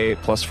 D8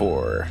 plus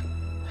 4.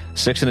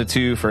 6 and a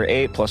 2 for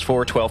 8 plus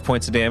 4, 12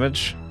 points of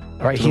damage.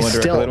 All right, To the he's one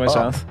directly still to my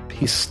up. south.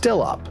 He's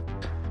still up,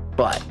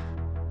 but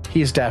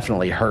he's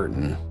definitely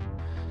hurting.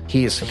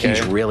 He's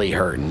really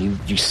hurting.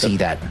 You see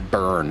that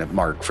burn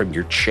mark from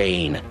your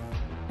chain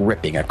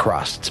ripping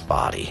across its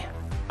body.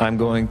 I'm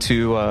going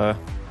to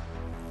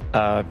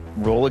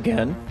roll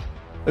again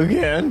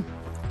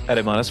at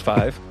a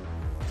 -5.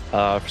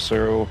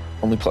 So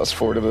only plus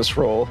 4 to this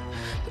roll.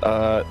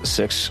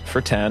 6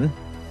 for 10.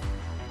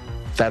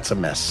 That's a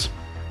miss.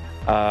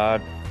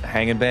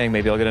 Hang and bang.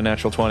 Maybe I'll get a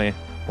natural 20.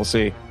 We'll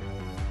see.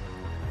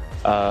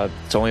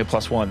 It's only a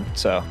 +1,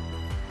 so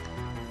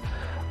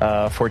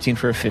 14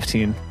 for a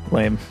 15.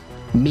 Lame.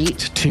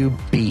 Meat to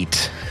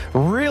beat.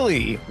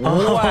 Really?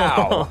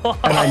 Wow.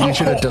 And I need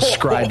you to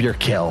describe your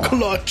kill.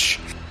 Clutch.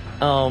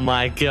 Oh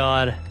my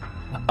god.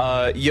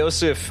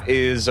 Yosef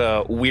is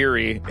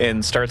weary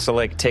and starts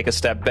to take a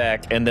step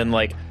back, and then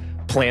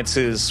plants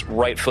his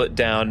right foot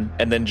down,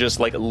 and then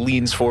just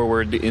leans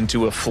forward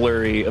into a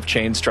flurry of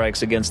chain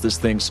strikes against this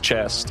thing's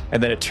chest.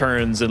 And then it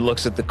turns and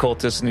looks at the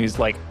cultist, and he's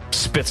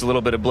spits a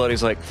little bit of blood.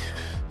 He's like,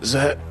 "Is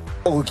that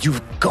all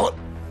you've got?"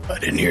 I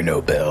didn't hear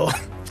no bell.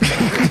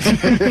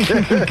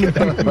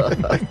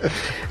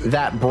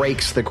 That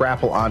breaks the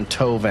grapple on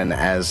Tovin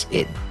as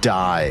it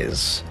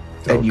dies.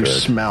 And you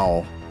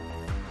smell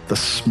the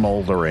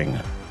smoldering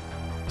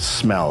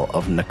smell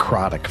of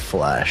necrotic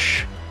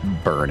flesh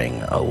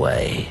burning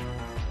away.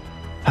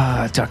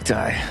 Duck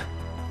die.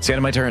 It's the end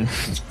of my turn.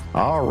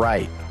 All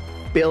right.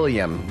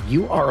 Billiam,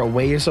 you are a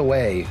ways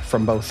away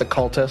from both the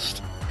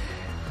cultist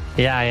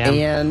Yeah, I am.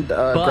 and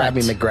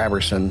Grabby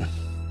McGrabberson.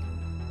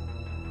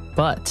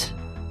 But,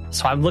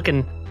 so I'm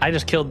looking, I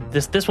just killed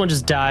this one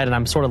just died, and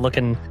I'm sort of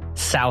looking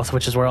south,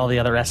 which is where all the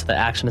other rest of the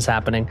action is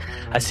happening.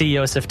 I see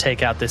Yosef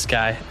take out this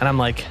guy, and I'm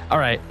like, all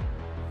right,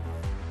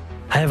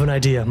 I have an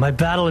idea. My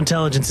battle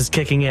intelligence is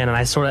kicking in, and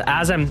I sort of,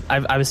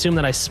 I assume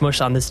that I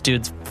smush on this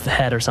dude's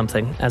head or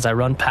something. As I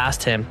run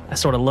past him, I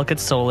sort of look at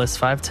Solus,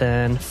 5,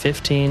 10,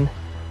 15,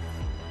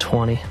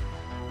 20,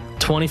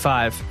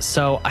 25.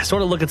 So I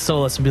sort of look at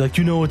Solus and be like,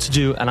 you know what to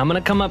do. And I'm going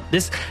to come up,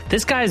 this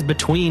guy is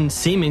between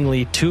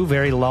seemingly two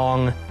very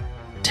long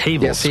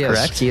tables, Yes, he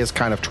correct? is. He is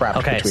kind of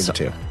trapped between the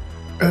two.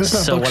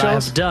 So what I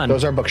have done...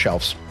 Those are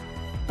bookshelves.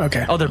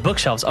 Okay. Oh, they're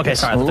bookshelves. Okay,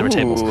 sorry, I thought they were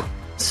tables. Ooh.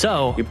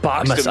 So You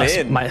boxed them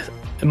in.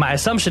 My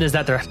assumption is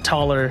that they're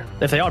taller.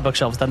 If they are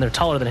bookshelves, then they're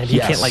taller than him. He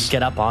Yes. can't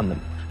get up on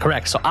them.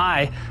 Correct. So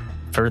I,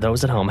 for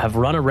those at home, have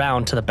run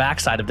around to the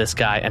backside of this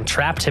guy and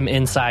trapped him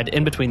inside,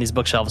 in between these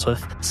bookshelves,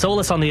 with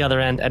Solus on the other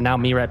end, and now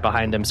me right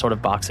behind him, sort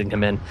of boxing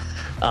him in.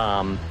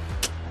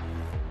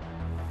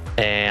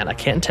 And I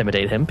can't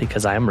intimidate him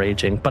because I am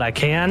raging, but I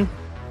can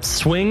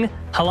swing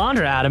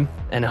Halandra at him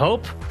and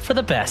hope for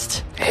the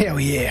best. Hell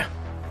yeah.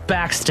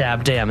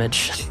 Backstab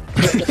damage.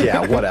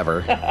 Yeah,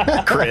 whatever.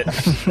 Crit.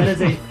 That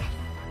is a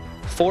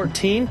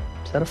 14.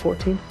 Is that a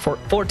 14?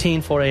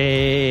 14 for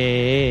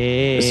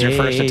a... This is your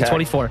first attack.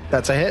 24.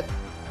 That's a hit.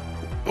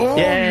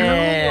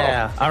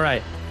 Yeah. All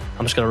right.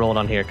 I'm just going to roll it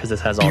on here because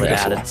this has all the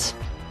addeds.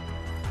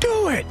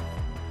 Do it.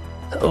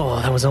 Oh,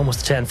 that was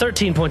almost a 10.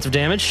 13 points of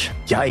damage.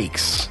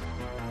 Yikes.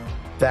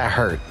 That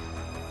hurt.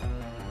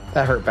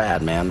 That hurt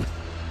bad, man.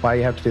 Why do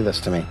you have to do this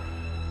to me?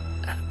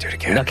 Do it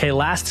again. Okay,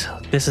 last.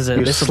 This is a.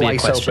 You This will be a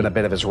slice question. open a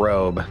bit of his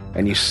robe,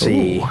 and you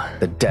see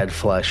the dead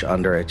flesh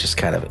under it just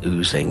kind of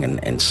oozing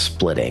and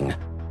splitting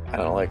I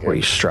don't like where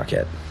you it. struck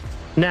it.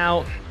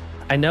 Now,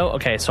 I know.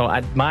 Okay, so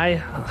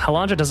my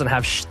Halandra doesn't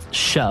have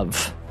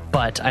shove,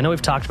 but I know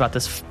we've talked about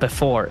this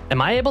before.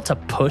 Am I able to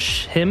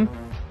push him?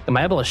 Am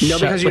I able to shove? No,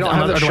 because you don't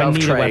have the or do I shove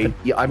need a tray.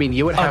 weapon? I mean,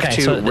 you would have Okay,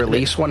 to so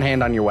release one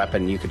hand on your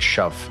weapon. You could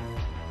shove,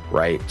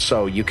 right?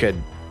 So you could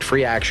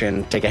free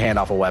action, take a hand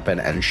off a weapon,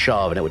 and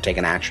shove, and it would take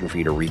an action for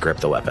you to regrip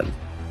the weapon.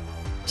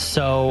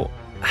 So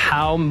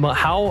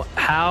how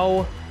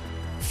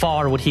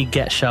far would he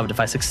get shoved if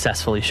I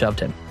successfully shoved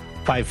him?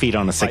 5 feet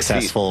on a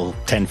successful,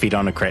 10 feet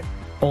on a crit.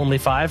 Only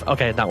 5?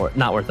 Okay,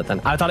 not worth it then.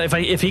 I thought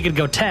if he could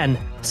go 10,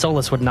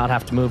 Solus would not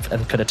have to move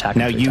and could attack.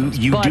 Now him 3 times.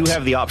 you But- do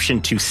have the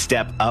option to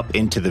step up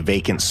into the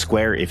vacant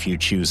square if you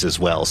choose as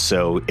well.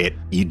 So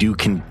you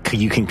can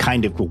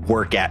kind of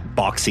work at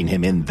boxing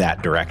him in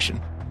that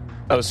direction.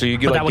 Oh, so you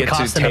But that would get to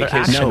cost take another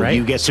his action, No, right?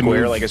 you get to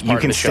square move. like as You part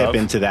can of the step shove?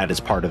 into that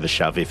as part of the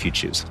shove if you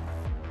choose.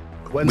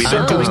 When We've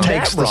been Circles doing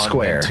takes that the wrong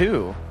square, then,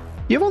 too.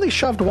 you've only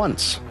shoved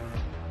once.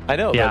 I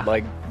know, Yeah. but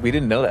like we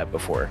didn't know that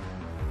before.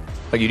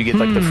 Like you get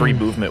like the free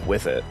movement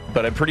with it,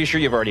 but I'm pretty sure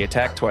you've already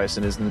attacked twice,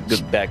 and isn't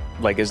the back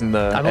like isn't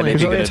the I've only,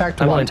 MAB gonna-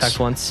 attacked I've only once. attacked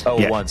once. Oh,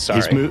 Yeah, once.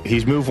 Sorry.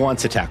 He's moved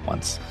once, attack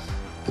once.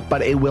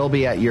 But it will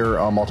be at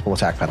your multiple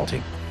attack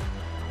penalty.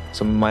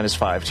 So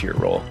 -5 to your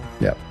roll.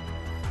 Yep.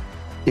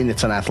 And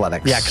it's an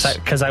athletics. Yeah,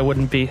 because I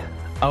wouldn't be.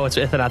 Oh, it's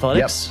in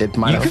athletics. Yep, it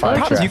minus You 5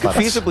 to could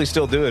athletics. feasibly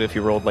still do it if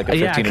you rolled like a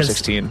Yeah, 15 or 'cause-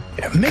 16.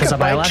 Make 'Cause a of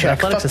my bite last check.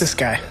 Fuck athletics this is-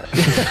 guy.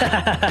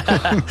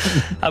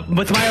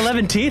 With my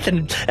 11 teeth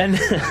and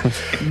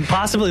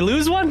possibly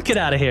lose one. Get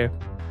out of here.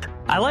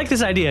 I like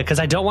this idea because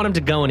I don't want him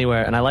to go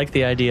anywhere, and I like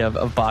the idea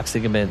of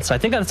boxing him in. So I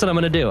think that's what I'm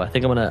going to do. I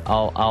think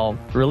I'll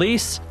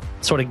release,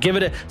 sort of give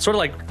it a sort of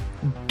like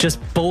just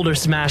boulder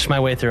smash my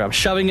way through. I'm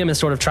shoving him and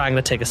sort of trying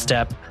to take a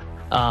step.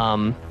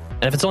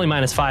 And if it's only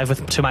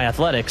 -5 to my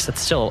athletics,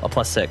 it's still a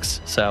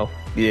 +6. So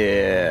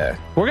Yeah.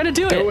 we're gonna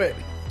do Do it. it.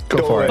 Go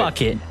for it.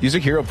 Fuck it. Use a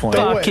hero point.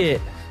 Do Fuck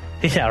it.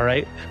 Yeah,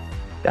 right.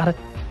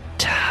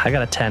 I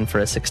got a 10 for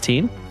a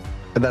 16.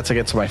 And that's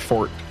against my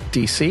fort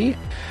DC.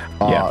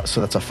 Yeah.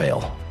 So that's a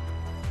fail.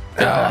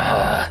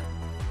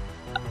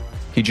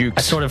 He jukes.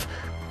 I sort of,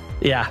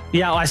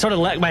 I sort of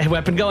let my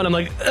weapon go, and I'm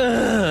like,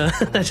 ugh.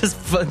 I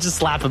just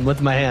slap him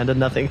with my hand, and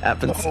nothing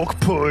happens.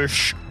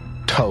 push.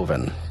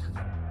 Tovin.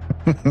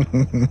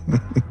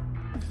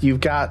 You've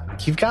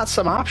got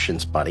some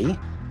options, buddy.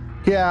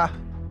 Yeah,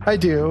 I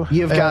do.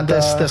 You've got And,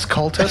 this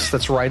cultist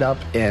that's right up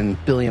in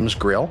Billiam's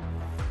Grill.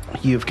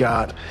 You've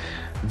got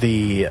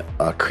the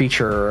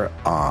creature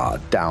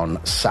down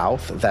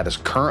south that is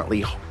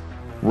currently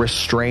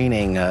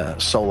restraining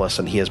Solus,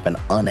 and he has been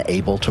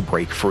unable to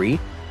break free.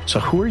 So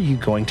who are you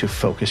going to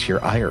focus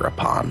your ire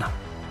upon?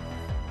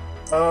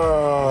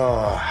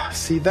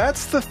 See,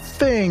 that's the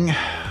thing.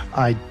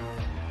 I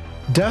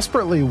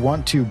desperately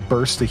want to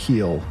burst a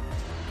heal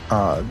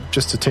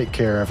just to take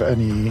care of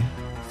any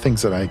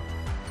things that I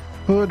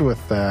could with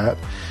that.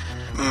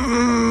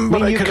 I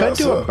mean, you could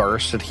do also- a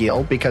burst at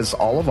heal because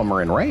all of them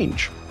are in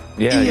range.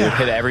 Yeah, you Yeah.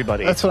 hit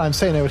everybody. That's what I'm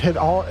saying. It would hit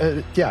all.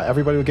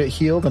 Everybody would get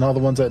healed, and all the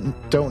ones that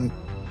don't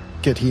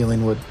get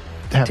healing would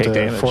have Take to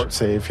damage. fort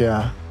save.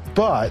 Yeah,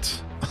 but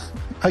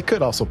I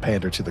could also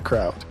pander to the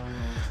crowd.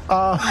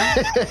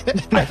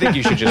 I think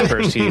you should just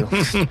burst heal. Do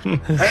you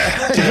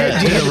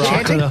hear the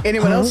chanting?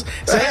 Anyone else?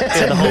 Say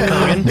The Hulk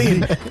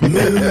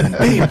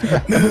Hogan.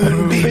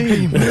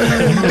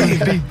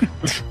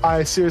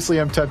 I seriously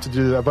am tempted to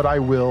do that, but I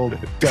will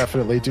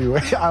definitely do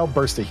it. I'll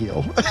burst a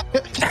heal.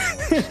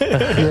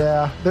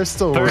 Yeah, there's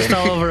still Burst room.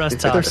 all over us,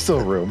 Todd. There's still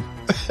room.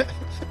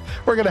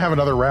 We're gonna have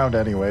another round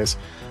anyways.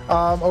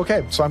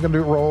 Okay, so I'm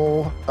gonna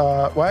roll.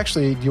 Well,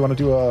 actually, do you want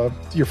to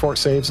do your fort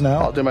saves now?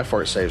 I'll do my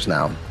fort saves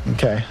now.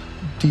 Okay,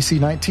 DC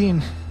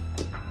 19.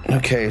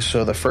 Okay,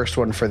 so the first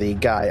one for the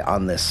guy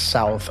on the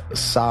south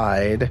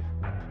side,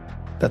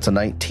 that's a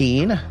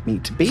 19.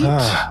 Need to beat.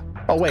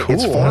 Oh, wait,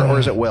 it's cool. fort or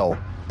is it will?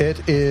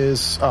 It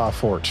is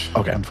fort.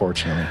 Okay.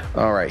 Unfortunately.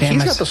 All right, Damn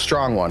he's it. got the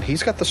strong one.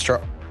 He's got the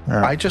strong.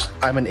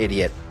 I'm an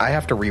idiot. I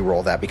have to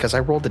re-roll that because I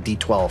rolled a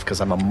d12 because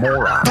I'm a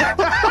moron. God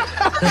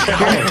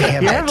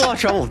damn You're having a it. lot of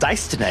trouble with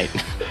dice tonight.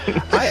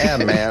 I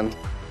am, man.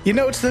 You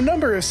know, it's the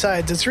number of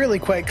sides. It's really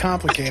quite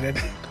complicated.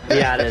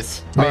 Yeah, it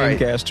is. All right.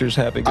 Maincaster's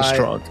having a I-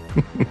 strong.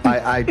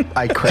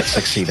 I crit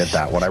succeeded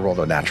that one. I rolled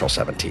a natural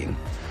 17.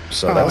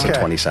 So that was a okay.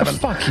 27.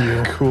 Fuck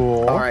you.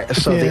 Cool. All right,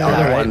 so the Yeah. other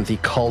All right. one, the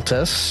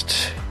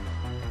cultist,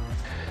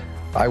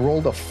 I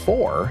rolled a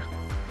 4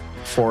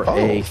 for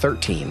a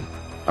 13.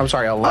 I'm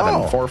sorry, 11.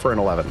 Oh. 4 for an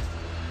 11.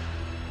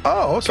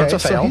 Oh, okay. So it's a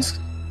fail.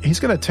 he's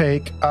going to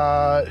take.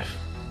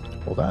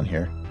 Hold on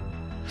here.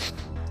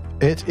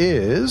 It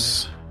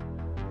is.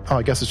 Oh,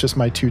 I guess it's just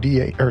my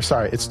 2d8. Or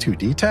sorry, it's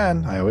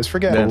 2d10. I always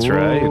forget. That's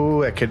right.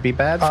 Ooh, it could be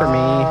bad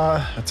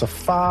for It's a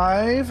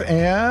 5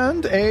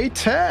 and a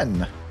 10.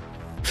 me.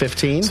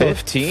 15. So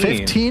 15.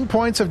 15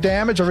 points of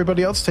damage.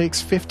 Everybody else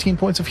takes 15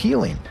 points of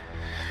healing.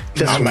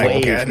 This Oh my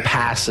wave God.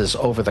 passes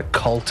over the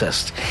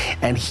cultist,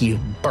 and he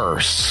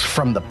bursts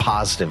from the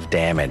positive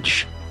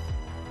damage.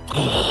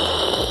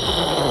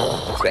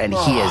 And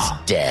he is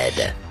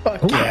dead.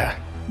 Fuck yeah.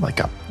 Like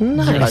a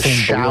A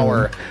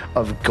shower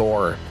of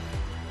gore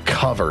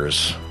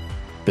covers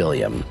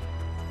Billiam.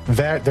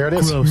 there it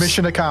is. Gross.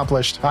 Mission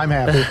accomplished. I'm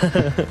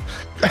happy.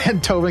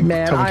 And Tobin,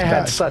 Man, Tobin I can had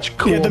die. such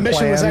cool Yeah, the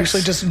mission was plans.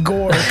 actually just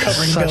gore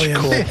covering Such Billion.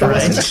 cool It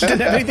didn't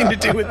have anything to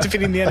do with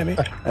defeating the enemy.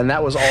 And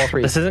that was all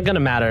 3. This isn't going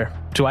to matter.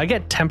 Do I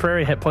get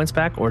temporary hit points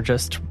back or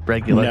just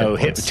regular No,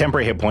 hit points?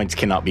 temporary hit points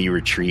cannot be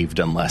retrieved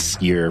unless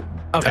you're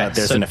Okay,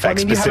 there's so- an I effect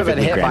mean, you haven't been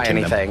specifically hit by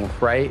granting them. anything,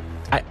 right?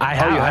 I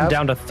have. you I'm have?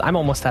 down to. I'm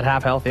almost at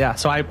half health. Yeah.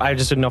 So I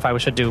just didn't know if I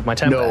should do my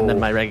temp No. and then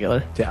my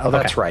regular. Yeah,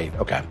 that's right.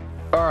 Okay.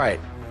 All right.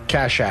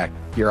 Kashak,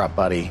 you're up,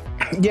 buddy.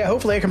 Yeah,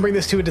 hopefully I can bring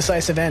this to a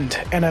decisive end.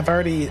 And I've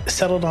already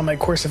settled on my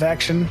course of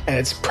action, and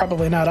it's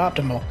probably not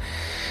optimal.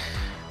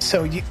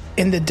 So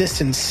in the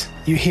distance,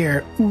 you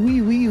hear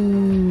wee wee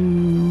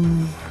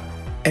ooh.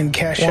 And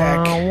Kashak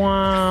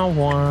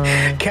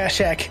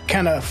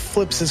kind of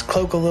flips his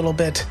cloak a little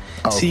bit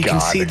Oh, so you can God.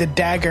 see the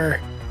dagger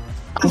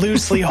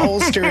loosely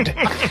holstered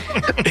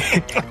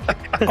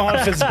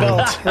off his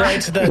belt,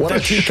 right? The What a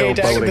TK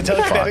dagger, the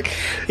showboating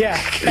telekinetic. Yeah,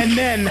 and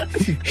then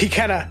he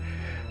kind of,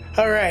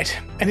 all right,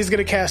 and he's going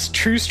to cast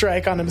True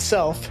Strike on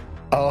himself,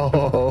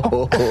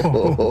 Oh.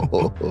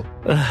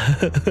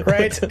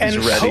 right? And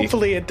ready.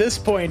 hopefully at this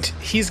point,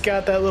 he's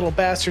got that little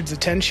bastard's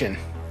attention.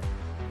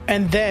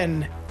 And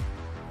then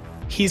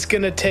he's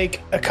going to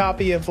take a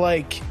copy of,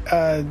 like,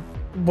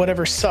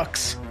 whatever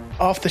sucks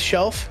off the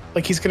shelf.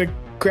 Like, he's going to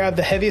grab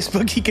the heaviest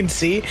book he can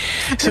see.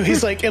 So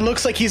he's like, it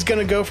looks like he's going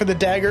to go for the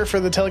dagger for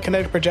the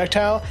telekinetic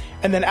projectile.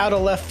 And then out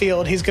of left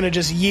field, he's going to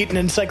just yeet an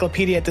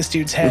encyclopedia at this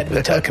dude's head with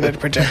a telekinetic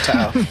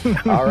projectile.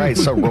 All right,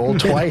 so roll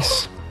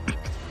twice.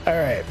 All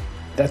right.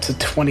 That's a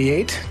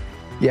 28.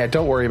 Yeah,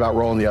 don't worry about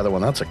rolling the other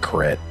one. That's a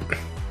crit.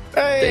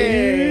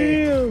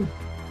 Hey!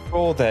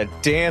 Roll that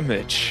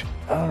damage.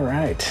 All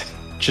right.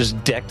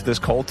 Just decked this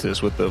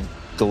cultist with the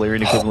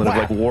Galarian equivalent of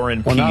like War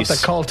and Well, not Peace. the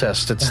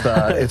cultist.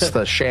 It's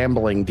the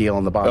shambling deal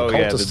in the bottom.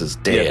 Cultist is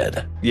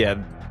dead. Yeah,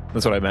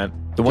 that's what I meant.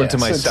 The one Yeah, to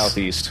my so it's-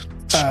 southeast.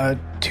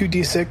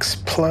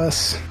 2d6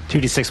 plus.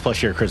 2d6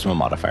 plus your charisma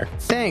modifier.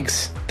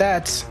 Thanks.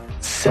 That's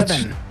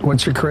 7.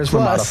 What's your charisma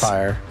Plus-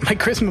 modifier? My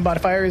charisma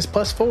modifier is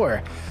plus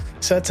 4.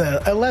 So that's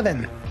a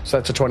 11. So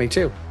that's a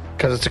 22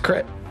 because it's a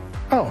crit.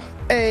 Oh,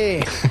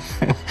 hey.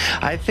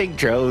 I think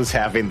Dro's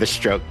having the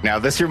stroke now.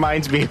 This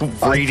reminds me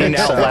of I reading think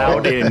out so.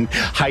 loud in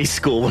high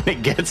school when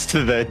it gets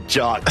to the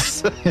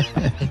jocks.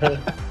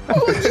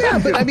 Yeah,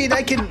 but I mean,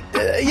 I can,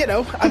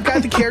 I've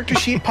got the character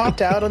sheet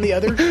popped out on the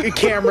other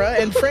camera,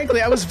 and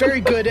frankly, I was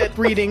very good at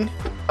reading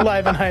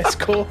live in high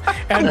school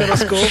and middle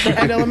school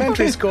and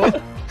elementary school.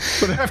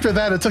 But after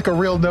that, it took a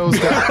real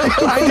nosedive.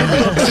 I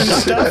did books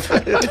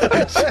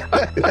and stuff.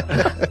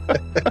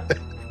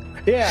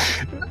 Yeah,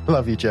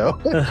 Love you, Joe.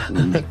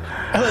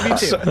 I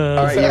love you too.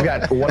 All right, you've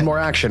got one more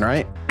action,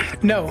 right?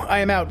 No, I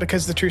am out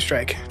because of the True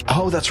Strike.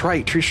 Oh, that's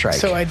right. True Strike.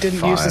 So I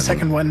didn't use the Fun.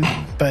 second one,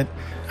 but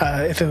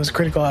if it was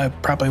critical, I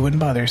probably wouldn't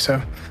bother. So,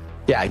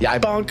 Yeah,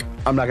 bonk.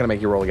 I'm not going to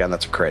make you roll again.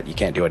 That's a crit. You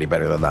can't do any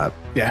better than that.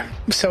 Yeah.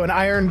 So an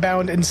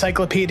iron-bound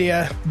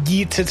encyclopedia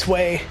yeets its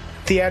way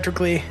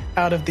theatrically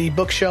out of the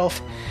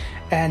bookshelf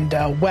and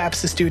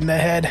whaps this dude in the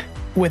head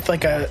with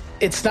like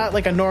it's not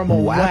like a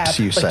normal Whaps, whap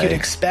you like say? you'd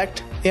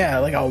expect. Yeah,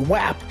 like a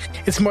whap.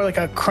 It's more like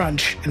a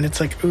crunch, and it's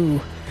like, ooh,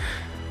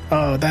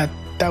 oh, that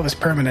was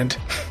permanent.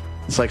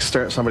 It's like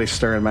somebody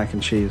stirring mac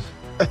and cheese.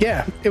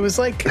 Yeah, it was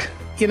like,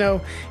 if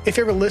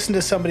you ever listen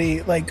to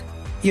somebody like,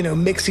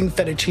 mixing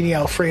fettuccine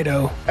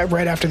Alfredo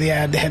right after they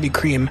add the heavy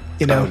cream,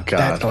 Oh, God.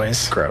 that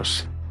noise.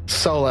 Gross.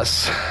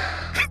 Solus,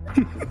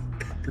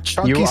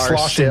 Chunky You are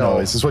sloshing still-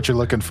 noise is what you're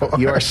looking for.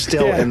 you are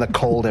still Yeah. in the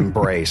cold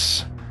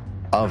embrace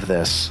of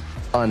this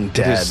undead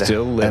It is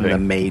still and living. the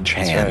mage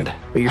hand. right.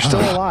 But you're still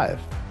alive.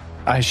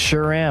 I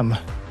sure am.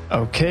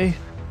 Okay.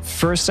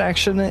 First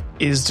action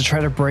is to try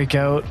to break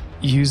out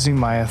using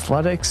my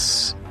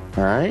athletics.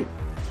 All right.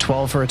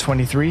 12 for a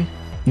 23.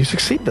 You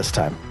succeed this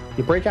time.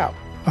 You break out.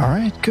 All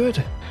right,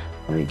 good.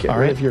 You get All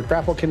rid right. of your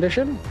grapple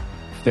condition.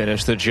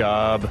 Finish the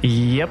job.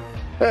 Yep.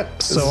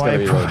 This is So gonna I,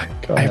 be pro- really-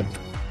 go ahead.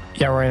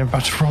 yeah, right. I'm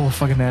about to roll a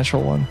fucking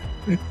natural one.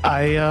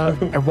 I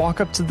walk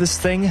up to this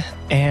thing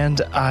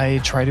and I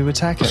try to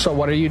attack it. So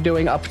what are you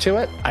doing up to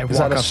it? I Is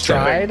that walk a up to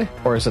stride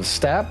or is it a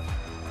step?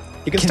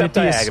 You can Can step it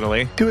be a-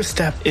 diagonally. Do a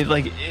step.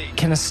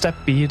 Can a step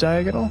be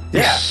diagonal?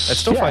 Yeah, that's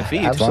still 5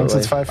 feet. As long as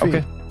it's 5 feet.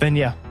 Okay. Then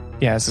yeah,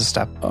 it's a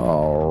step.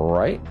 All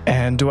right.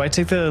 And do I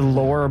take the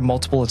lower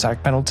multiple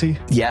attack penalty?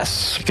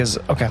 Yes. Because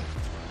okay,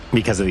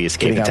 Because of the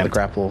escape Getting out of the attempt.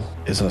 grapple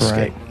is an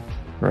escape,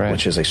 right.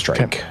 which is a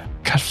strike. Okay.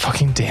 God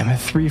fucking damn it!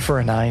 3 for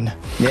a 9.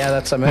 Yeah,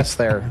 that's a miss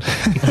there.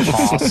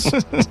 Hoss.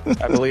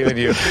 I believe in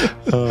you. I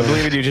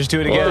believe in you. Just do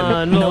it again.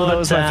 One No, more that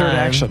was my third time,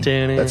 action.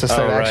 Danny. That's a Oh,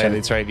 third right. action.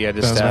 That's right. Yeah,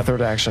 That just was my stab.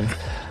 third action.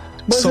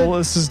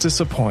 Solus is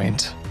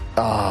disappoint.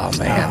 Oh,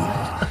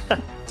 man.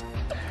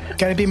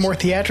 Got to be more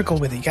theatrical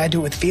with it. You got to do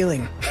it with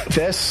feeling.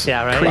 This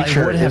Yeah, right. I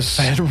creature would have is if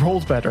I had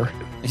rolled better.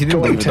 He didn't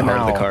going leave to the heart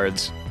of now the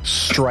cards.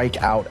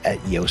 strike out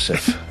at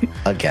Yosef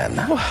again.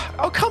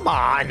 Oh, come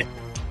on.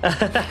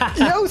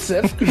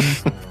 Joseph.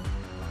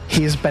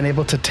 He's been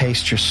able to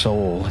taste your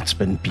soul. It's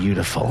been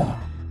beautiful.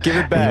 Give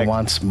it back. He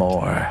wants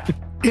more.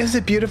 Is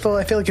it beautiful?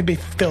 I feel like it'd be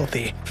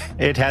filthy.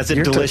 It has a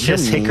You're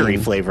delicious you're hickory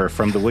mean. flavor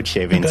from the wood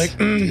shavings. Like,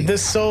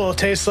 this soul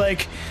tastes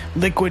like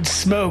liquid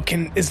smoke.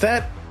 And is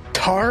that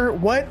tar?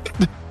 What?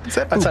 Is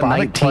that That's a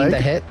bubonic 19 plague?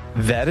 to hit.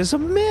 That is a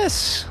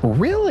miss.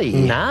 Really?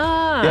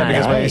 Nice. Yeah,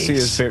 because my Nice. AC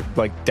is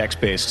like dex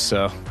based,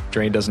 so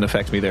drain doesn't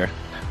affect me there.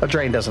 A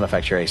drain doesn't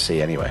affect your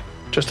AC anyway.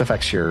 Just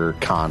affects your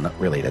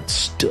con-related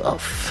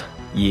stuff.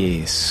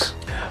 Yes.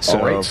 So,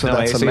 All right, so no,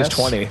 that's a AC is miss.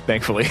 20,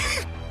 thankfully.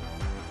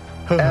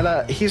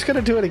 And he's going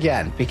to do it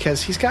again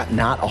because he's got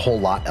not a whole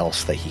lot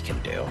else that he can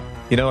do.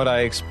 You know what?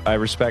 I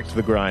respect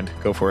the grind.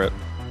 Go for it.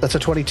 That's a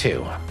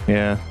 22.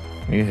 Yeah,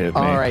 you hit me.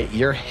 All right,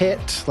 you're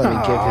hit. Let me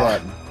give you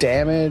that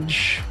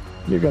damage.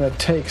 You're going to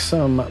take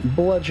some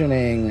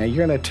bludgeoning.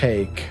 You're going to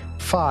take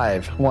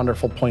 5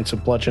 wonderful points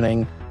of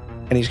bludgeoning.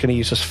 And he's going to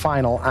use his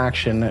final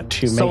action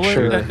to make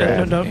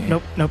sure.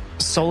 Nope.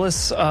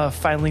 Solus,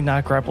 finally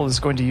not grappled, is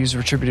going to use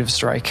Retributive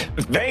Strike.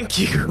 Thank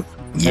you.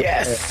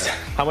 Yes.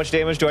 How much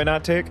damage do I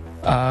not take?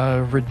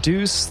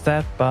 Reduce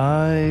that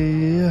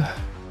by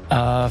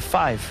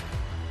 5.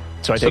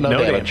 So I take no no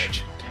damage.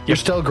 damage. You're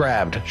still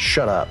grabbed.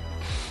 Shut up.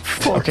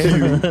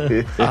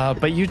 Okay.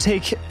 But you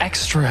take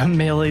extra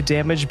melee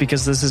damage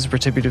because this is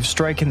Retributive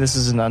Strike and this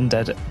is an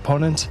undead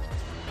opponent.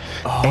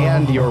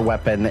 And your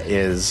weapon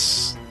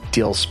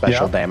deals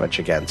special Yep. damage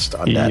against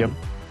undead.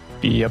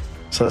 Yep.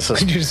 So this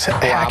Could you is just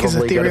hack his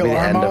probably going to be ethereal the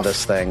arm end off? of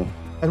this thing.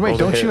 And wait, Roll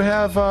to don't hit. you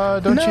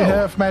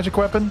have magic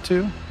weapon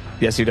too?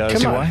 Yes, he does.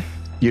 Come Do on. I?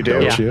 You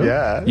do? Don't you?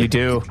 Yeah. You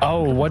do.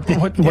 Oh, what Yeah,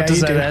 does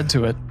you that do. add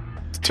to it?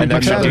 An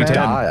extra D10, D10.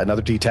 Die,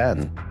 another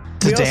D10.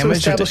 We also damage or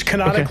established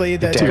canonically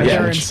that Damage.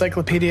 there are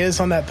encyclopedias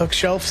on that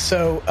bookshelf,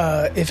 so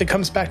if it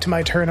comes back to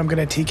my turn, I'm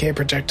going to TK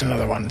project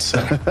another one. So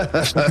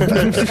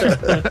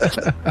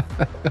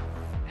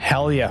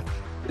Hell yeah.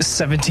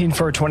 17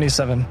 for a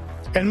 27.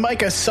 And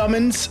Micah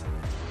summons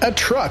a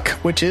truck,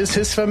 which is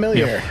his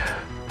familiar.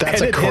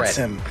 That's and a it crit. hits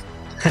him.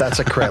 That's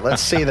a crit.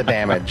 Let's see the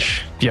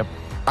damage. Yep.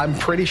 I'm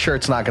pretty sure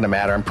it's not going to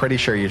matter. I'm pretty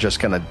sure you're just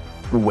going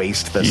to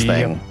waste this Yep.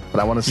 thing.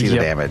 But I want to see the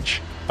Yep.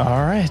 damage.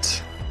 All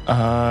right.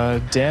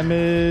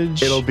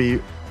 Damage. It'll be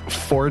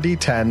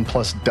 4d10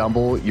 plus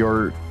double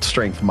your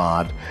strength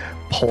mod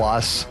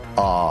plus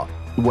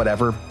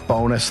whatever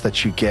bonus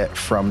that you get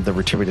from the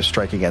retributive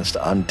strike against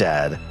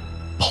undead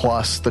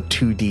plus the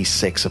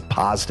 2d6 of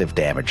positive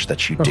damage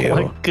that you do. Oh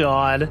my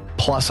god.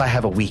 Plus I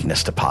have a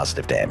weakness to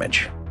positive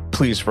damage.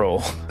 Please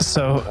roll.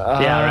 So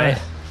Yeah, right.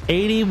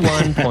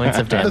 81 points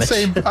of damage.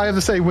 I have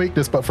the same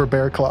weakness, but for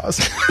bear claws.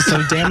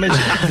 So damage.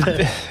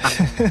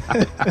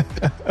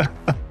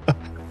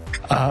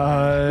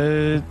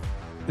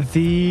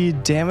 The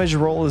damage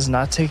roll is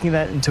not taking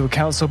that into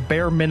account. So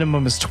bare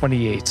minimum is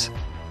 28.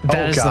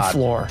 That is the God.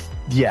 floor.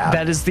 Yeah.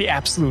 That is the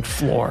absolute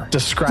floor.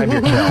 Describe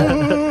your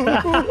kill.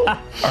 All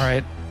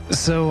right.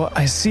 So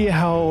I see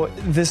how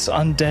this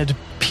undead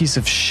piece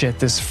of shit,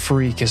 this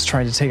freak, is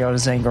trying to take out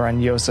his anger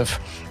on Yosef.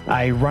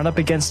 I run up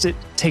against it,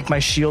 take my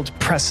shield,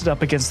 press it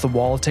up against the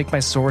wall, take my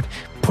sword,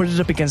 put it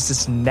up against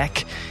its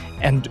neck,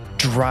 and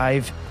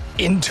drive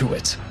into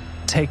it,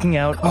 taking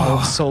out all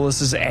of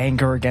Solus's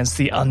anger against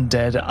the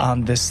undead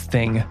on this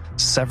thing,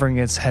 severing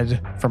its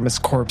head from its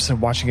corpse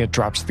and watching it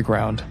drop to the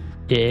ground.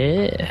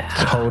 Yeah.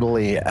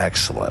 Totally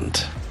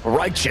excellent.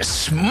 Righteous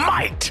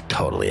smite.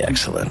 Totally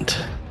excellent.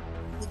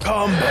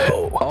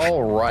 Combo.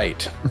 All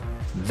right.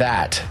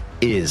 That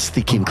is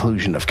the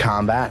conclusion of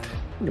combat.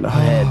 I'm going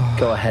to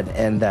go ahead and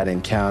end that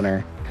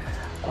encounter.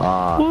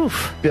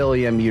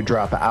 Billiam, you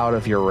drop out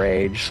of your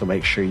rage, so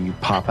make sure you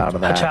pop out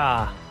of that.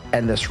 Cha.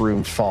 And this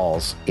room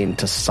falls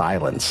into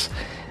silence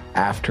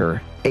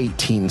after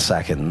 18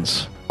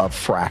 seconds of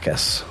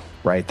fracas.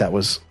 Right? That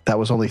was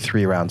only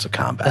 3 rounds of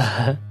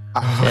combat.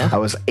 That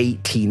was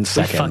 18 We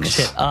seconds.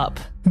 fuck shit up.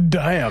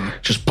 Damn.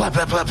 Just blah,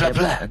 blah, blah, blah,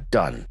 blah.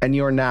 Done. And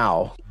you're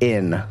now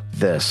in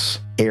this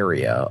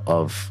area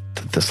of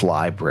this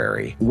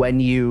library. When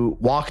you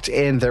walked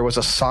in, there was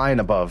a sign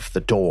above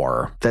the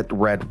door that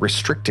read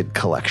restricted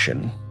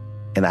collection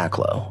in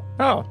Aklo.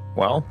 Oh,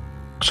 well.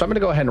 So I'm going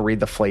to go ahead and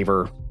read the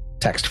flavor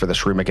text for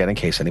this room again in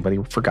case anybody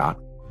forgot.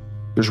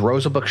 There's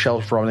rows of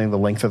bookshelves running the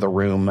length of the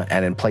room,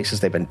 and in places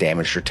they've been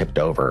damaged or tipped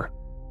over.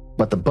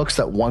 But the books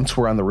that once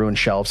were on the ruined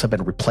shelves have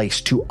been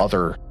replaced to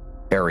other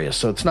areas.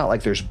 So it's not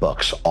like there's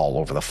books all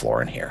over the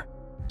floor in here.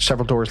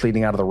 Several doors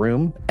leading out of the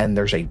room, and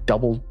there's a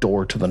double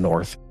door to the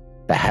north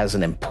that has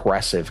an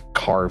impressive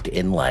carved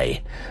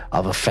inlay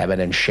of a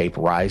feminine shape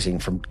rising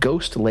from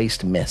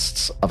ghost-laced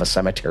mists of a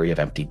cemetery of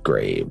emptied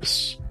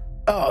graves.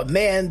 Oh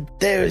man,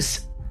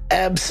 there's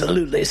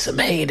absolutely some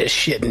heinous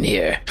shit in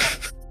here.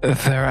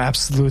 There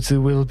absolutely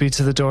will be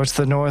to the door to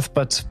the north,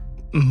 but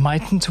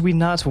mightn't we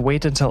not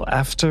wait until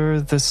after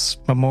this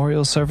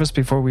memorial service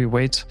before we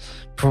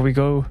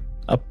go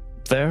up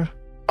there?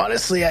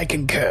 Honestly, I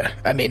concur.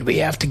 I mean, we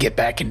have to get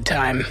back in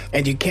time,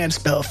 and you can't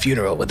spell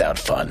funeral without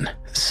fun.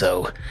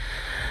 So,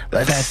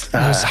 That's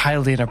That was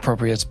highly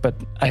inappropriate, but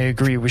I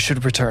agree we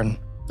should return.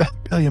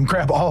 William,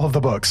 grab all of the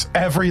books.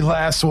 Every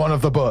last one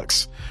of the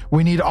books.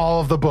 We need all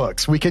of the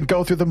books. We can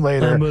go through them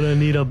later. gonna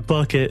need a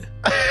bucket.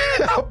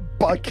 A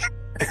bucket.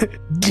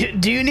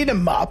 Do you need a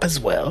mop as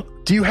well?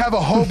 Do you have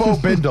a hobo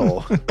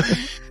bindle?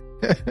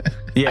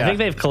 Yeah. I think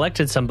they've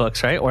collected some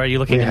books, right? Or are you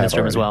looking We in this have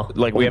room as well?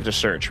 Like we have to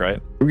search,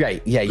 right?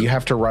 right. Yeah, you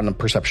have to run a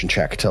perception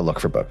check to look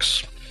for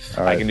books.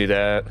 All right. I can do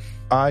that.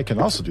 I can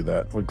also do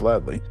that. Would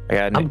gladly. I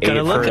got an I'm 8 gonna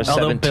for look, a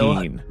although Bill,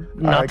 17.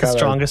 I not the gotta-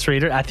 strongest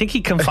reader. I think he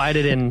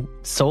confided in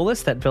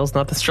Solus that Bill's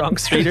not the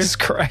strongest reader. That's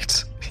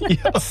correct.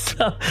 Yes.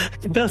 So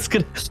Bill's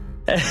gonna.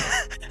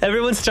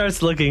 Everyone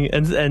starts looking,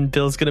 and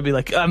Bill's gonna be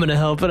like, "I'm gonna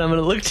help, and I'm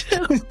gonna look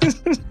too."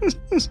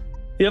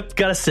 Yep,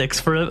 got a 6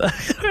 for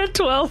a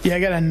 12. Yeah,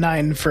 I got a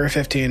 9 for a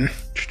 15.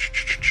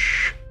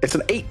 It's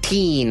an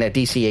 18, a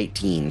DC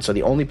 18. So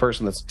the only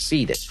person that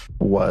succeeded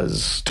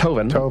was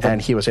Tovin, Tovin.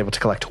 and he was able to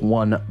collect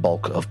one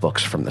bulk of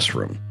books from this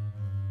room.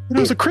 It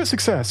was a crit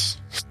success.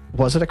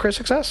 Was it a crit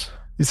success?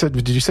 You said,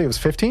 did you say it was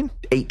 15?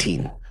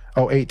 18.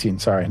 Oh, 18.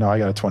 Sorry. No, I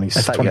got a 20. I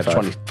thought 25. you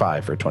had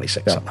 25 or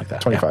 26, Yeah, something like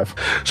that. 25.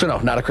 Yeah. So no,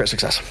 not a crit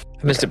success.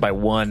 I missed it by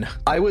 1.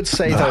 I would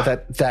say, though,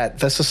 that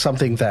this is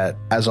something that,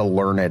 as a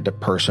learned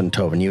person,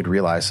 Tovin, you'd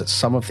realize that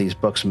some of these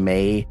books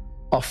may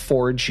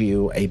afford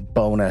you a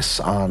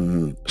bonus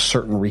on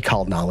certain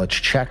recall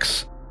knowledge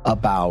checks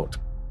about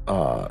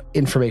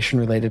information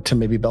related to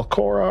maybe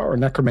Belcora or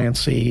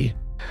necromancy.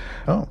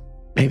 Oh.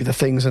 Maybe the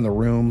things in the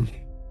room.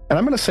 And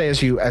I'm going to say,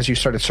 as you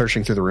started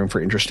searching through the room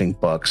for interesting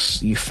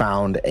books, you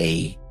found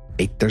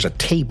there's a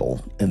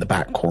table in the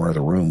back corner of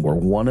the room where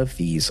one of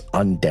these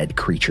undead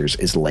creatures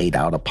is laid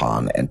out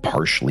upon and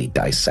partially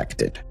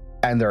dissected.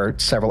 And there are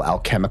several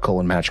alchemical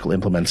and magical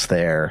implements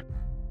there.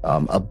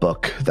 A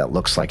book that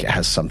looks like it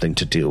has something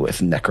to do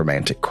with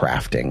necromantic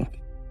crafting.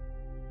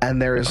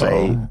 And there is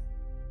a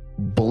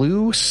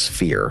blue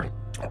sphere,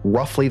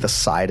 roughly the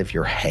side of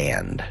your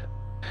hand,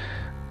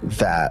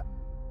 that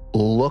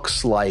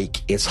looks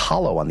like it's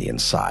hollow on the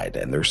inside,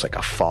 and there's like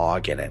a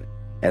fog in it.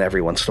 And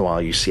every once in a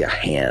while, you see a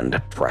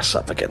hand press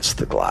up against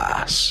the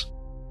glass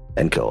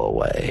and go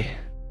away.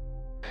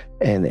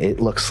 And it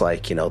looks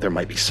like, there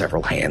might be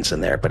several hands in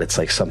there, but it's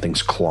like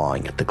something's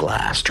clawing at the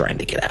glass trying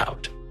to get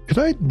out. Could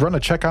I run a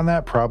check on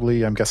that?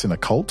 Probably, I'm guessing,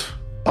 occult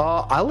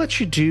I'll let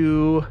you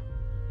do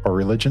or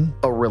religion?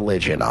 a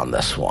religion on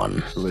this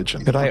one.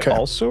 Religion. Could I Okay.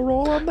 also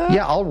roll on that?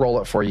 Yeah, I'll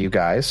roll it for you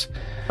guys.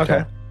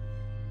 Okay.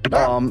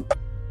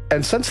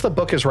 And since the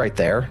book is right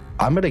there,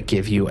 I'm going to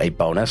give you a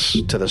bonus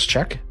to this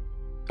check.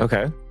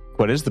 Okay.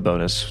 What is the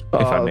bonus,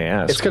 if I may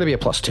ask? It's going to be a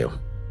 +2.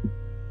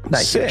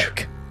 Nice.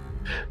 Sick.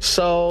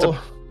 So,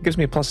 It gives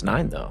me a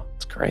 +9, though.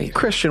 It's great.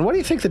 Christian, what do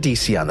you think the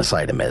DC on this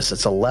item is?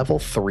 It's a level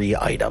 3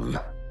 item.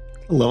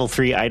 Level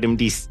 3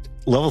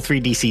 level 3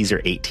 DCs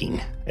are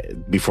 18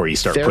 before you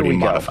start There putting we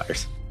go.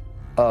 modifiers.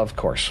 Of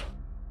course.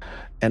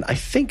 And I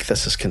think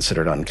this is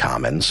considered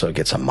uncommon, so it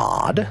gets a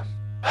mod.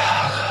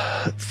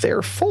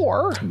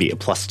 Therefore, Be a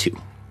 +2.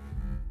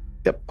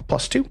 yep, a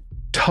 +2.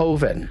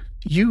 Tovin,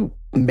 you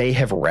may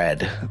have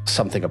read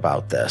something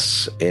about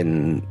this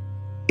in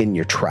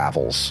your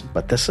travels,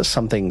 but this is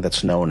something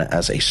that's known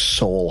as a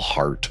soul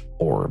heart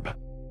orb.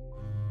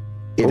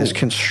 It is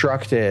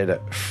constructed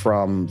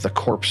from the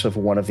corpse of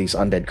one of these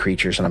undead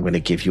creatures, and I'm going to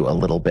give you a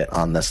little bit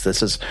on this.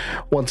 This is,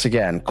 once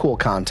again, cool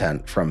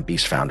content from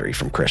Beast Foundry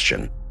from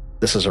Christian.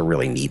 This is a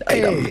really neat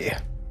item. Hey.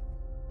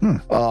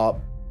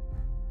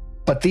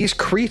 But these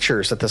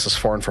creatures that this is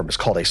formed from is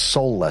called a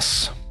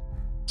soulless.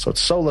 So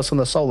it's Solus and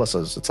the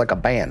Soluses. It's like a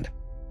band.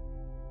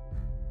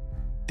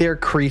 They're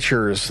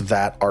creatures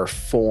that are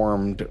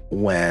formed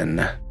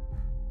when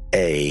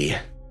a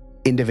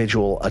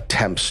individual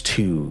attempts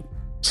to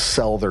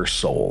sell their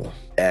soul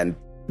and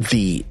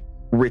the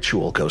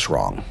ritual goes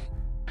wrong.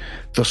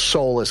 The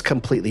soul is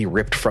completely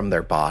ripped from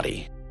their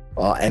body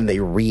and they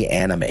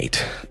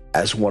reanimate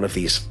as one of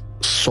these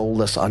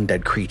soulless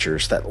undead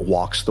creatures that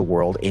walks the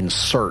world in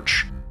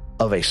search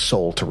of a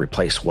soul to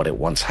replace what it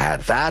once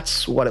had.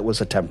 That's what it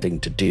was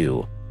attempting to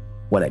do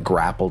when it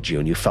grappled you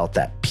and you felt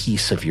that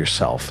piece of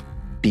yourself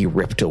be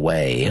ripped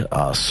away,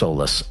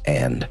 Solus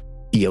and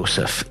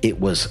Yosef. It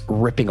was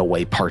ripping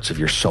away parts of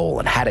your soul,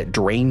 and had it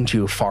drained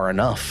you far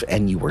enough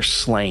and you were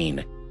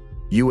slain,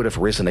 you would have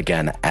risen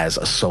again as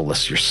a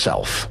Solus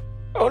yourself.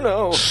 Oh,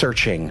 no.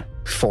 Searching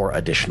for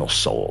additional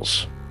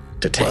souls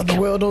to take. Well,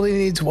 the world only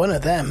needs one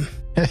of them.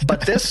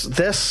 But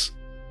this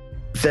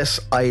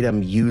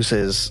item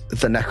uses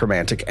the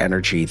necromantic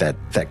energy that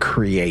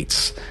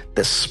creates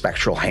this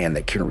spectral hand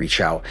that can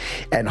reach out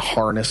and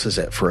harnesses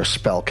it for a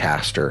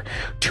spellcaster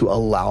to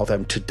allow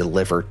them to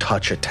deliver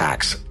touch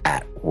attacks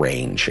at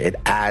range. It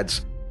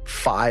adds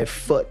 5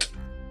 foot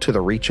to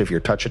the reach of your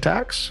touch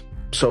attacks.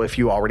 So if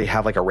you already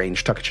have like a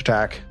ranged touch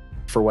attack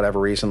for whatever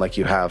reason, like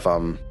you have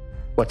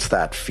what's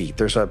that feat?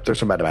 There's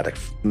a mathematic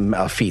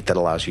feat that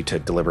allows you to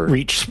deliver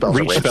Reach spells. at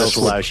range. spells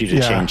allows you to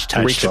change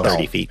touch reach to spell.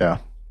 30 feet. Yeah.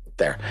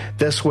 There.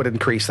 This would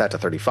increase that to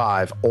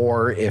 35,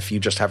 or if you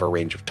just have a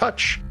range of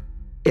touch,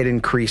 it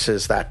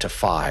increases that to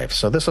 5.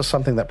 So this is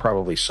something that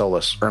probably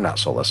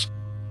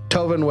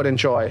Tovin would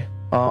enjoy.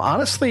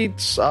 Honestly,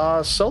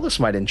 Solus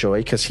might enjoy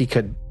because he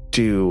could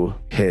do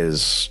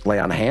his lay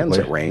on hands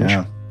at range,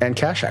 and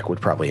Kashak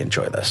would probably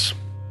enjoy this.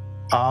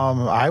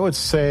 I would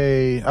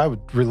say I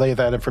would relay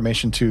that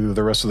information to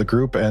the rest of the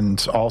group,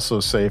 and also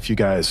say if you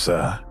guys,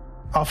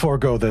 I'll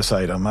forego this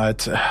item.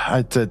 It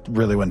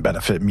really wouldn't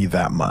benefit me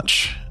that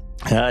much.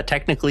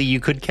 Technically, you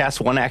could cast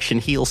 1-action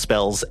heal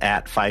spells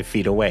at 5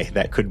 feet away.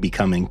 That could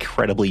become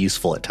incredibly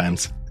useful at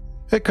times.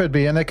 It could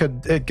be, and it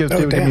would give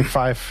me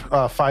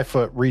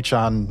 5-foot reach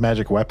on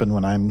magic weapon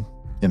when I'm,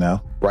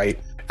 right.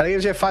 And it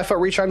gives you a 5-foot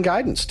reach on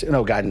guidance.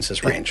 No, guidance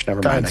is range.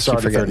 Never mind. Guidance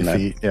already 30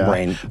 feet. Yeah.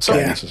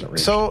 Guidance is range.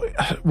 So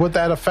would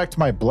that affect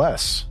my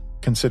bless?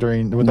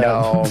 Considering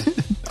no,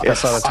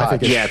 that's not a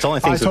touch. It's only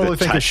things. I totally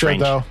think it should,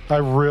 range. though. I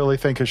really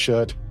think it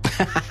should.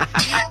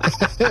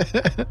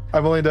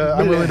 I'm willing to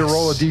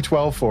roll a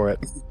d12 for it.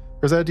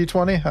 Or is that a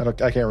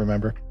d20? I can't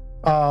remember.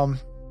 I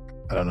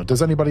don't know.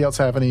 Does anybody else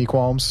have any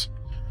qualms?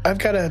 I've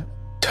got a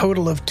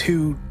total of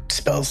 2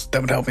 spells that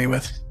would help me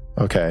with.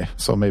 Okay,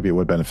 so maybe it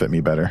would benefit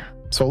me better.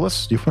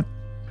 Solus, would you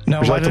why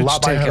like to don't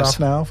lop you my take head us? off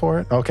now for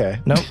it? Okay.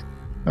 Nope.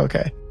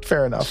 Okay,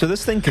 fair enough. So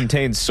this thing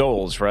contains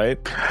souls, right?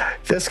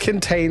 This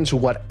contains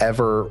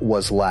whatever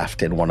was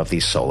left in one of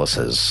these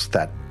soluses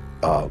that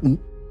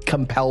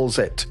compels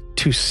it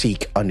to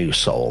seek a new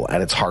soul,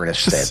 and it's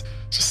harnessed it.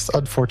 Just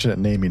unfortunate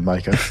naming,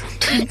 Micah.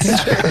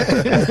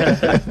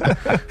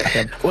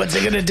 What's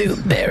it gonna do?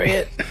 Bury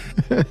it?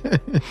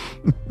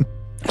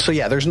 So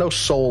yeah, there's no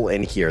soul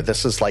in here.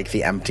 This is like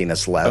the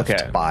emptiness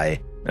left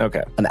by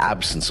an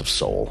absence of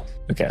soul.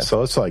 Okay.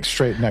 So it's like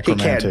straight He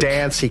necromantic. can't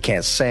dance. He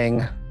can't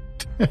sing.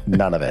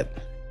 None of it.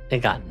 It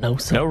got no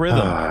soul. No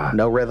rhythm.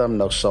 No rhythm,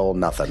 no soul,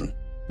 nothing.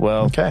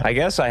 Well, Okay. I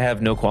guess I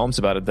have no qualms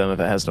about it then if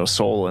it has no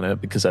soul in it,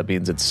 because that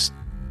means it's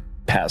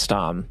passed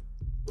on,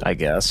 I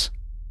guess.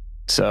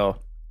 So,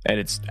 and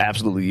it's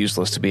absolutely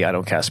useless to me. I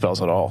don't cast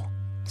spells at all.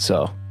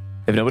 So,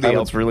 if nobody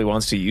else really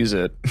wants to use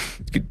it,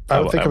 I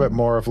would think of it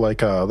more of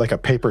like a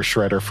paper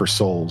shredder for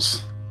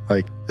souls.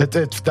 Like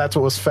that's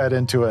what was fed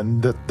into it,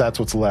 and that's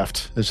what's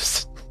left. It's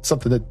just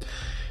something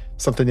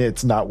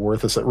that's not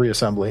worth us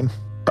reassembling.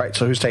 All right,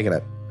 so who's taking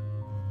it?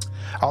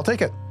 I'll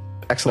take it.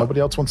 Excellent. Nobody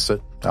else wants it.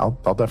 I'll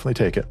definitely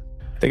take it.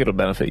 I think it'll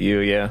benefit you,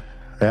 yeah.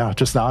 Yeah,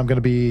 just now I'm going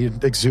to be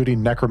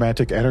exuding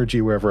necromantic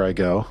energy wherever I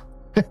go.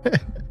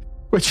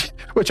 Which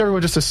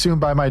everyone just assumed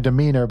by my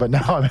demeanor, but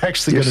now I'm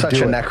actually You're going to do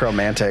such a it.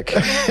 necromantic.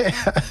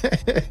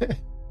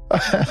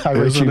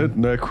 Isn't it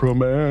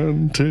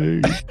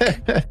necromantic?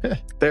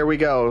 There we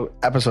go.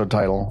 Episode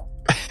title.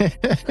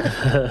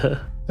 There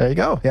you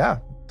go. Yeah,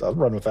 I'll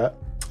run with that.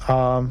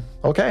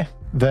 Okay,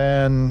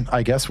 then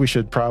I guess we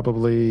should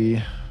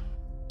probably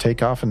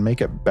take off and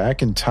make it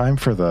back in time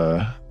for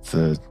the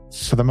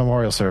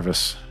memorial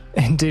service.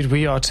 Indeed,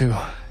 we ought to.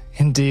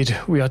 It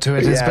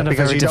has been a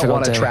because very you don't difficult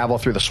want to day. travel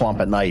through the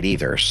swamp at night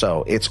either.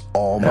 So it's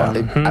almost.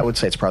 I would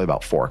say it's probably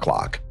about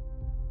 4:00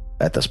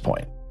 at this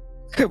point.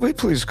 Could we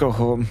please go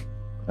home?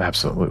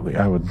 Absolutely,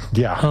 I would.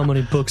 Yeah, How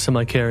many books am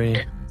I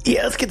carrying?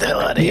 Yeah, let's get the hell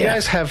out of You here.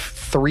 guys have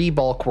 3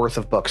 bulk worth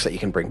of books that you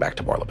can bring back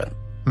to Morlabin,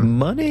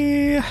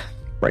 Money.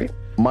 right?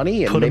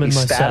 Money and Put 'em maybe in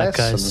my sack,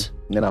 status,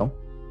 guys. and,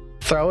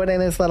 throw it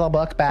in his little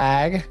book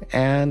bag,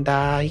 and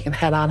you can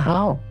head on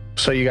home.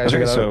 So you guys are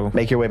going to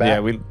make your way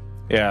back?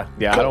 Yeah.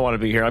 I don't want to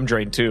be here. I'm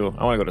drained too.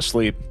 I want to go to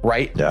sleep.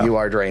 Right? Yeah. You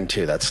are drained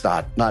too. That's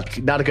not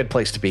a good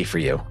place to be for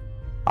you.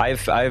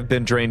 I've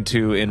been drained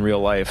too in real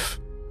life.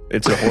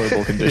 It's a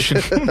horrible condition.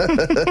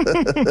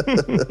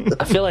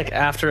 I feel like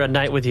after a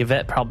night with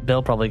Yvette,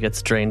 Bill probably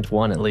gets drained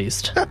 1 at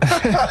least.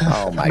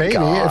 Oh my Maybe,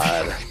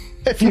 god.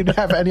 if you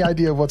have any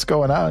idea of what's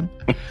going on.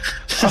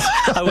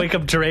 I wake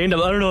up drained. I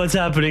don't know what's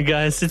happening,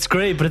 guys. It's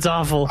great, but it's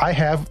awful. I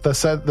have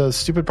the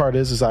stupid part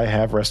is I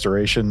have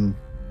restoration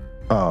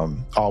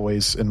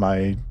always in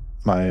my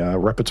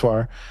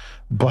repertoire,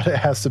 but it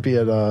has to be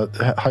at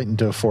a heightened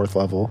to a 4th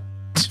level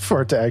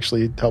for it to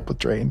actually help with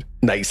drained.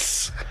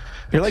 Nice.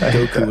 You're like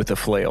Goku with a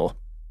flail.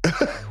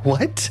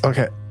 What?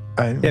 Okay.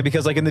 Yeah,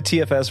 because like in the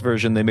TFS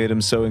version, they made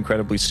him so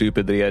incredibly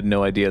stupid that he had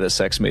no idea that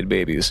sex made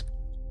babies.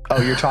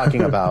 Oh, you're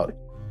talking about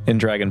In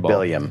Dragon Ball.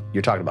 Billiam.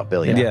 You're talking about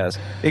Billiam. Yes,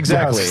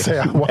 exactly.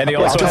 Yeah, well, And he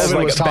also Tobin has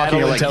like was talking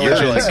battle like intelligence.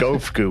 you're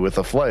like Goku with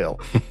a flail.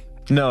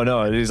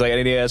 No, he's like,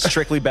 and he has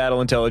strictly battle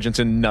intelligence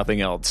and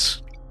nothing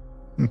else.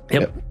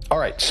 Yep. All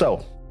right,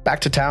 so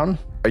back to town.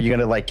 Are you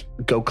going to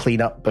go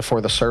clean up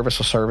before the service?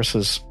 The service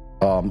is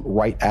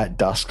right at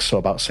dusk, so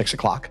about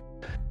 6:00.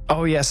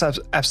 Oh yes,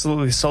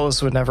 absolutely.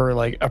 Solus would never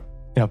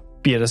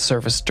be at a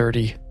service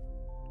dirty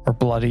or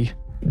bloody.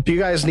 Do you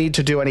guys need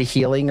to do any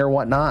healing or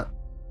whatnot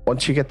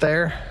once you get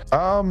there?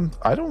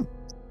 I don't.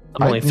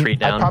 I'm only 3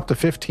 down. I popped to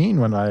 15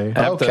 when I.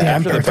 After the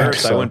Perfect.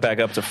 burst, I So- went back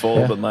up to full,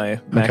 Yeah. but my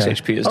max Okay.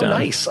 HP is Oh, down.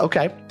 nice.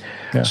 Okay.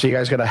 Yeah. So you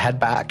guys going to head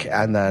back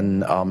and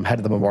then head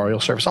to the memorial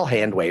service. I'll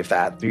hand wave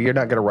that. You're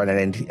not going to run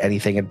into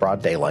anything in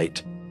broad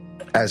daylight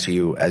as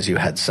you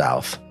head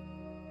south.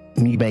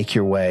 You make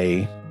your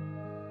way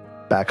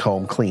back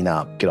home, clean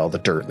up, get all the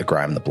dirt, the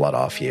grime, the blood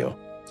off you.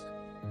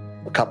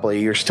 A couple of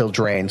you are still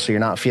drained, so you're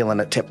not feeling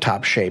at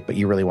tip-top shape, but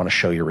you really want to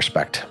show your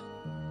respect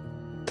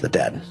the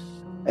dead.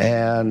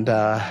 And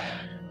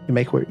you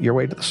make your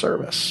way to the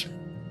service.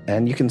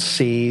 And you can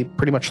see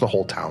pretty much the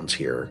whole town's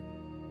here,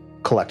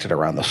 collected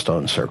around the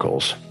stone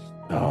circles.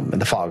 And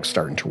the fog's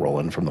starting to roll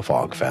in from the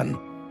fog fen.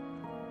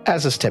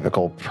 As is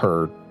typical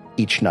per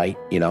each night,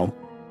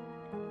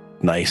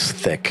 nice,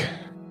 thick,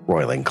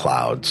 roiling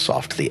clouds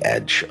off to the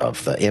edge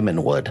of the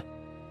Immenwood.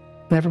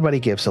 And everybody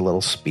gives a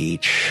little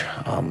speech.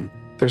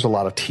 There's a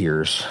lot of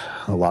tears,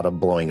 a lot of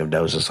blowing of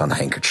noses on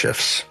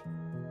handkerchiefs.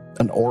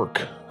 An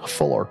orc, a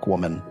full orc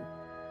woman,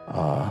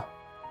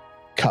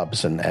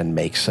 comes and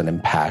makes an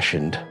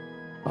impassioned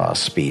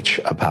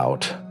speech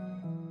about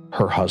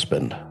her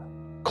husband,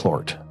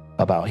 Clort,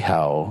 about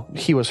how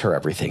he was her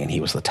everything and he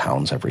was the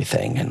town's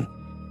everything. And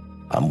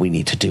we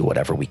need to do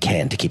whatever we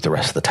can to keep the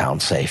rest of the town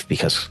safe,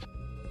 because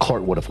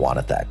Clort would have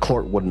wanted that.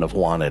 Clort wouldn't have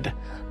wanted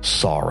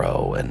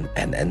sorrow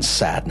and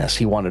sadness.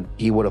 He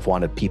would have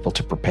wanted people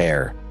to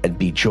prepare and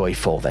be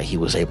joyful that he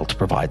was able to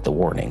provide the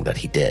warning that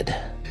he did.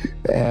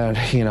 And,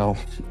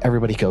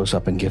 everybody goes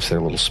up and gives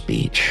their little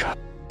speech,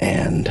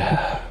 and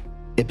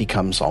it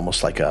becomes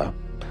almost like a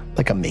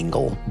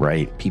mingle,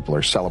 right? People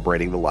are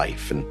celebrating the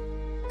life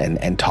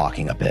and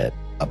talking a bit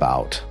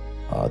about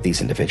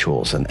these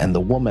individuals. And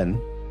the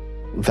woman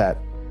that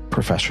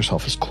professed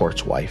herself as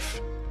Clort's wife,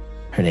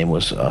 her name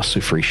was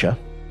Sufrisha.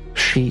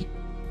 She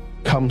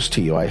comes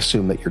to you. I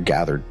assume that you're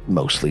gathered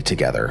mostly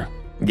together.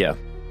 Yeah.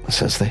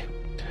 Says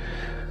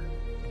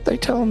they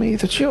tell me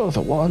that you're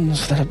the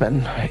ones that have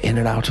been in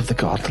and out of the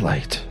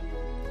Godlight.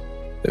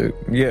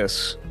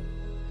 Yes.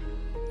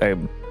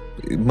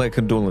 My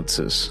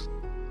condolences.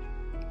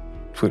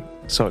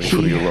 Sorry for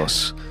your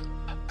loss.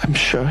 I'm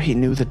sure he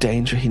knew the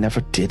danger. He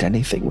never did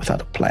anything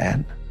without a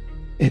plan.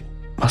 It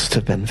must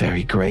have been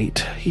very great.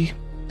 He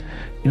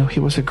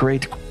was a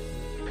great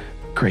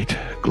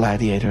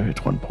gladiator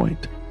at one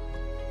point.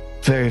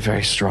 Very,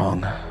 very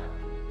strong.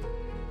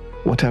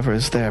 Whatever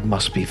is there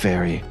must be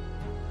very,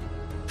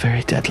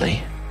 very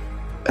deadly.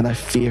 And I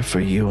fear for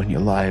you and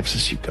your lives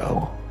as you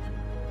go.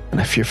 And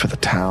I fear for the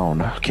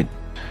town.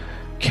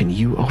 Can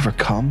you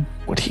overcome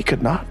what he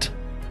could not?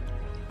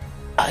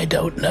 I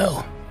don't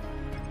know.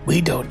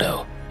 We don't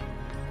know.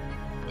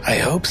 I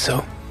hope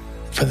so,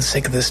 for the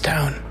sake of this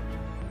town.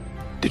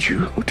 Did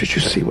you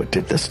see what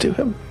did this to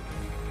him?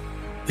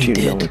 We Do you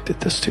did. know what did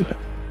this to him?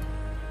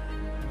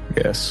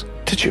 Yes.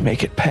 Did you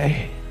make it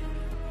pay?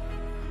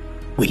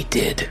 We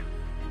did.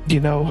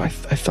 I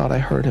thought I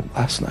heard him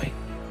last night.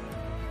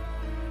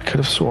 I could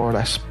have sworn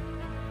I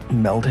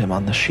smelled him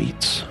on the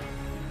sheets.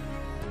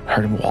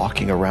 Heard him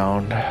walking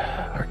around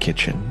our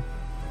kitchen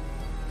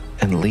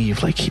and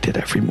leave like he did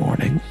every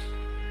morning.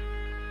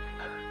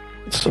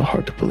 It's so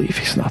hard to believe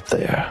he's not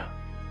there.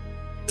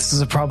 This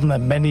is a problem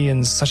that many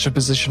in such a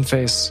position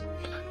face.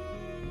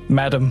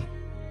 Madam,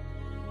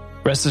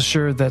 rest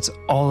assured that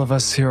all of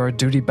us here are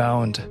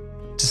duty-bound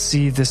to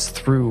see this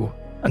through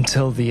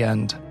until the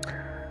end.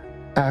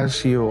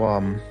 As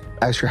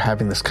you're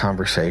having this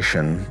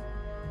conversation,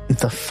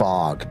 the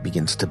fog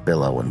begins to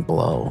billow and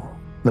blow.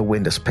 The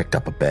wind has picked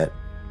up a bit.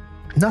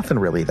 Nothing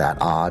really that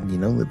odd,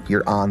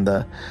 you're on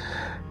the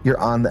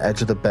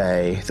edge of the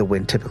bay. The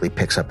wind typically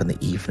picks up in the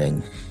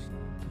evening,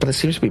 but it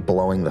seems to be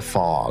blowing the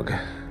fog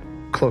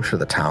closer to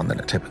the town than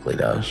it typically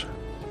does.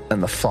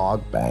 And the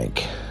fog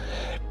bank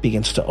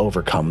begins to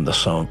overcome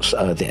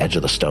the edge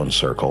of the stone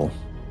circle.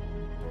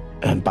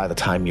 And by the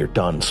time you're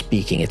done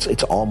speaking,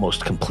 it's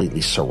almost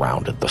completely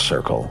surrounded the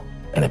circle,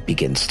 and it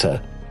begins to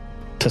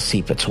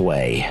seep its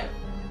way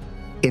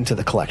into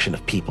the collection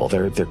of people.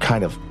 They're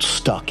kind of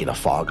stuck in a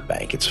fog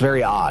bank. It's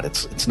very odd.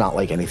 It's not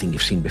like anything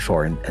you've seen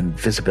before, and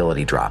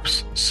visibility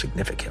drops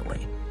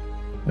significantly.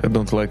 I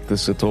don't like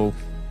this at all.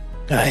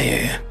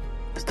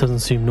 This doesn't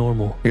seem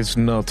normal. It's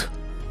not.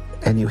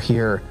 And you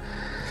hear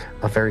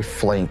a very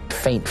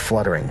faint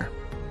fluttering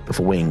of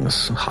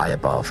wings high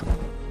above.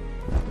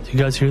 Do you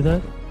guys hear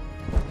that?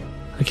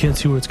 I can't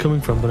see where it's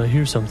coming from, but I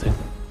hear something.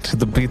 It's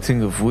the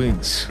beating of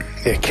wings.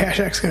 Yeah,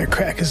 Kashak's gonna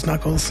crack his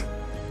knuckles.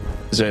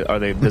 Does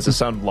it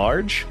sound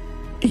large?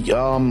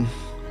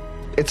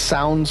 It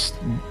sounds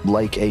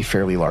like a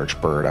fairly large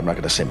bird. I'm not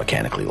going to say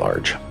mechanically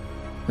large.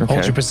 Okay.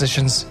 Hold your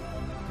positions.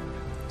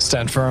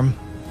 Stand firm.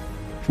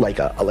 Like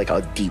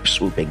a deep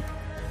swooping,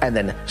 and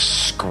then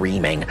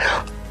screaming.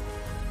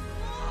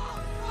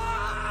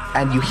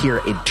 And you hear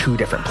it in two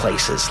different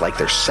places, like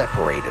they're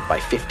separated by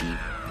 50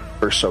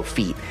 or so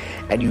feet,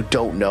 and you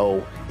don't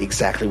know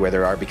exactly where they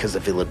are because the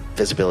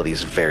visibility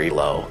is very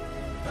low.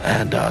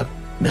 And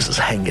Mrs.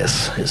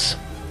 Hengis is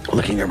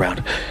looking around.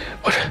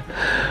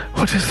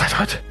 What is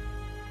that?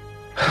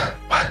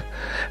 What?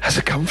 Has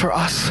it come for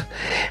us?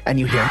 And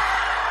you hear...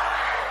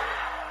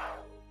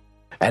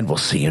 And we'll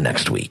see you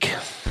next week.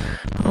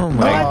 Oh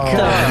my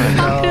god.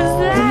 Fuck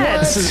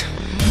is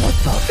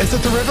that? Is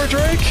it the River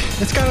Drake?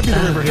 It's gotta be the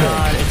River Drake.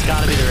 God, it's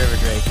gotta be the River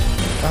Drake.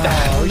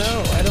 Oh,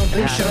 no, I don't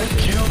think so.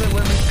 Killed it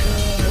when we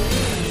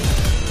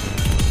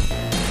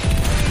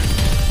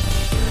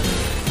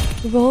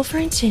could. Roll for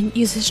Intent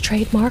uses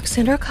trademarks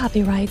and/or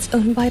copyrights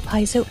owned by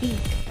Paizo Inc.,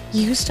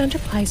 used under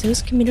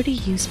Paizo's community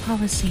use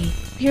policy.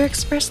 We are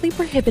expressly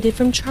prohibited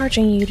from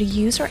charging you to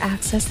use or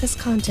access this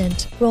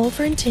content. Roll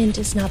for Intent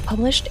is not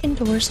published,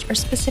 endorsed, or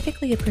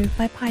specifically approved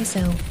by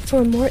Paizo.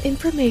 For more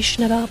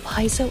information about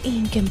Paizo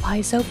Inc. and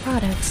Paizo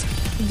products,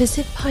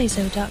 visit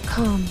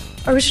paizo.com.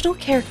 Original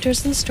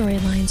characters and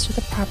storylines are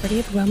the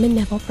property of Roman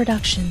Neville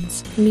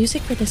Productions.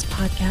 Music for this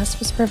podcast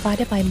was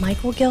provided by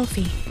Michael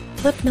Gilfie,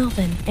 Flip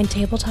Melvin, and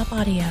Tabletop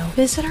Audio.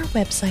 Visit our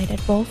website at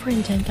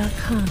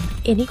rollforintent.com.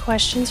 Any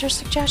questions or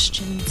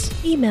suggestions,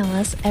 email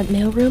us at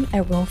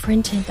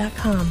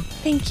mailroom@rollforintent.com.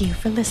 Thank you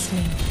for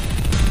listening.